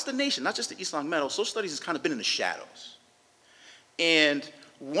 across the nation, not just at East Long Meadow, social studies has kind of been in the shadows. And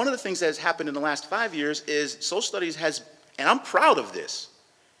one of the things that has happened in the last 5 years is social studies has, and I'm proud of this,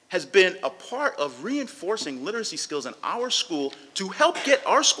 has been a part of reinforcing literacy skills in our school to help get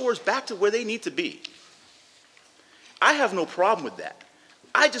our scores back to where they need to be. I have no problem with that.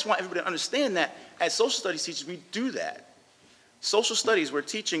 I just want everybody to understand that as social studies teachers, we do that. Social studies, we're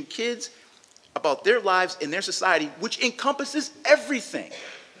teaching kids about their lives and their society, which encompasses everything.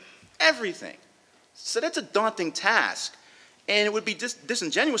 Everything. So that's a daunting task. And it would be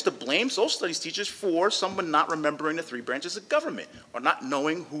disingenuous to blame social studies teachers for someone not remembering the 3 branches of government or not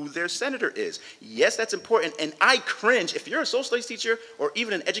knowing who their senator is. Yes, that's important, and I cringe. If you're a social studies teacher or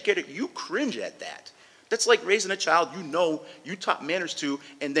even an educator, you cringe at that. That's like raising a child you know you taught manners to,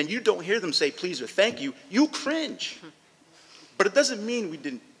 and then you don't hear them say please or thank you. You cringe. But it doesn't mean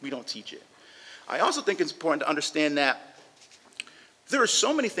we don't teach it. I also think it's important to understand that there are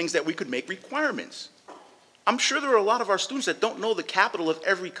so many things that we could make requirements. I'm sure there are a lot of our students that don't know the capital of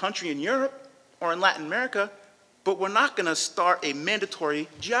every country in Europe or in Latin America, but we're not going to start a mandatory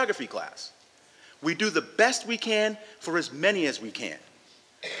geography class. We do the best we can for as many as we can.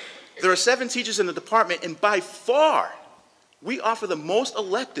 There are 7 teachers in the department, and by far, We offer the most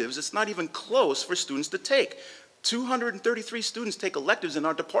electives, it's not even close, for students to take. 233 students take electives in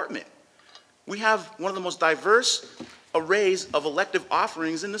our department. We have one of the most diverse arrays of elective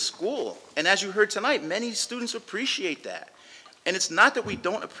offerings in the school. And as you heard tonight, many students appreciate that. And it's not that we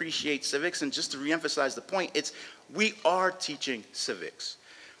don't appreciate civics, and just to reemphasize the point, it's we are teaching civics.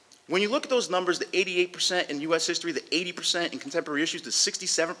 When you look at those numbers, the 88% in US history, the 80% in contemporary issues, the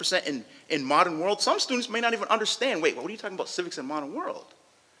 67% in modern world, some students may not even understand, wait, what are you talking about civics in modern world?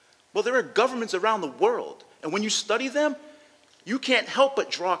 Well, there are governments around the world, and when you study them, you can't help but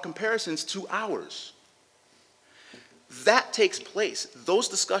draw comparisons to ours. That takes place. Those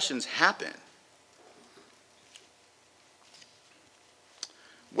discussions happen.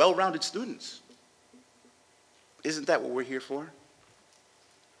 Well-rounded students. Isn't that what we're here for?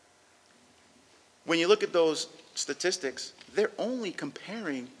 When you look at those statistics, they're only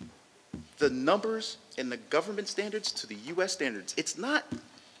comparing the numbers in the government standards to the US standards. It's not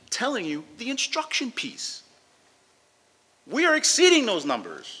telling you the instruction piece. We are exceeding those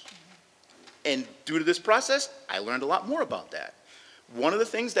numbers. And due to this process, I learned a lot more about that. One of the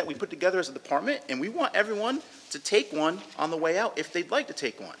things that we put together as a department, and we want everyone to take one on the way out if they'd like to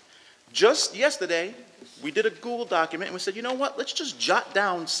take one. Just yesterday, we did a Google document and we said, you know what, let's just jot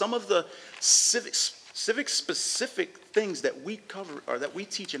down some of the civic-specific things that we cover or that we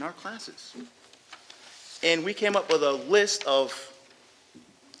teach in our classes. And we came up with a list of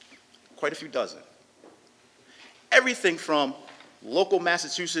quite a few dozen. Everything from local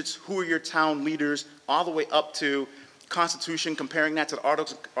Massachusetts, who are your town leaders, all the way up to Constitution, comparing that to the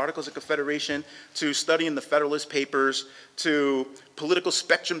Articles of Confederation, to studying the Federalist Papers, to political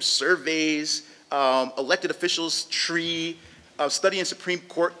spectrum surveys, elected officials tree, studying Supreme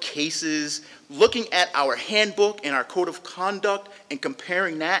Court cases, looking at our handbook and our code of conduct and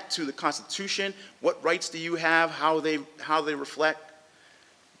comparing that to the Constitution. What rights do you have, how they reflect?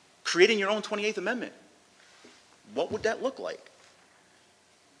 Creating your own 28th Amendment. What would that look like?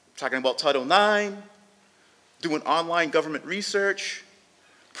 Talking about Title IX, doing online government research,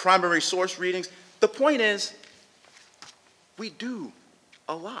 primary source readings. The point is, we do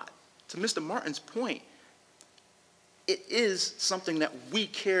a lot. To Mr. Martin's point, it is something that we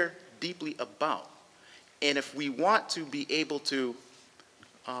care deeply about. And if we want to be able to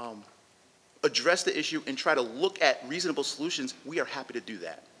address the issue and try to look at reasonable solutions, we are happy to do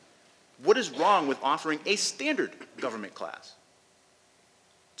that. What is wrong with offering a standard government class?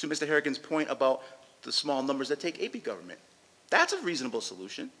 To Mr. Harrigan's point about the small numbers that take AP government, that's a reasonable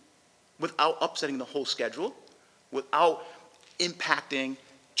solution without upsetting the whole schedule, without impacting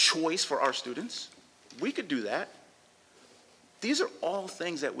choice for our students. We could do that. These are all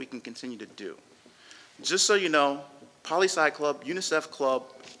things that we can continue to do. Just so you know, Poli-Sci Club, UNICEF Club,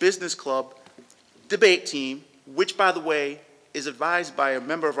 Business Club, Debate Team, which, by the way, is advised by a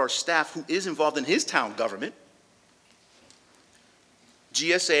member of our staff who is involved in his town government,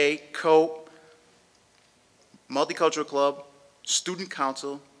 GSA, COPE, Multicultural Club, Student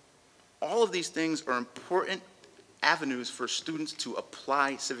Council, all of these things are important avenues for students to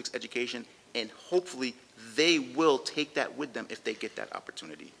apply civics education, and hopefully they will take that with them if they get that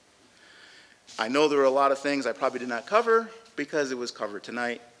opportunity. I know there are a lot of things I probably did not cover because it was covered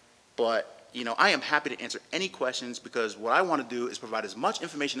tonight, but I am happy to answer any questions because what I want to do is provide as much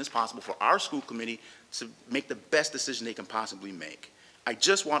information as possible for our school committee to make the best decision they can possibly make. I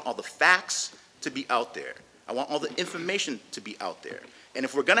just want all the facts to be out there. I want all the information to be out there. And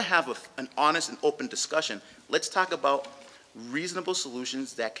if we're going to have an honest and open discussion, let's talk about reasonable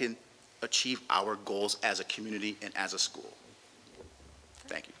solutions that can achieve our goals as a community and as a school.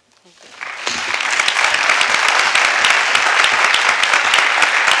 Thank you.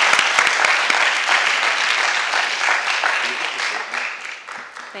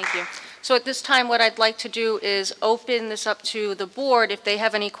 Thank you. So at this time, what I'd like to do is open this up to the board if they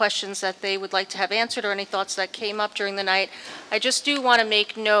have any questions that they would like to have answered or any thoughts that came up during the night. I just do want to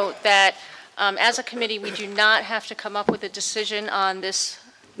make note that as a committee, we do not have to come up with a decision on this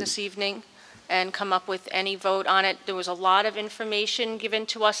evening and come up with any vote on it. There was a lot of information given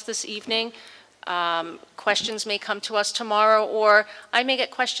to us this evening. Questions may come to us tomorrow, or I may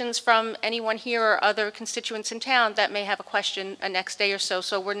get questions from anyone here or other constituents in town that may have a question a next day or so.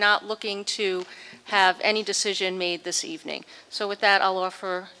 So we're not looking to have any decision made this evening. So with that, I'll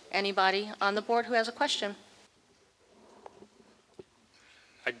offer anybody on the board who has a question.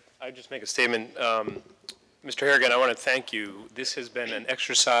 I just make a statement. Mr. Harrigan, I want to thank you. This has been an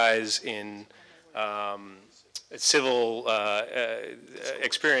exercise in civil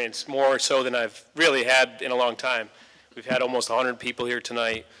experience, more so than I've really had in a long time. We've had almost 100 people here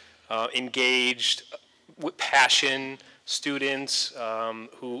tonight, engaged with passion, students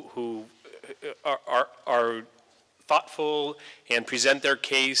who are thoughtful and present their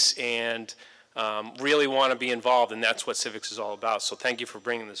case and really want to be involved, and that's what civics is all about. So thank you for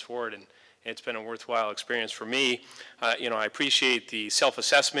bringing this forward, and it's been a worthwhile experience for me. You know, I appreciate the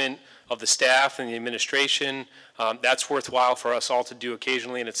self-assessment of the staff and the administration. That's worthwhile for us all to do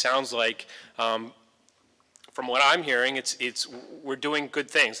occasionally, and it sounds like, from what I'm hearing, we're doing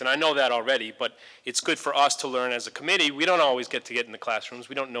good things, and I know that already, but it's good for us to learn as a committee. We don't always get to get in the classrooms.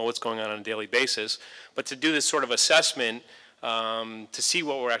 We don't know what's going on a daily basis, but to do this sort of assessment, to see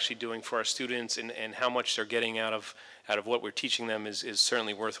what we're actually doing for our students and how much they're getting out of what we're teaching them is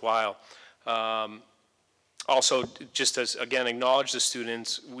certainly worthwhile. Also, just as, again, acknowledge the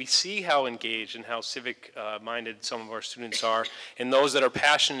students. We see how engaged and how civic-minded some of our students are, and those that are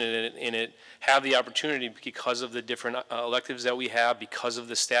passionate in it have the opportunity, because of the different electives that we have, because of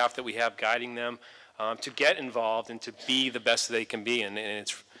the staff that we have guiding them, to get involved and to be the best that they can be. And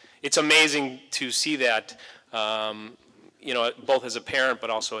it's amazing to see that, you know, both as a parent, but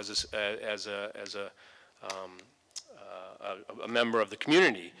also as a member of the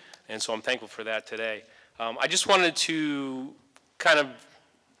community. And so I'm thankful for that today. I just wanted to kind of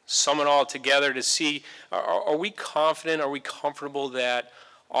sum it all together to see, are we confident, are we comfortable that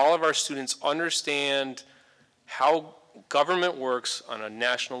all of our students understand how government works on a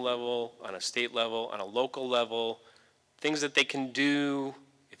national level, on a state level, on a local level, things that they can do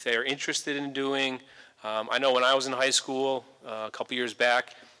if they are interested in doing. I know when I was in high school a couple years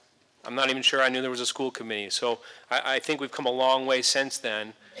back, I'm not even sure I knew there was a school committee. So I think we've come a long way since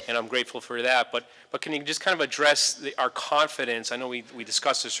then, and I'm grateful for that. But can you just kind of address our confidence? I know we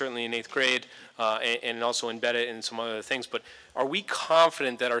discussed this certainly in 8th grade and also embedded in some other things, but are we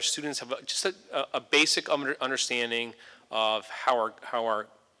confident that our students have just a basic understanding of how our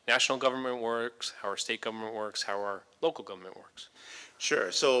national government works, how our state government works, how our local government works?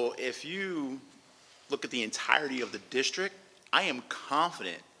 Sure. So if you look at the entirety of the district, I am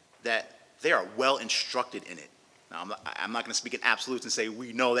confident that they are well instructed in it. Now, I'm not going to speak in absolutes and say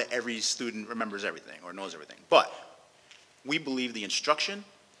we know that every student remembers everything or knows everything, but we believe the instruction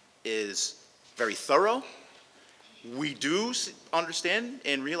is very thorough. We do understand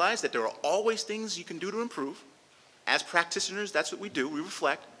and realize that there are always things you can do to improve. As practitioners, that's what we do. We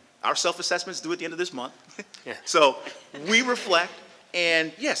reflect. Our self-assessments due at the end of this month. Yeah. So we reflect,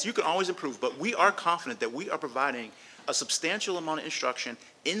 and yes, you can always improve, but we are confident that we are providing a substantial amount of instruction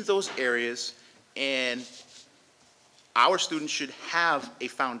in those areas, and our students should have a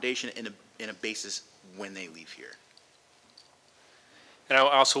foundation and a basis when they leave here. And I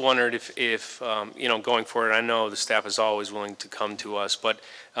also wondered if you know, going forward, I know the staff is always willing to come to us, but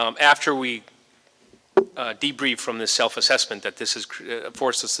after we debrief from this self-assessment that this has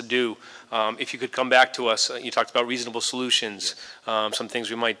forced us to do, if you could come back to us, you talked about reasonable solutions, some things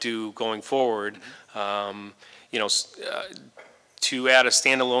we might do going forward, you know, to add a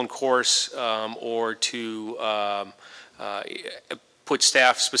standalone course or to put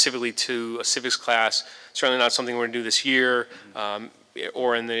staff specifically to a civics class. Certainly not something we're going to do this year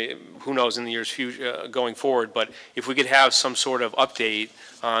or in the, who knows, in the years going forward. But if we could have some sort of update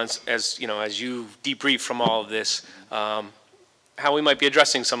on, as you know, as you debrief from all of this, how we might be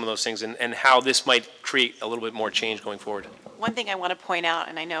addressing some of those things and how this might create a little bit more change going forward. One thing I want to point out,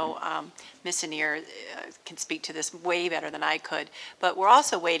 and I know Ms. Anir can speak to this way better than I could, but we're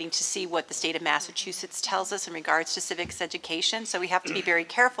also waiting to see what the state of Massachusetts tells us in regards to civics education. So we have to be very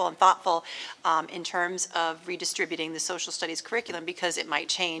careful and thoughtful in terms of redistributing the social studies curriculum, because it might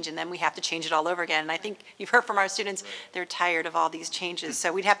change and then we have to change it all over again. And I think you've heard from our students, they're tired of all these changes.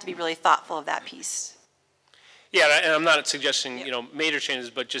 So we'd have to be really thoughtful of that piece. Yeah, and I'm not suggesting, you know, major changes,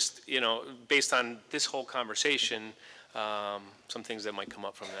 but just, you know, based on this whole conversation, some things that might come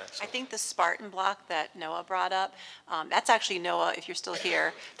up from that. So. I think the Spartan block that Noah brought up, that's actually Noah, if you're still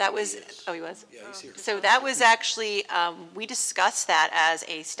here. That was, oh, he was? Yeah, he's here. So that was actually, we discussed that as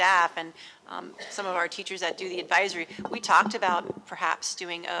a staff, and some of our teachers that do the advisory, we talked about perhaps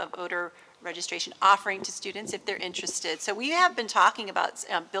doing a voter registration offering to students if they're interested. So we have been talking about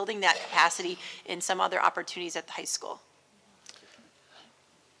building that capacity in some other opportunities at the high school.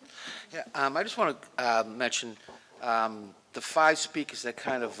 Yeah, I just want to mention the 5 speakers that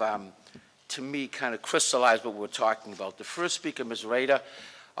kind of, to me, kind of crystallized what we're talking about. The first speaker, Ms. Rader,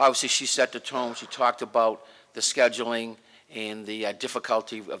 obviously she set the tone. She talked about the scheduling and the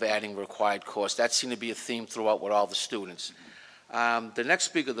difficulty of adding required course. That seemed to be a theme throughout with all the students. The next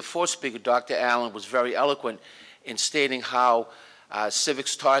speaker, the 4th speaker, Dr. Allen, was very eloquent in stating how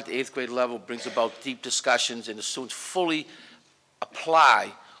civics taught at the 8th grade level brings about deep discussions, and the students fully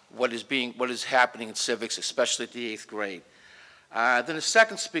apply what is happening in civics, especially at the 8th grade. Then the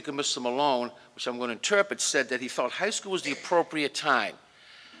second speaker, Mr. Malone, which I'm going to interpret, said that he felt high school was the appropriate time.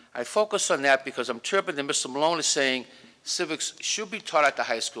 I focus on that because I'm interpreting that Mr. Malone is saying civics should be taught at the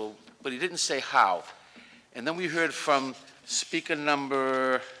high school, but he didn't say how. And then we heard from speaker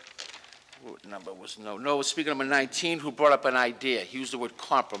number, what number was, no, speaker number 19, who brought up an idea. He used the word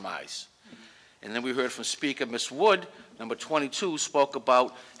compromise. And then we heard from speaker Ms. Wood, number 22, spoke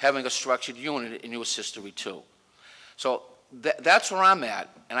about having a structured unit in U.S. history too. So that's where I'm at,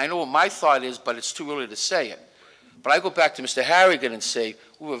 and I know what my thought is, but it's too early to say it. But I go back to Mr. Harrigan and say,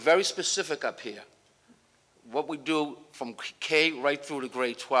 we were very specific up here. What we do from K right through to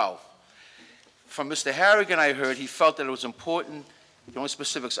grade 12. From Mr. Harrigan, I heard he felt that it was important. The only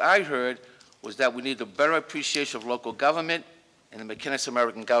specifics I heard was that we need a better appreciation of local government and the mechanics of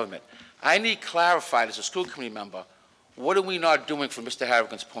American government. I need clarified as a school committee member, what are we not doing from Mr.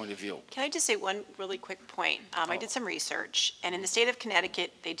 Harrigan's point of view? Can I just say one really quick point? I did some research, and in the state of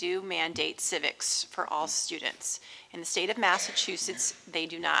Connecticut, they do mandate civics for all students. In the state of Massachusetts, they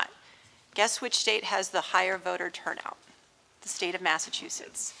do not. Guess which state has the higher voter turnout? The state of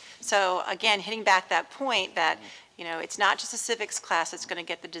Massachusetts. So again, hitting back that point that, you know, it's not just a civics class that's going to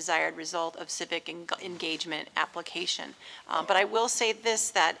get the desired result of civic engagement application. But I will say this,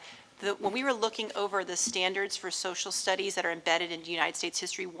 that when we were looking over the standards for social studies that are embedded in United States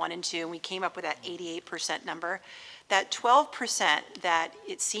History 1 and 2, and we came up with that 88% number, that 12% that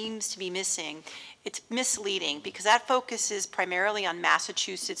it seems to be missing, it's misleading because that focuses primarily on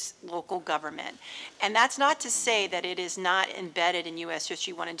Massachusetts local government. And that's not to say that it is not embedded in U.S.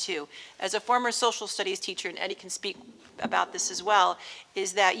 History 1 and 2. As a former social studies teacher, and Eddie can speak about this as well,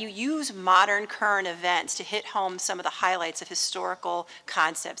 is that you use modern current events to hit home some of the highlights of historical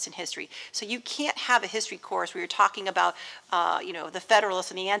concepts in history. So you can't have a history course where you're talking about you know, the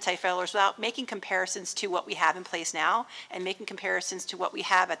Federalists and the Anti-Federalists without making comparisons to what we have in place now and making comparisons to what we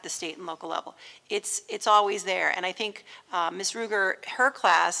have at the state and local level. It's always there. And I think Ms. Ruger, her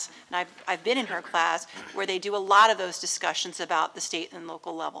class, and I've been in her class, where they do a lot of those discussions about the state and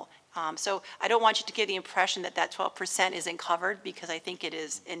local level. So I don't want you to get the impression that that 12% isn't covered, because I think it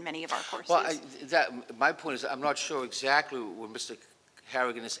is in many of our courses. Well, my point is I'm not sure exactly what Mr.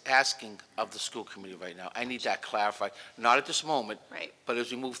 Harrigan is asking of the school committee right now. I need that clarified, not at this moment, right, but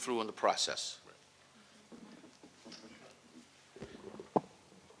as we move through in the process.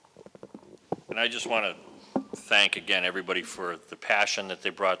 And I just want to thank again everybody for the passion that they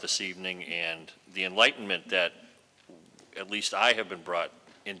brought this evening and the enlightenment that at least I have been brought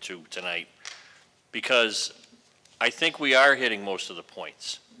into tonight, because I think we are hitting most of the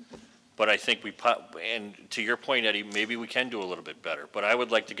points. But I think and to your point, Eddie, maybe we can do a little bit better. But I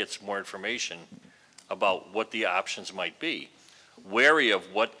would like to get some more information about what the options might be, wary of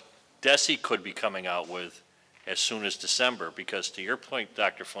what DESE could be coming out with as soon as December. Because to your point,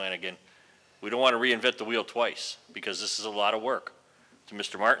 Dr. Flanagan, we don't want to reinvent the wheel twice, because this is a lot of work. To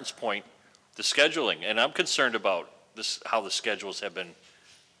Mr. Martin's point, the scheduling, and I'm concerned about this, how the schedules have been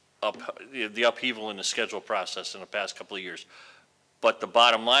the upheaval in the schedule process in the past couple of years. But the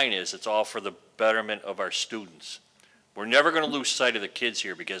bottom line is, it's all for the betterment of our students. We're never going to lose sight of the kids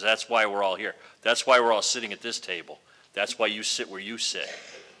here, because that's why we're all here. That's why we're all sitting at this table. That's why you sit where you sit.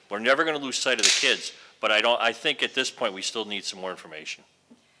 We're never going to lose sight of the kids, but I think at this point we still need some more information.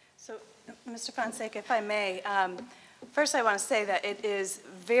 So, Mr. Fonseca, if I may, first I want to say that it is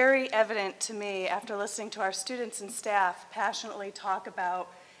very evident to me, after listening to our students and staff passionately talk about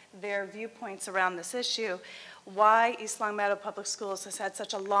their viewpoints around this issue, why East Longmeadow Public Schools has had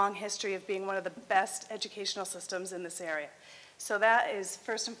such a long history of being one of the best educational systems in this area. So that is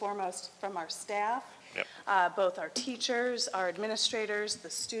first and foremost from our staff, yep, both our teachers, our administrators, the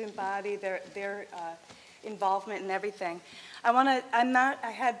student body, their involvement in everything. I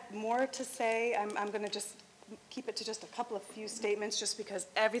had more to say. I'm going to just keep it to just a couple of few statements, just because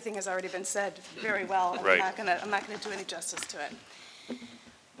everything has already been said very well, and right, I'm not going to do any justice to it.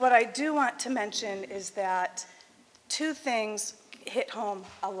 What I do want to mention is that two things hit home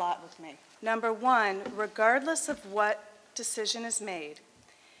a lot with me. Number one, regardless of what decision is made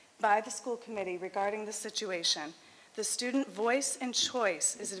by the school committee regarding the situation, the student voice and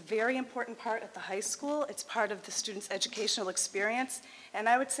choice is a very important part at the high school. It's part of the student's educational experience, and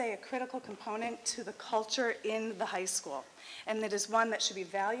I would say a critical component to the culture in the high school. And it is one that should be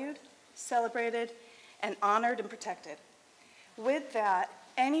valued, celebrated, and honored and protected. With that,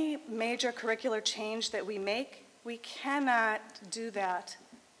 any major curricular change that we make, we cannot do that,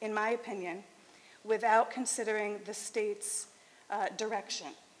 in my opinion, without considering the state's direction.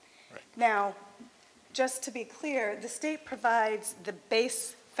 Right. Now, just to be clear, the state provides the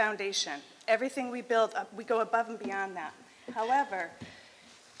base foundation. Everything we build, we go above and beyond that. However,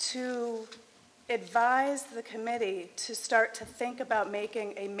 to advise the committee to start to think about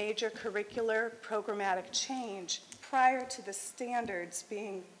making a major curricular programmatic change prior to the standards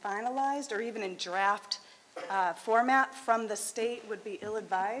being finalized or even in draft format from the state would be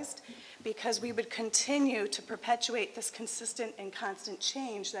ill-advised, because we would continue to perpetuate this consistent and constant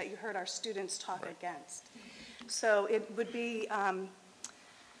change that you heard our students talk against. So it would be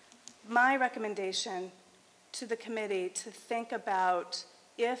my recommendation to the committee to think about,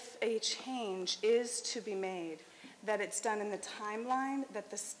 if a change is to be made, that it's done in the timeline that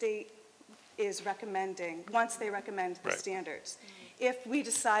the state is recommending, once they recommend the standards. If we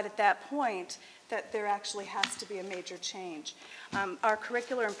decide at that point that there actually has to be a major change. Our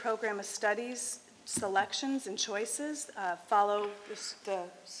curricular and program of studies selections and choices follow the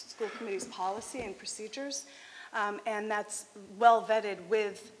school committee's policy and procedures, and that's well vetted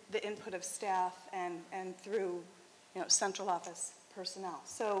with the input of staff and through, central office personnel.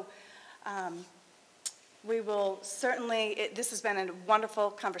 So we will certainly, this has been a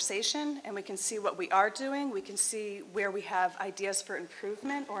wonderful conversation, and we can see what we are doing. We can see where we have ideas for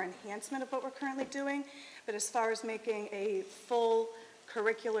improvement or enhancement of what we're currently doing. But as far as making a full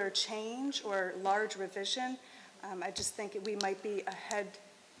curricular change or large revision, I just think we might be ahead.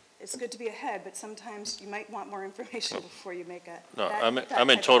 It's good to be ahead, but sometimes you might want more information before you make a. No, I'm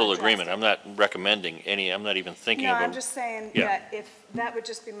in total agreement. I'm not recommending any, I'm not even thinking about. No, I'm just saying that if that would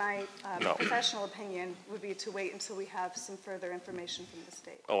just be my professional opinion, would be to wait until we have some further information from the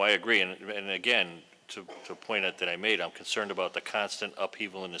state. Oh, I agree, and again, to point out that I made, I'm concerned about the constant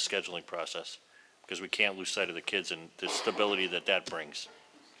upheaval in the scheduling process, because we can't lose sight of the kids and the stability that brings.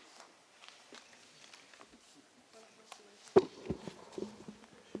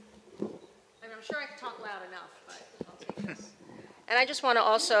 I'm sure I can talk loud enough, but I'll take this. And I just want to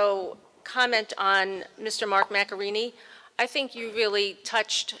also comment on Mr. Mark Macarini. I think you really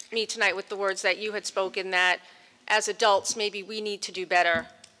touched me tonight with the words that you had spoken, that as adults, maybe we need to do better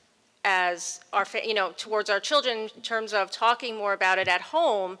as our, towards our children in terms of talking more about it at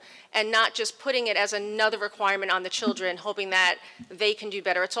home and not just putting it as another requirement on the children, hoping that they can do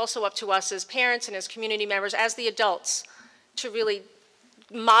better. It's also up to us as parents and as community members, as the adults, to really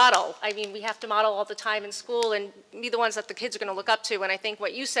model. I mean, we have to model all the time in school and be the ones that the kids are going to look up to. And I think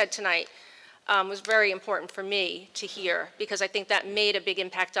what you said tonight was very important for me to hear, because I think that made a big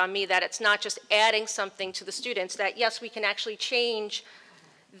impact on me, that it's not just adding something to the students, that yes, we can actually change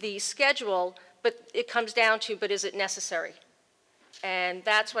the schedule, but it comes down to, but is it necessary? And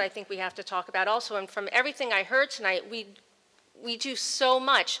that's what I think we have to talk about also. And from everything I heard tonight, we do so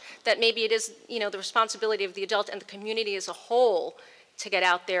much that maybe it is, the responsibility of the adult and the community as a whole to get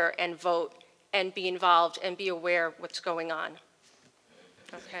out there and vote and be involved and be aware of what's going on.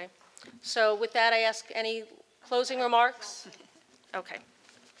 Okay. So with that, I ask any closing remarks? Okay.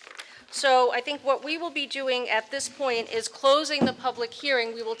 So I think what we will be doing at this point is closing the public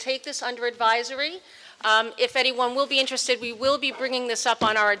hearing. We will take this under advisory. If anyone will be interested, we will be bringing this up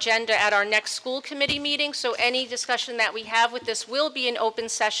on our agenda at our next school committee meeting. So any discussion that we have with this will be an open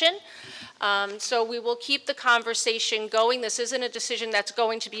session. So we will keep the conversation going. This isn't a decision that's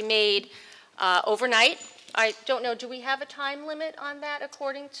going to be made overnight. I don't know, do we have a time limit on that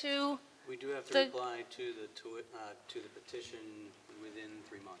according to? We do have to reply to the petition within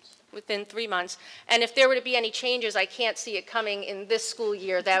 3 months. Within 3 months. And if there were to be any changes, I can't see it coming in this school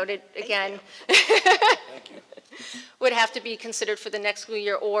year. That would, again, would have to be considered for the next school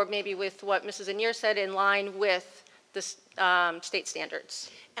year, or maybe with what Mrs. Anir said, in line with the state standards.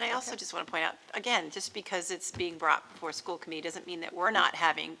 And I also just want to point out, again, just because it's being brought before school committee doesn't mean that we're not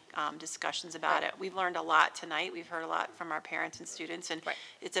having discussions about it. We've learned a lot tonight. We've heard a lot from our parents and students, and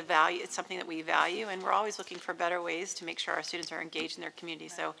it's a value. It's something that we value, and we're always looking for better ways to make sure our students are engaged in their community.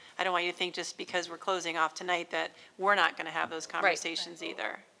 So I don't want you to think just because we're closing off tonight that we're not going to have those conversations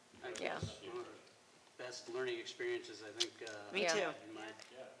either. Yeah. One of the best learning experiences, I think. Me too. In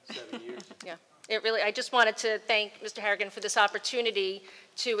my 7 years. Yeah. I just wanted to thank Mr. Harrigan for this opportunity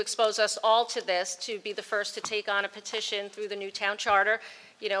to expose us all to this, to be the first to take on a petition through the new town charter.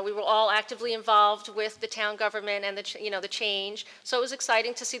 We were all actively involved with the town government and the change. So it was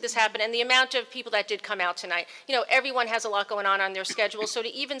exciting to see this happen, and the amount of people that did come out tonight. Everyone has a lot going on their schedule, so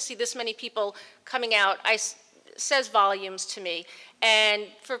to even see this many people coming out, says volumes to me. And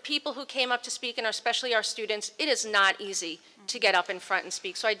for people who came up to speak, and especially our students, it is not easy to get up in front and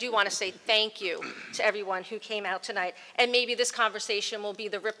speak. So I do want to say thank you to everyone who came out tonight. And maybe this conversation will be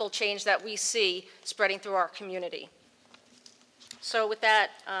the ripple change that we see spreading through our community. So with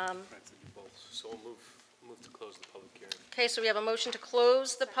that, So we'll move. Move to close the public hearing. Okay, so we have a motion to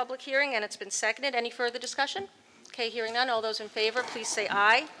close the public hearing, and it's been seconded. Any further discussion? Okay, hearing none. All those in favor, please say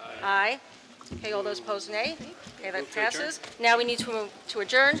aye. Aye. Okay, all those opposed, nay. Okay, that passes. Now we need to move to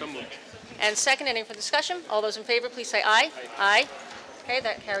adjourn. So moved. And second, any further discussion? All those in favor, please say aye. Aye. Okay,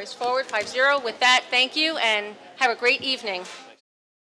 that carries forward 5-0. With that, thank you, and have a great evening.